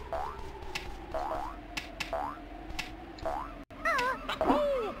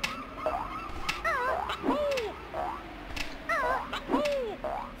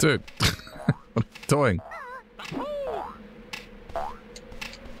 Dude, what are you doing?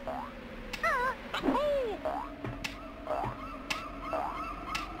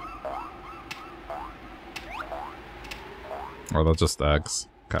 Oh, they're just eggs.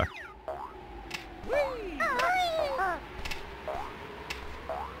 Okay.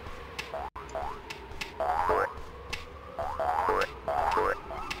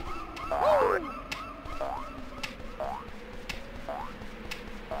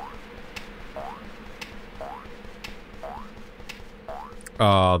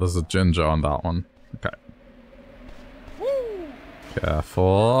 Oh, there's a ginger on that one. Okay.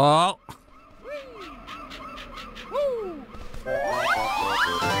 Careful.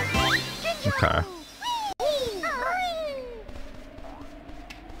 Okay.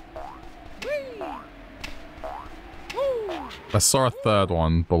 I saw a third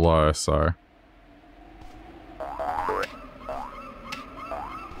one below, so...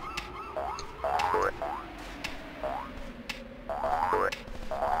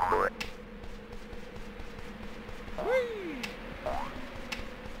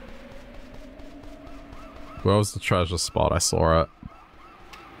 Where was the treasure spot? I saw it.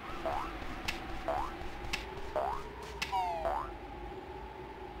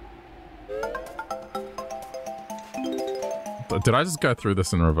 Did I just go through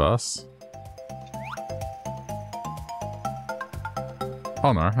this in reverse?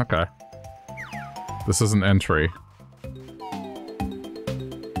 Oh no, okay. This is an entry.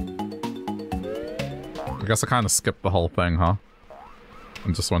 I guess I kind of skipped the whole thing, huh?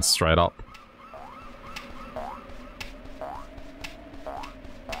 And just went straight up.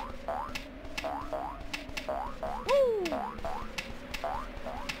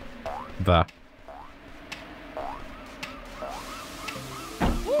 There.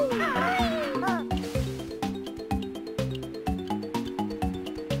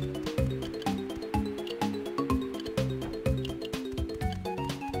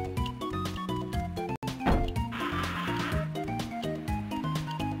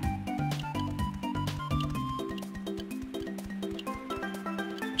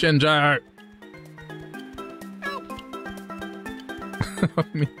 Ginger!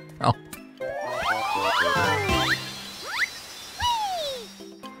 Let me help.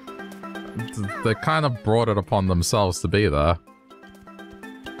 They kind of brought it upon themselves to be there.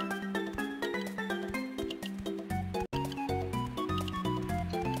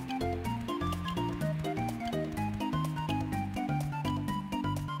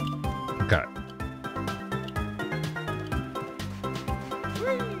 Okay.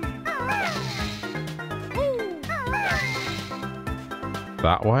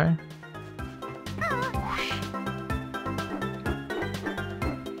 That way?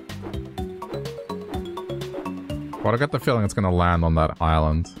 But I get the feeling it's gonna land on that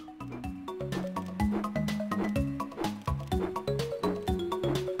island.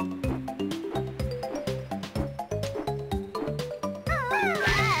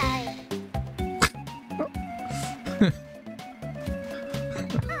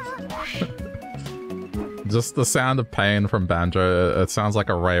 Just the sound of pain from Banjo, it sounds like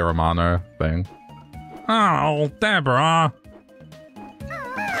a Ray Romano thing. Oh, Deborah.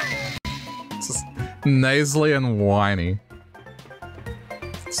 Just nasally and whiny.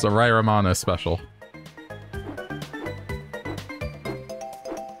 It's a Ray Romano special.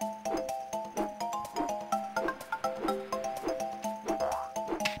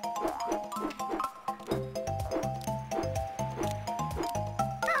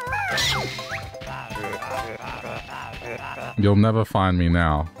 You'll never find me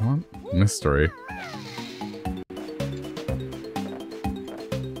now. What? Mystery.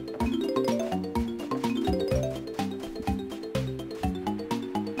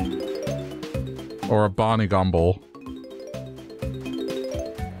 Or a Barney Gumble.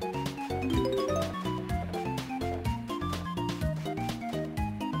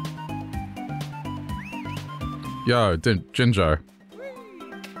 Yo, Ginger.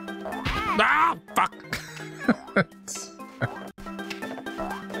 Ah, fuck!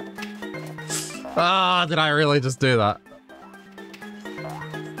 Ah, did I really just do that?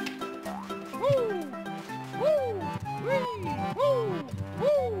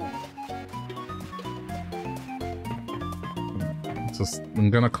 I'm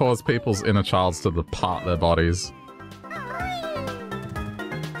gonna cause people's inner childs to depart their bodies.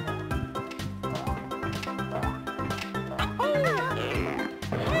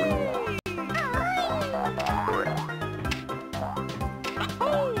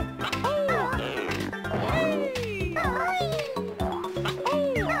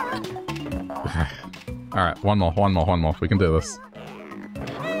 Alright, one more. We can do this.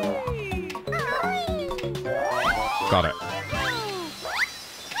 Got it.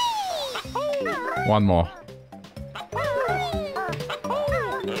 One more.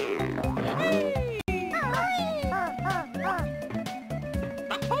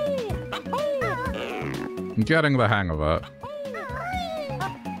 I'm getting the hang of it.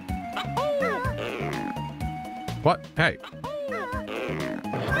 What? Hey.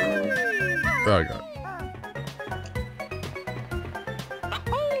 There we go.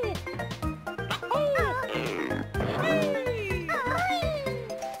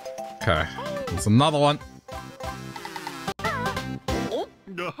 Okay. There's another one.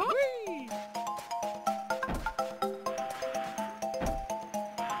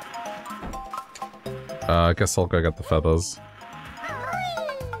 I guess I'll go get the feathers.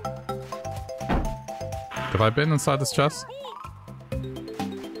 Have I been inside this chest?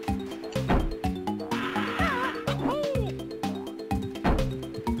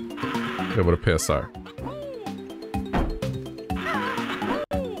 It would appear so.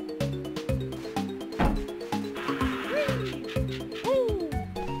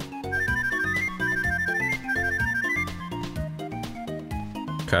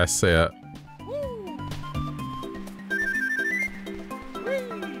 Okay, I see it.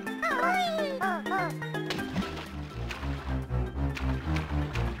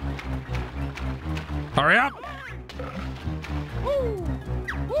 Hurry up!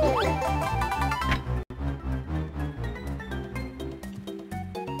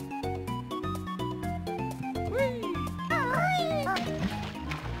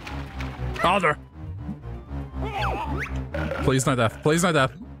 Father! Please no death. Please no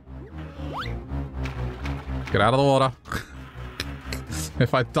death. Get out of the water.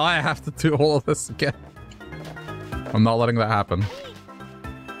 If I die, I have to do all of this again. I'm not letting that happen.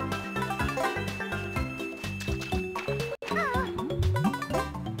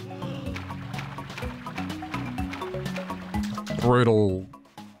 Brutal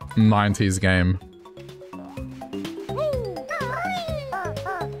 90s game.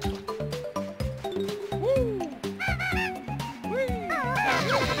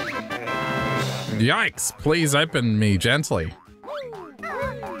 Yikes! Please open me gently.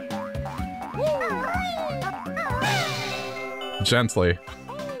 Gently.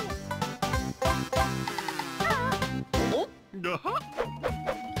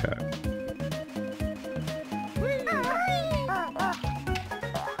 Okay.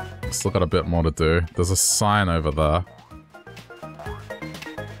 Still got a bit more to do. There's a sign over there.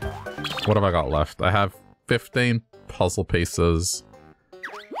 What have I got left? I have 15 puzzle pieces.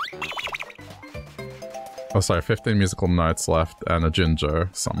 Oh, sorry, 15 musical notes left and a ginger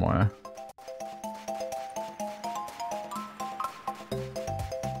somewhere.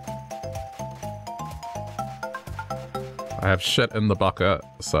 I have shit in the bucket,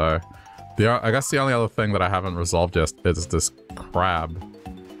 so... I guess the only other thing that I haven't resolved yet is this crab.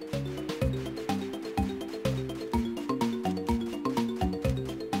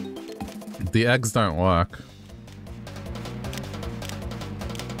 The eggs don't work.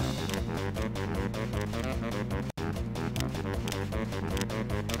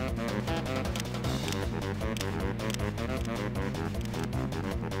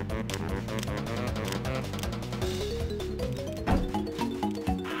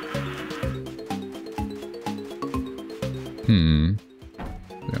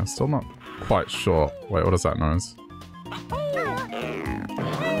 Yeah, still not quite sure. Wait, what is that noise?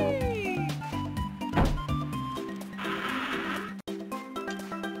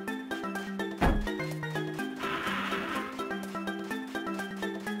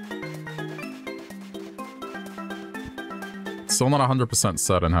 Still not 100%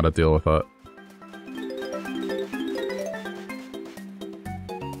 certain how to deal with it.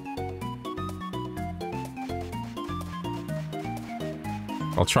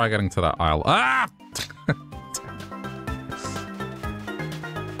 I'll try getting to that aisle. Ah!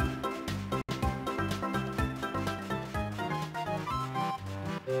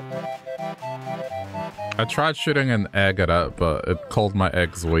 I tried shooting an egg at it, but it called my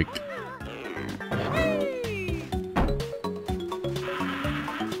eggs weak.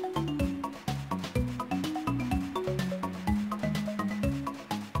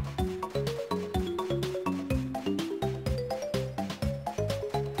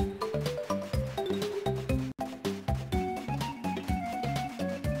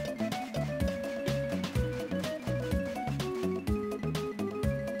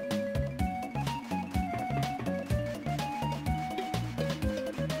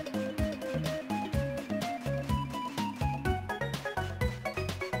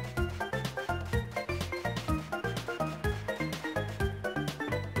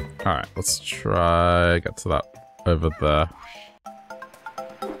 Alright, let's try get to that over there.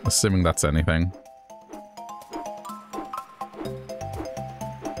 Assuming that's anything.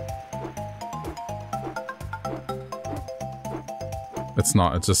 It's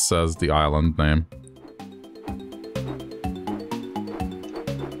not, it just says the island name.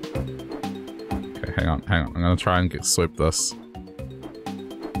 Okay, hang on. I'm gonna try and sweep this.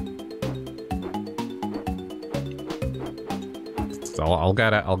 I'll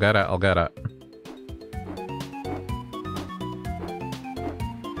get it.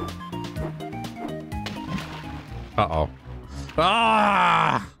 Uh-oh.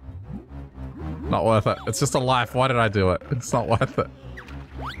 Ah! Not worth it. It's just a life. Why did I do it? It's not worth it.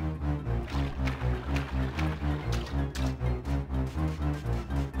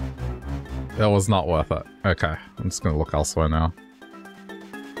 It was not worth it. Okay, I'm just gonna look elsewhere now.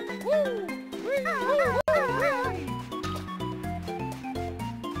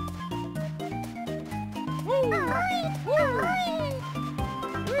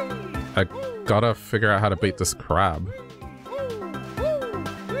 I gotta figure out how to beat this crab.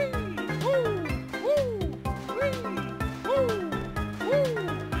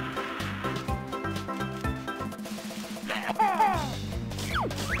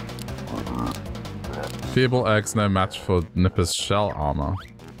 Feeble eggs, no match for Nipper's shell armor.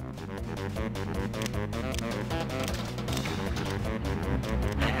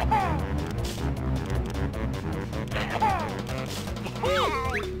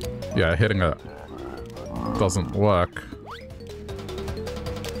 Yeah, hitting it doesn't work.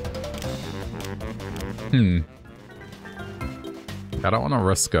 I don't want to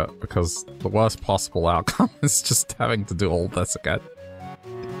risk it because the worst possible outcome is just having to do all this again.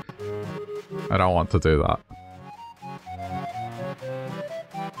 I don't want to do that.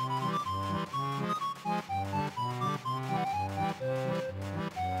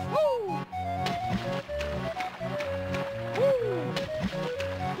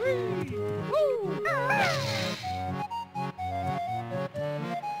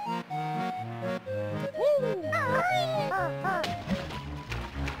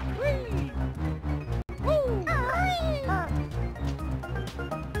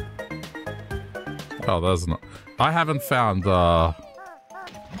 Oh, there's no... I haven't found, Yeah,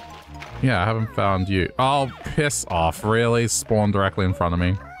 I haven't found you. Oh, piss off. Really? Spawn directly in front of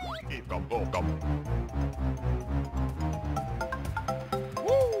me.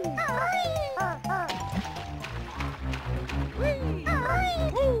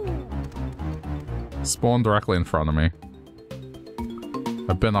 Spawn directly in front of me.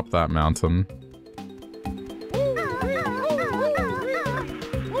 I've been up that mountain.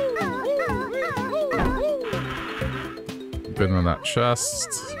 Been in that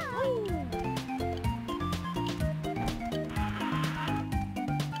chest.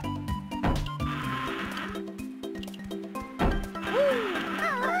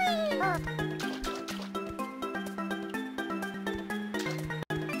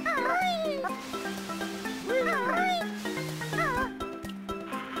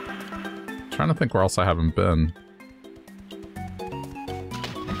 Trying to think where else I haven't been.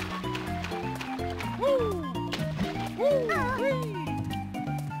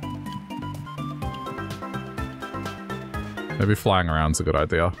 Maybe flying around's a good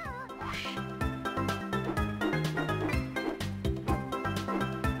idea.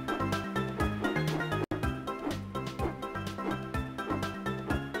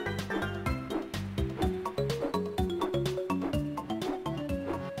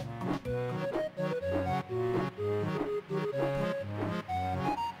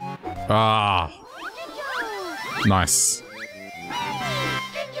 Ah, nice.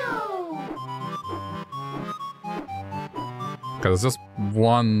 Okay, there's just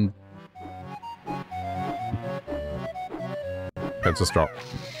one. Okay, just drop.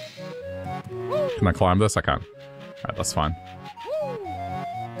 Can I climb this? I can. Alright, that's fine.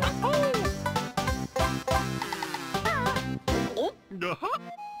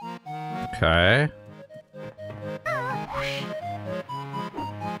 Okay.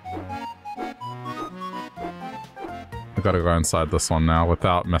 I gotta go inside this one now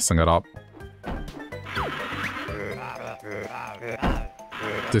without messing it up.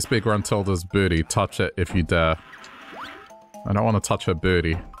 This big run Tilda's booty. Touch it if you dare. I don't want to touch her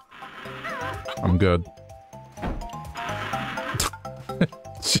booty. I'm good.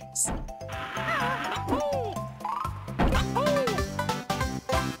 Jeez.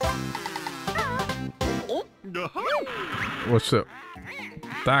 What's it?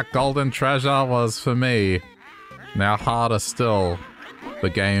 That golden treasure was for me. Now harder still the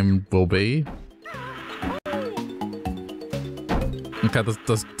game will be. Okay,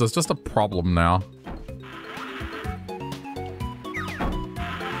 there's just a problem now.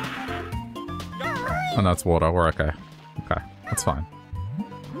 And that's water, we're okay. Okay, that's fine.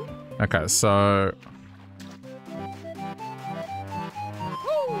 Okay, so...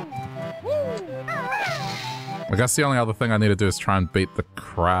 I guess the only other thing I need to do is try and beat the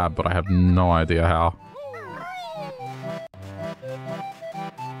crab, but I have no idea how.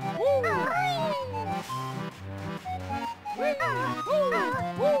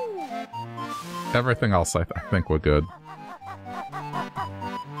 Everything else, I think we're good.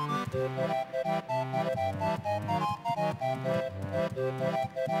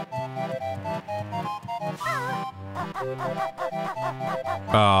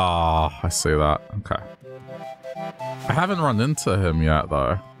 Ah, I see that. Okay. I haven't run into him yet,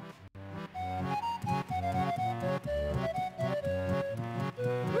 though.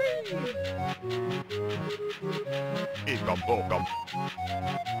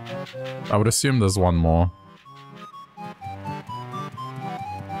 I would assume there's one more.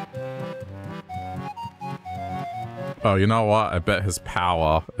 Oh, you know what? I bet his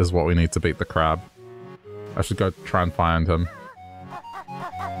power is what we need to beat the crab. I should go try and find him.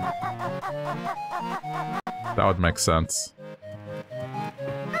 That would make sense.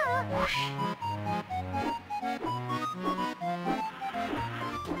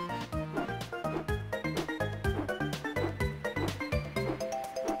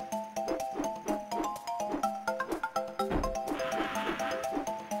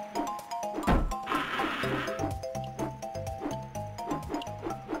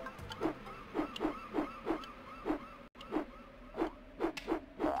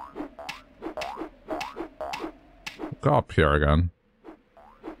 Go up here again.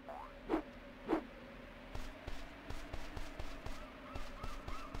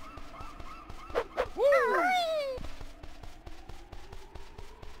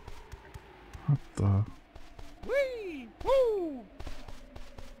 What the?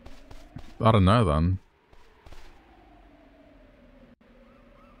 I don't know then.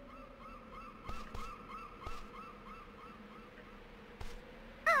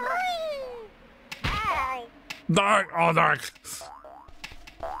 Die! Oh, die!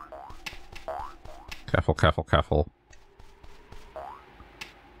 Careful, careful, careful.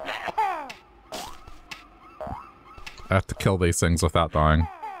 I have to kill these things without dying.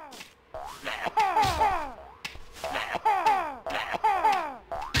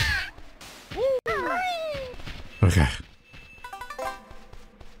 Okay.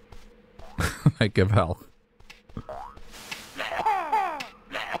 I give health.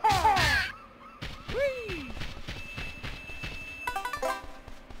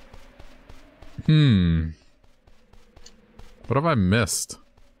 What have I missed?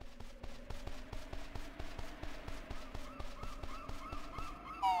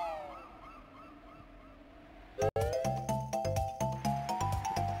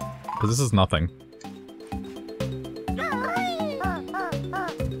 Because this is nothing.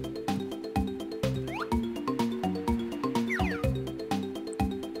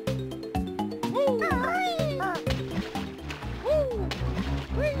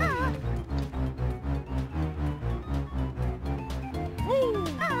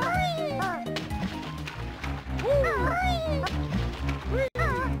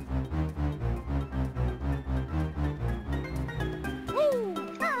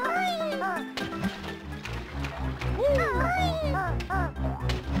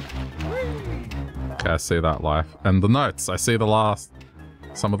 I see that life. And the notes. I see the last...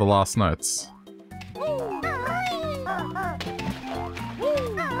 some of the last notes.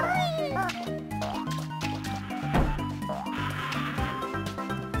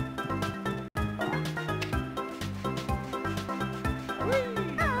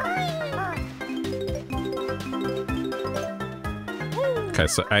 Okay,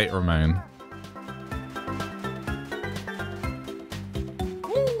 so 8 remain.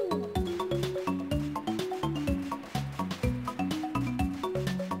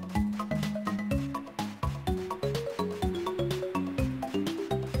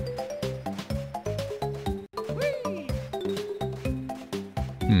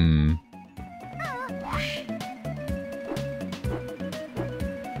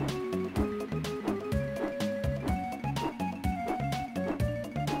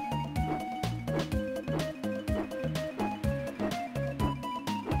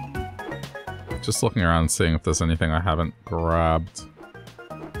 Just looking around seeing if there's anything I haven't grabbed.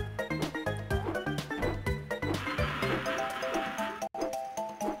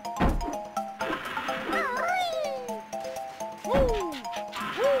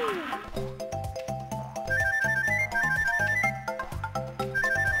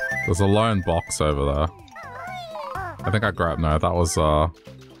 There's a lone box over there. I think I grabbed... no, that was, I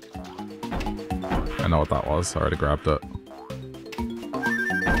know what that was. I already grabbed it.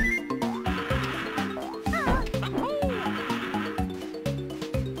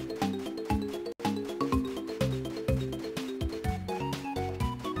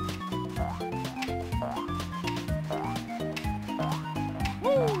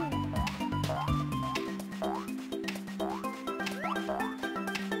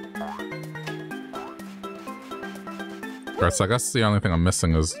 Right, so I guess the only thing I'm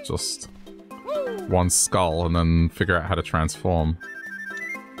missing is just one skull and then figure out how to transform.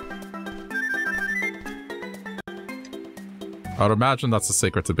 I would imagine that's the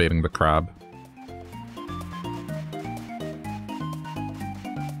secret to beating the crab.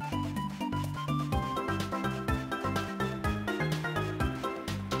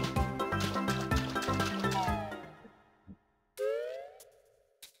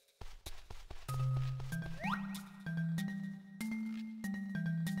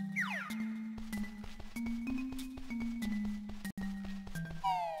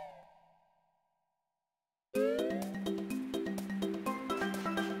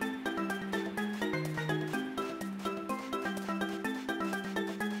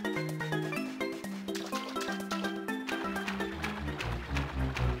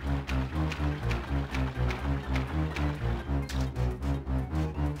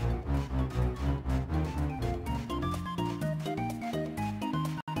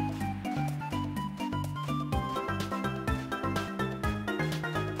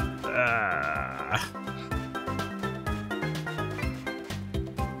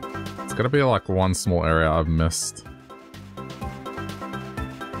 It's gotta be like one small area I've missed.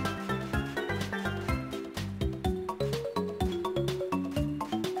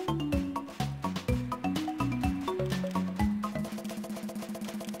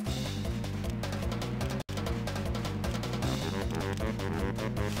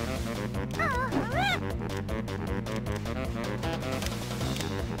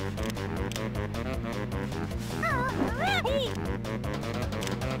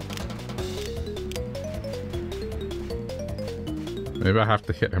 Maybe I have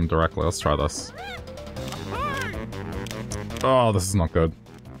to hit him directly. Let's try this. Oh, this is not good.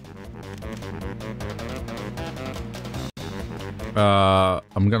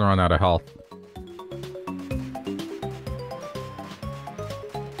 I'm gonna run out of health.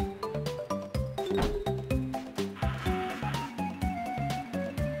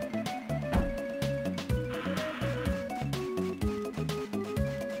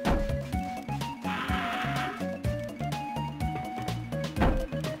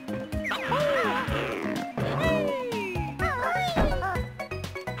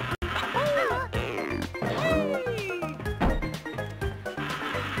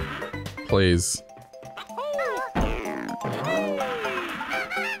 Please.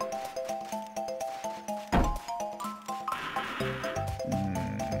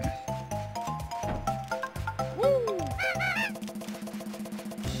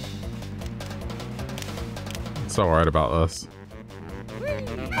 So worried about this.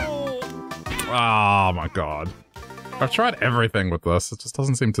 Oh my god. I've tried everything with this. It just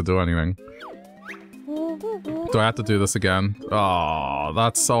doesn't seem to do anything. Do I have to do this again? Oh,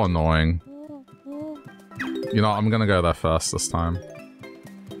 that's so annoying. You know, I'm gonna go there first this time.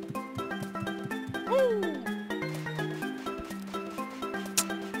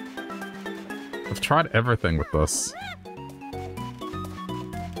 I've tried everything with this.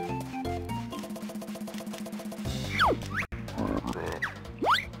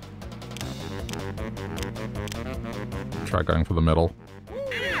 Try going for the middle.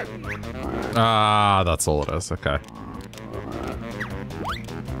 Ah, that's all it is. Okay.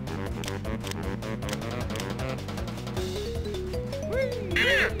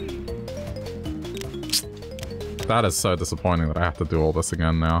 That is so disappointing that I have to do all this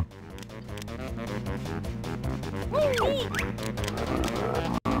again now.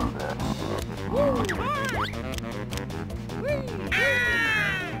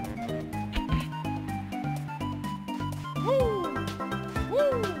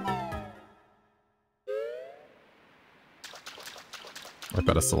 I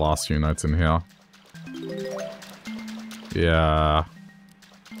bet it's the last few notes in here. Yeah.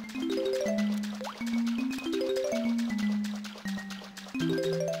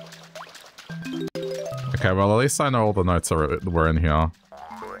 Okay, well at least I know all the notes were in here.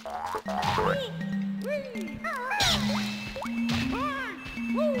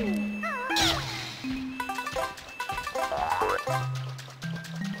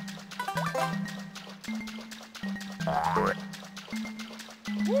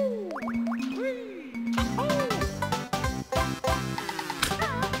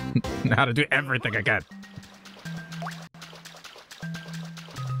 How to do everything again.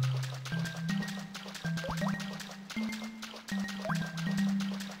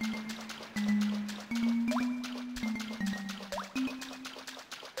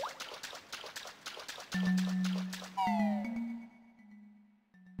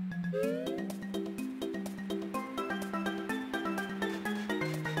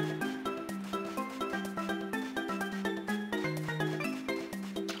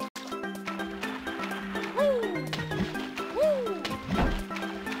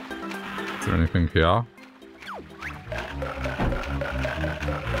 Is there anything here?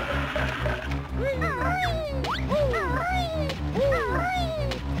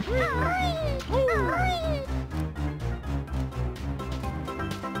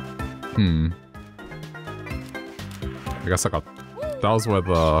 I guess I got... That was where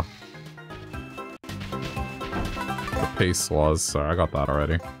the piece was, so I got that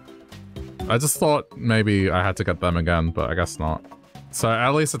already. I just thought maybe I had to get them again, but I guess not. So at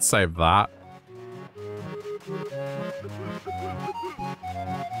least it saved that.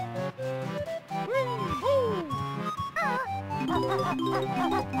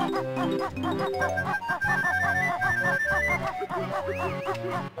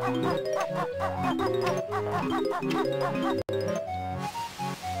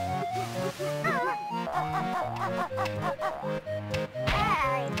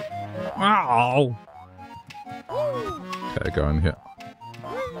 Ow! Okay, go in here.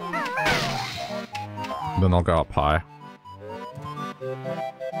 Then I'll go up high.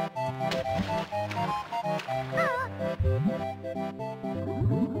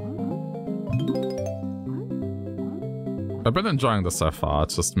 I've been enjoying this so far.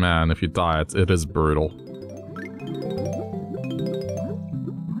 It's just, man, if you die, it is brutal.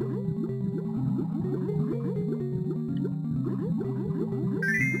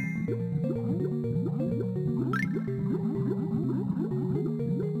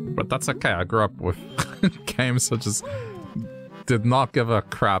 But that's okay. I grew up with games that just did not give a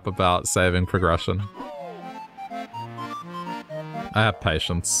crap about saving progression. I have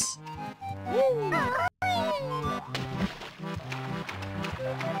patience.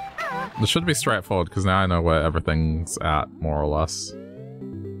 This should be straightforward, because now I know where everything's at, more or less.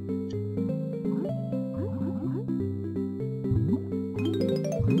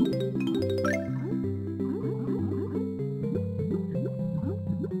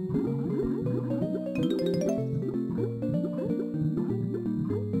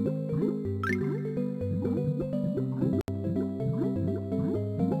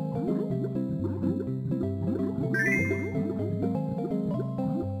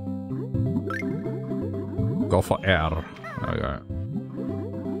 Go for R. There we go.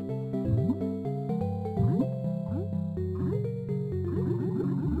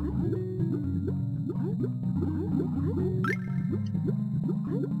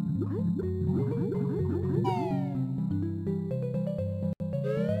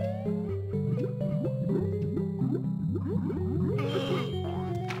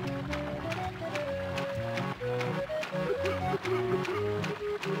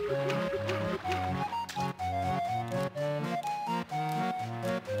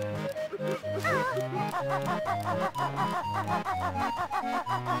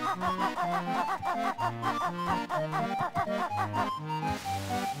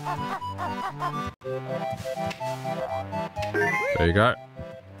 There you go.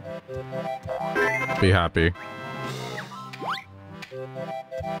 Be happy.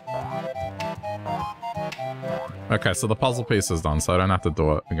 Okay, so the puzzle piece is done, so I don't have to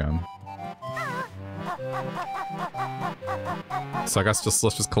do it again. So I guess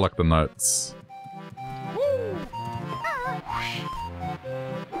let's just collect the notes.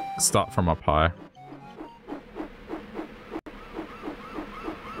 Start from up high.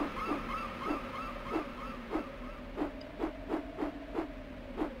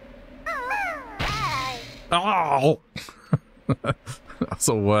 Ow! That's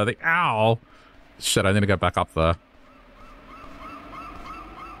a worthy. Ow! Shit, I need to get back up there.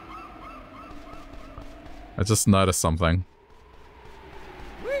 I just noticed something.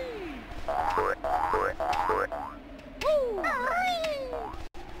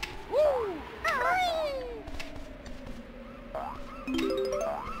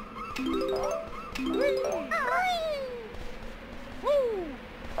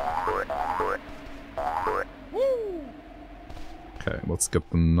 Okay, let's get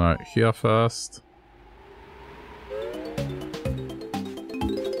the note here first.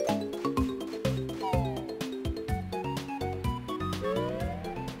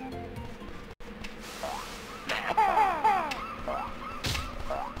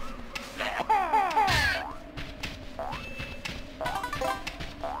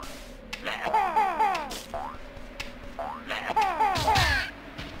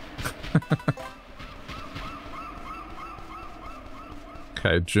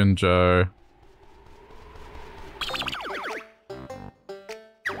 Okay, Jinjo.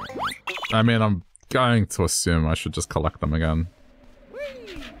 I mean, I'm going to assume I should just collect them again.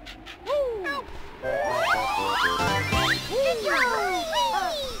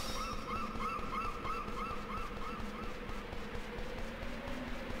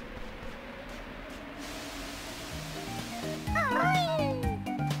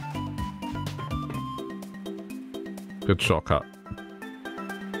 Good shortcut.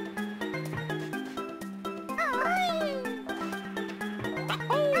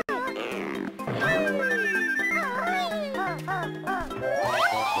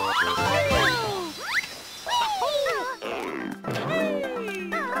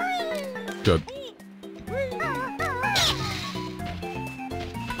 Good.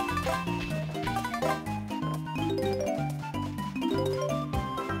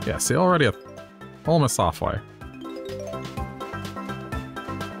 Yeah, see, already almost halfway.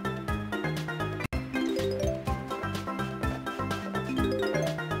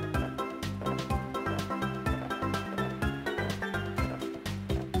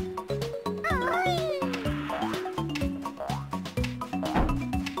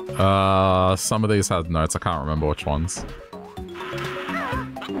 Some of these had notes. I can't remember which ones.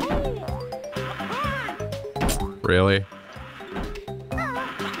 Really?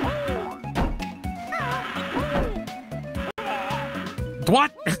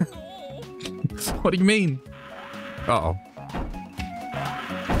 What? What do you mean? Uh-oh.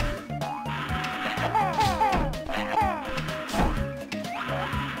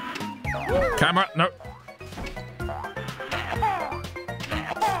 Camera, no.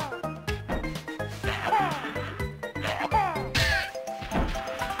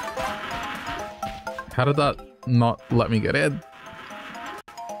 How did that not let me get in?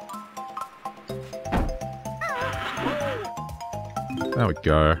 There we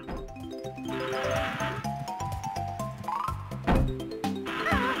go.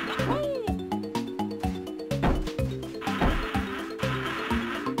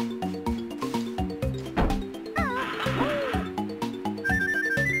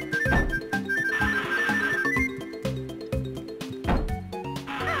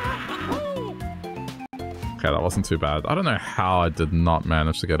 Okay, that wasn't too bad. I don't know how I did not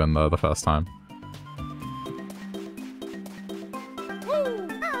manage to get in there the first time.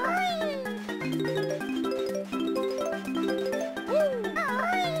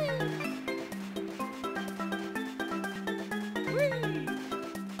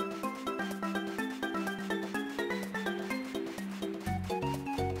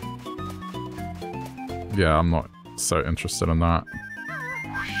 Yeah, I'm not so interested in that.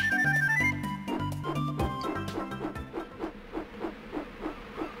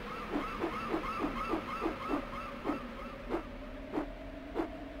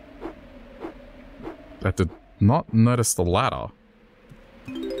 I did not notice the ladder.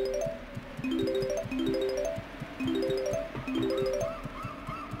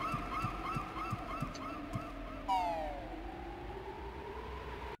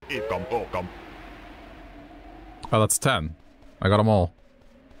 Oh, that's 10. I got them all.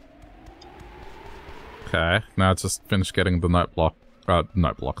 Okay, now just finish getting the note block.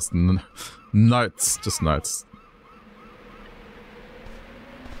 Note blocks. Notes. Just notes.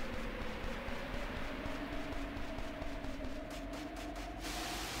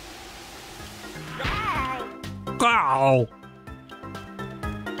 Ow!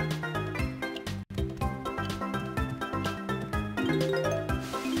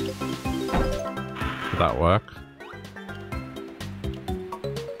 Did that work?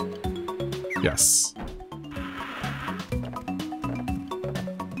 Yes.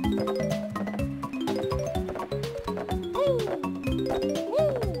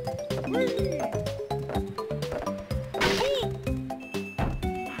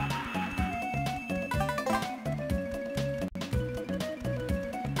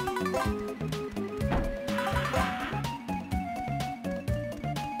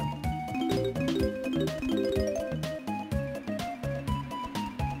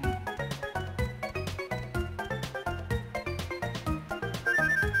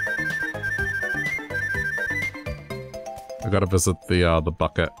 I gotta visit the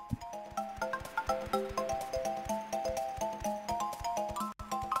bucket.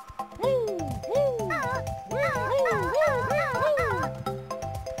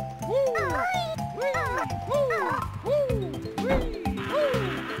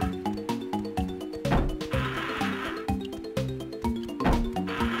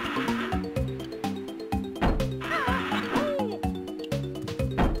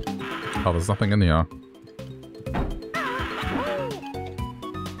 Oh, there's nothing in here.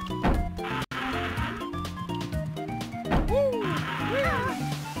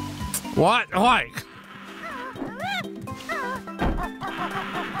 What? Like?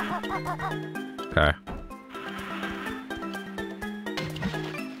 Okay.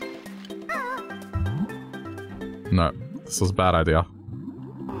 No, this was a bad idea.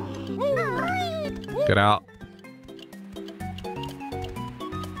 Get out.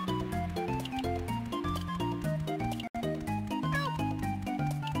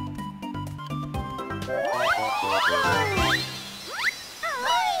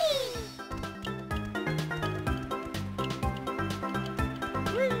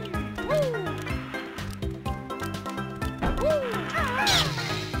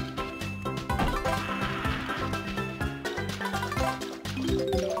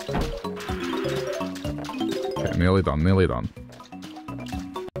 Nearly done, nearly done.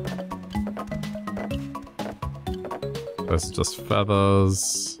 There's just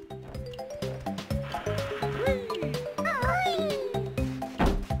feathers.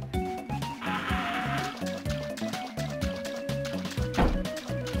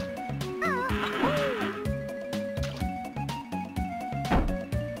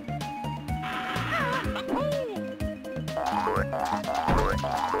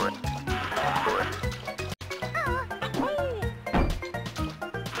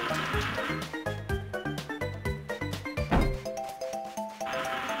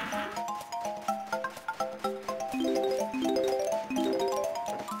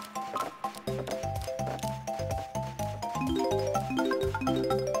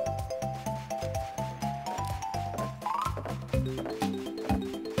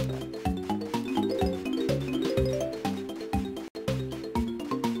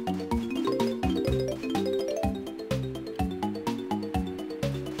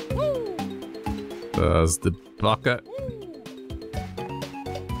 There's the bucket.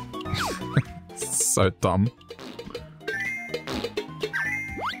 So dumb.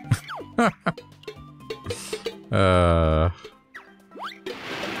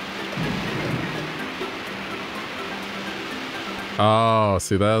 Oh,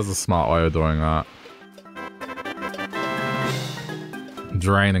 see, there's a smart way of doing that.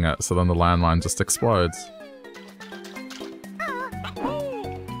 Draining it, so then the landmine just explodes.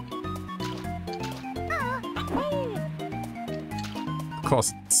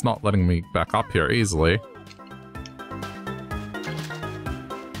 course, it's not letting me back up here easily.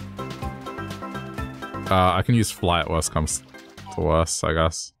 I can use flight, worst comes to worst, I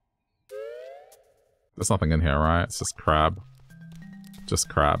guess. There's nothing in here, right? It's just crab. Just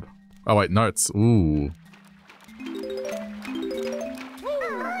crab. Oh wait, no, it's... Ooh.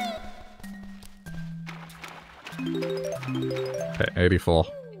 Okay, 84.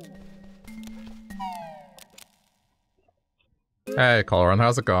 Hey, Coloran,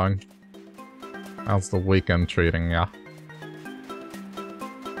 how's it going? How's the weekend treating ya?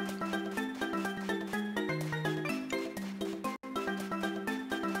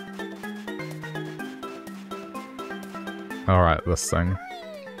 Alright, this thing.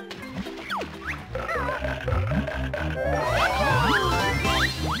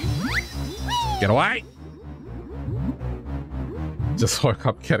 Get away! Just woke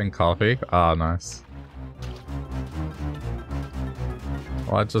up getting coffee. Ah, nice.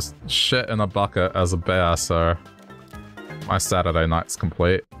 Well, I just shit in a bucket as a bear, so my Saturday night's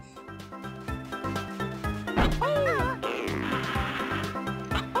complete.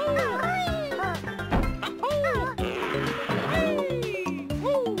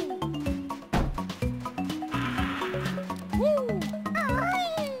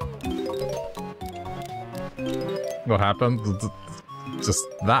 What happened? Just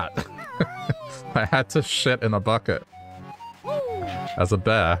that. I had to shit in a bucket. As a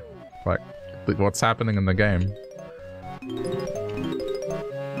bear. Like, what's happening in the game?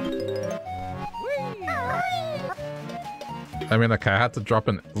 I mean, okay, I had to drop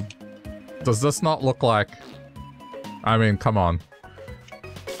in... Does this not look like... I mean, come on.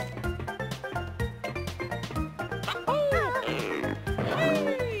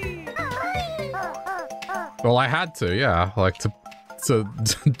 Well, I had to, yeah, like, to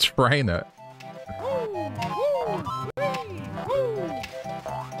train it.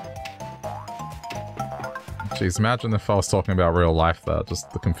 Jeez, imagine if I was talking about real life there,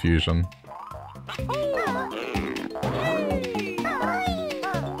 just the confusion.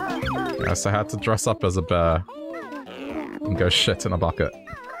 Yes, I had to dress up as a bear and go shit in a bucket.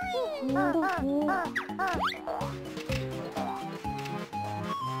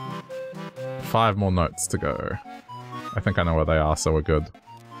 Five more notes to go. I think I know where they are, so we're good.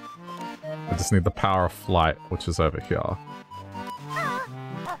 I just need the power of flight, which is over here.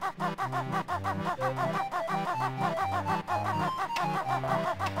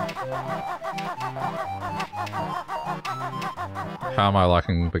 How am I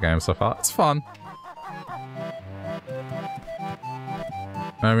liking the game so far? It's fun.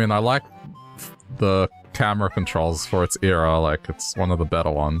 I mean, I like the camera controls for its era, like, it's one of the better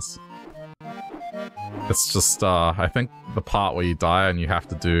ones. It's just, I think the part where you die and you have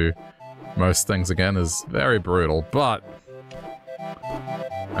to do most things again is very brutal, but...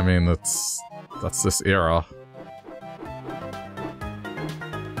 I mean, that's this era.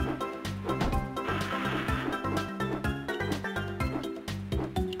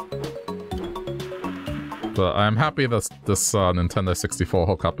 But I'm happy that this Nintendo 64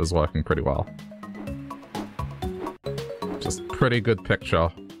 hookup is working pretty well. Just pretty good picture.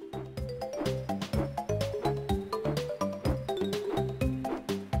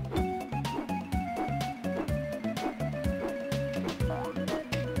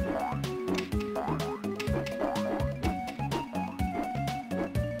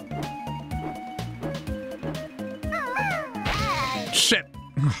 Shit!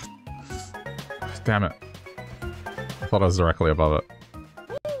 Damn it. I thought I was directly above it.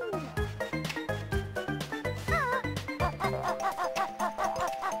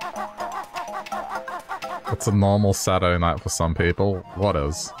 It's a normal Saturday night for some people. What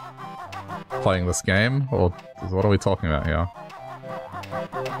is? Playing this game? Or what are we talking about here?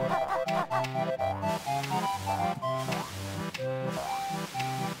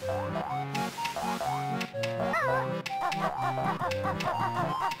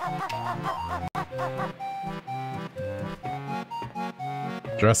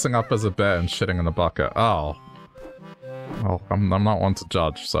 Dressing up as a bear and shitting in a bucket. Oh. Well, I'm not one to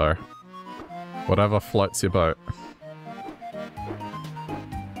judge, so... Whatever floats your boat.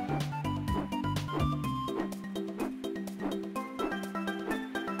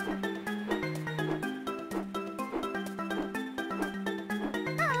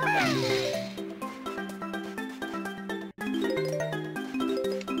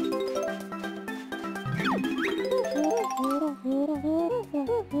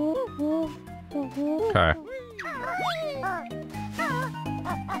 Okay.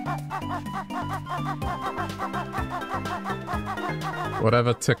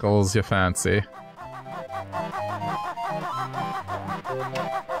 Whatever tickles your fancy.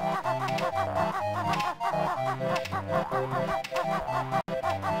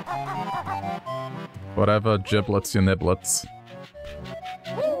 Whatever, giblets, you niblets.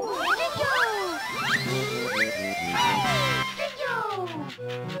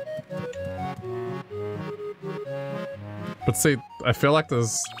 But see, I feel like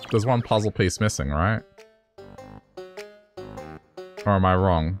there's one puzzle piece missing, right? Or am I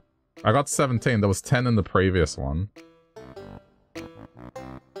wrong? I got 17, there was 10 in the previous one.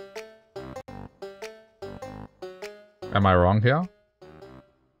 Am I wrong here?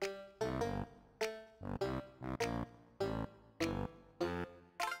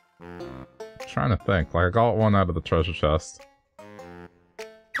 Trying to think, like I got one out of the treasure chest.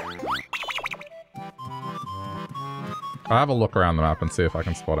 I'll have a look around the map and see if I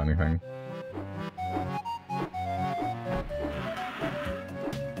can spot anything.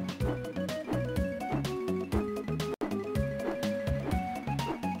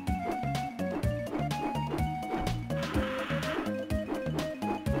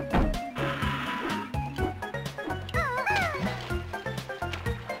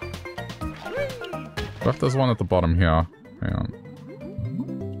 What if there's one at the bottom here? Hang on.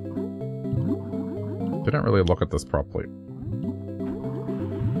 Didn't really look at this properly.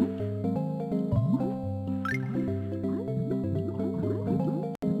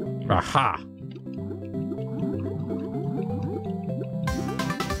 Aha!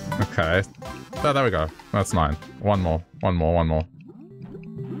 Okay. Oh, there we go. That's 9. One more.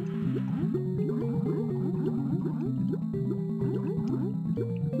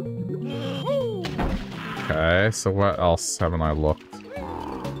 Okay, so what else haven't I looked?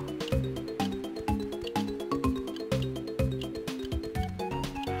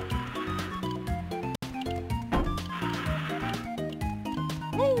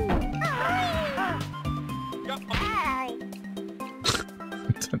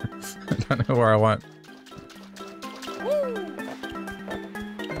 I don't know where I went.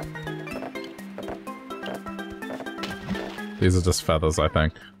 These are just feathers, I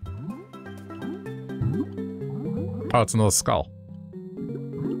think. Oh, it's another skull.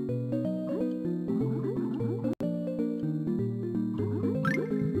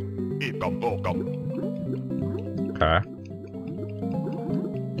 Okay.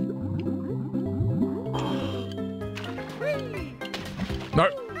 No!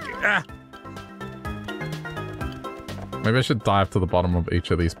 Ah! Maybe I should dive to the bottom of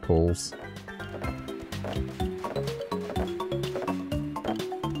each of these pools.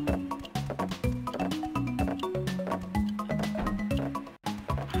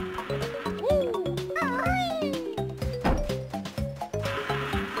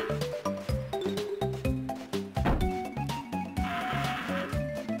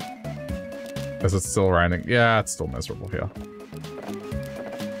 Is it still raining? Yeah, it's still miserable here.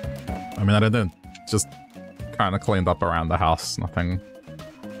 I mean, I didn't just kind of cleaned up around the house. Nothing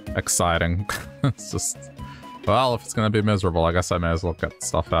exciting. It's just, well, if it's going to be miserable, I guess I may as well get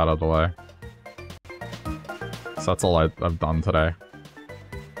stuff out of the way. So that's all I've done today.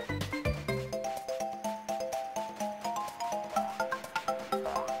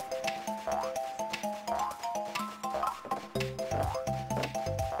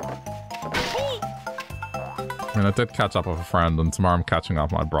 I mean, I did catch up with a friend, and tomorrow I'm catching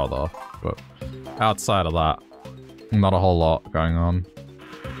up with my brother, but outside of that, not a whole lot going on.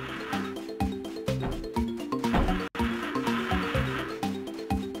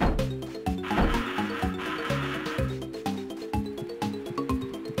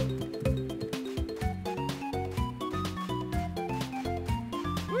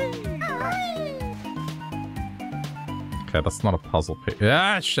 Okay, that's not a puzzle piece.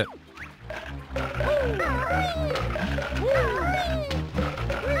 Ah, shit!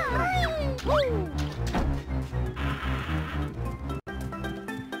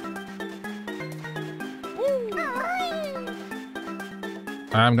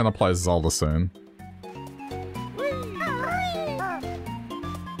 I'm gonna play Zelda soon.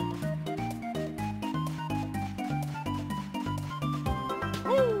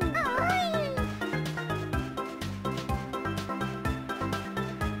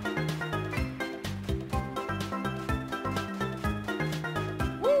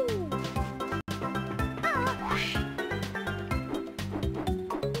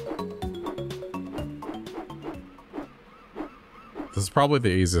 This is probably the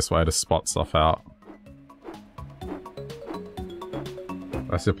easiest way to spot stuff out.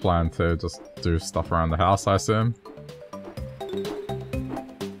 That's your plan to just do stuff around the house, I assume.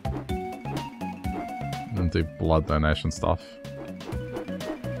 And do blood donation stuff.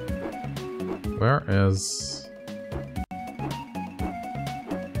 Where is...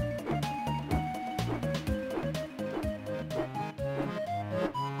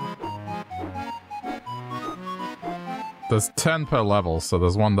 There's 10 per level, so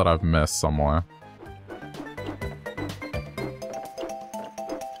there's one that I've missed somewhere.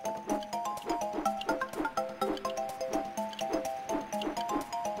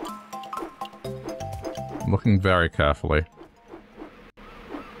 I'm looking very carefully.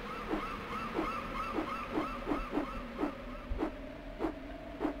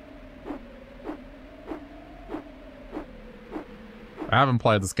 I haven't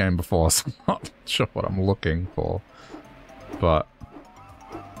played this game before, so I'm not sure what I'm looking for. But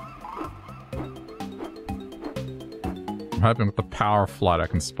I'm hoping with the power of flight I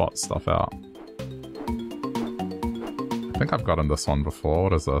can spot stuff out. I think I've gotten this one before.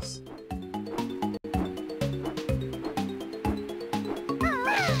 What is this?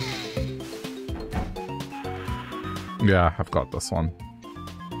 Yeah, I've got this one.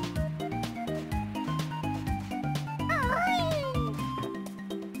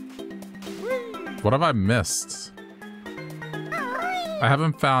 What have I missed? I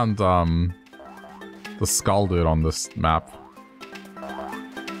haven't found, the skull dude on this map.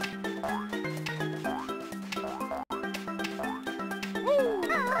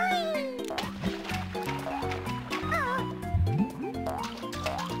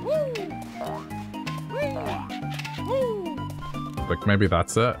 Like, maybe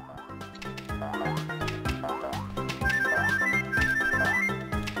that's it?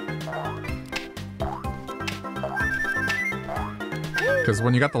 Because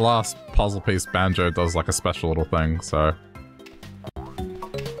when you get the last puzzle piece, Banjo does like a special little thing, so...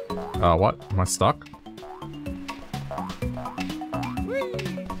 what? Am I stuck?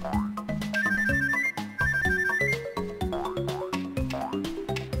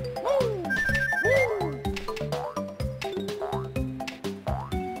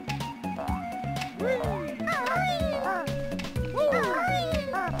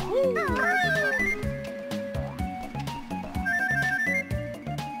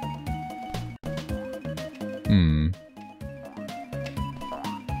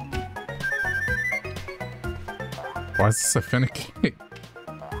 Why is this so finicky?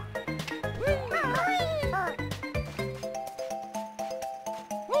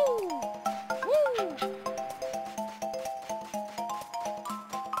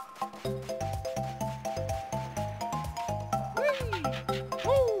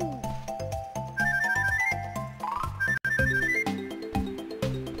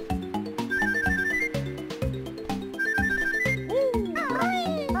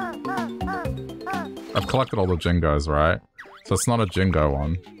 I've collected all the Jingos, right? So it's not a Jingo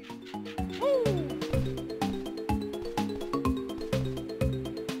one.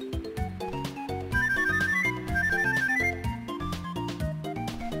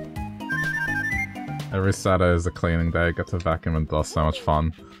 Every Saturday is a cleaning day. Get to vacuum and dust. So much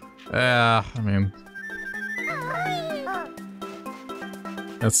fun. Yeah, I mean...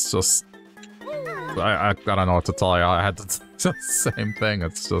 It's just... I don't know what to tell you. I had to do the same thing.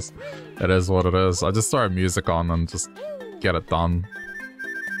 It's just... It is what it is. I just throw music on and just get it done.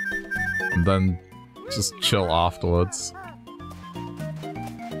 And then just chill afterwards.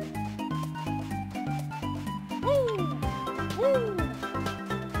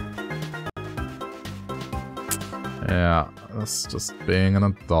 Yeah, that's just being an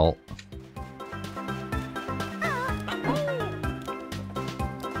adult.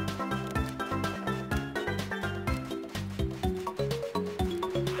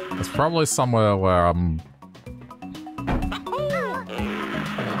 It's probably somewhere where I'm...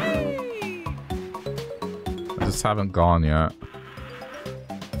 I just haven't gone yet.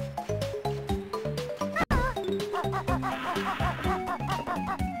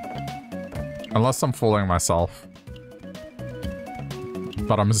 Unless I'm fooling myself.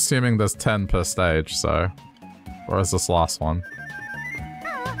 But I'm assuming there's 10 per stage, so... Where is this last one?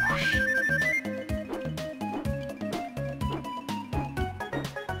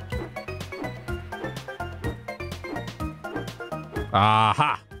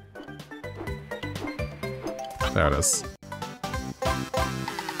 Aha! There it is.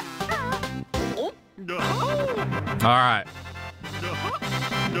 Alright.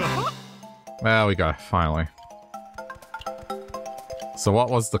 There we go, finally. So what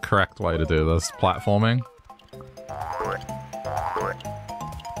was the correct way to do this? Platforming?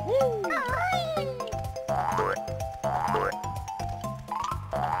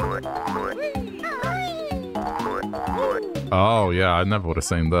 Oh yeah, I never would have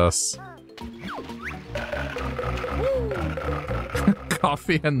seen this.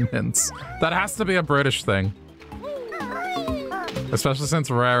 Coffee and mints. That has to be a British thing. Especially since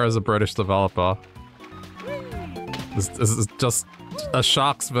Rare is a British developer. This is just a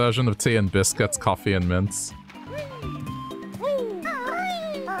Shark's version of tea and biscuits, coffee and mints.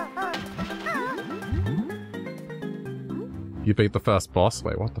 You beat the first boss?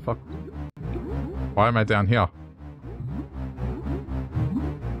 Wait, what the fuck? Why am I down here?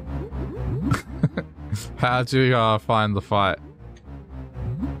 How'd you find the fight?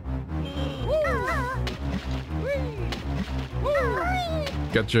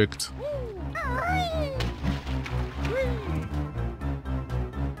 Get juked.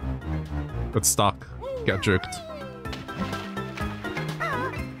 It's stuck. Get juked.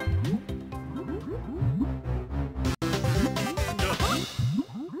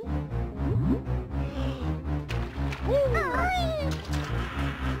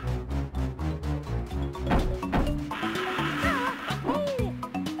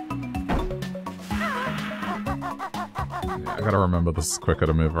 I gotta remember this is quicker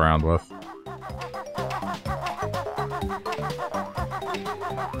to move around with.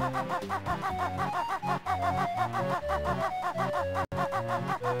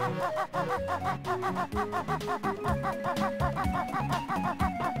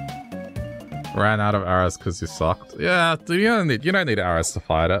 Ran out of arrows because you sucked. Yeah, you don't need arrows to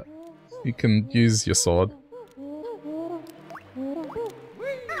fight it. You can use your sword.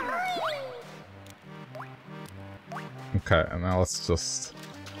 Okay, and now let's just...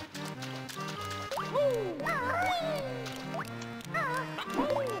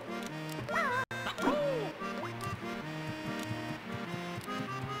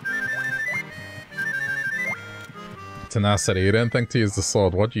 Tenacity, you didn't think to use the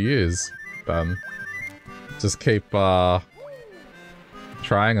sword. What'd you use, Ben? Just keep, trying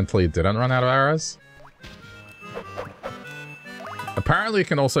until you didn't run out of arrows? Apparently you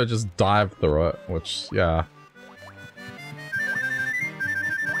can also just dive through it, which, yeah.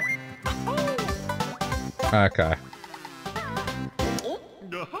 Okay.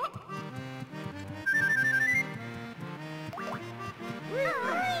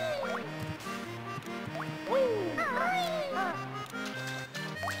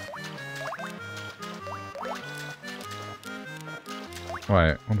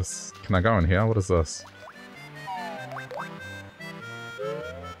 Wait, what is... Can I go in here? What is this?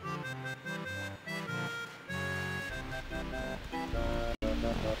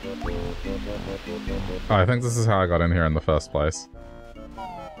 Oh, I think this is how I got in here in the first place.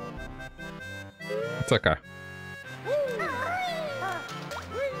 It's okay.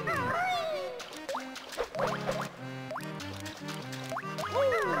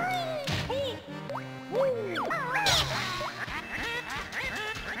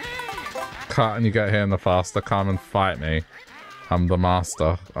 Cut and you get here in the faster. Come and fight me. I'm the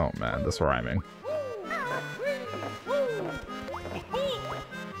master. Oh man, this rhyming.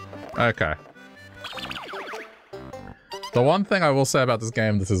 Okay. The one thing I will say about this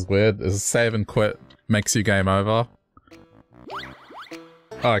game that is weird is save and quit makes you game over.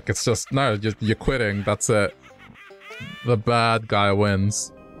 Like, it's just, no, you're quitting, that's it. The bad guy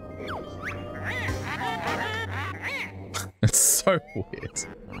wins. It's so weird.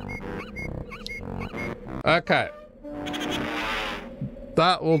 Okay.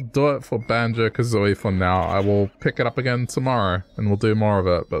 That will do it for Banjo-Kazooie for now. I will pick it up again tomorrow and we'll do more of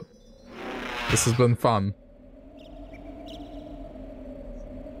it, but this has been fun.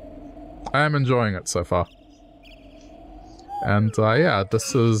 I am enjoying it so far. And yeah,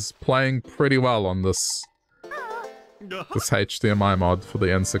 this is playing pretty well on this HDMI mod for the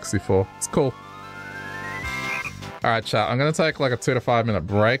N64. It's cool. Alright chat, I'm gonna take like a 2 to 5 minute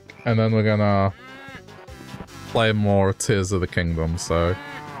break and then we're gonna play more Tears of the Kingdom, so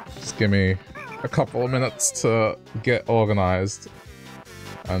just give me a couple of minutes to get organized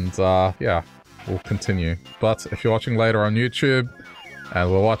and yeah, we'll continue. But if you're watching later on YouTube and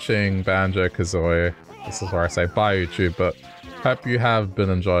we're watching Banjo-Kazooie, this is where I say bye YouTube, but hope you have been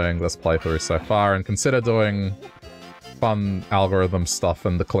enjoying this playthrough so far and consider doing fun algorithm stuff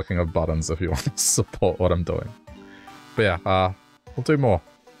and the clicking of buttons if you want to support what I'm doing. But yeah, we'll do more.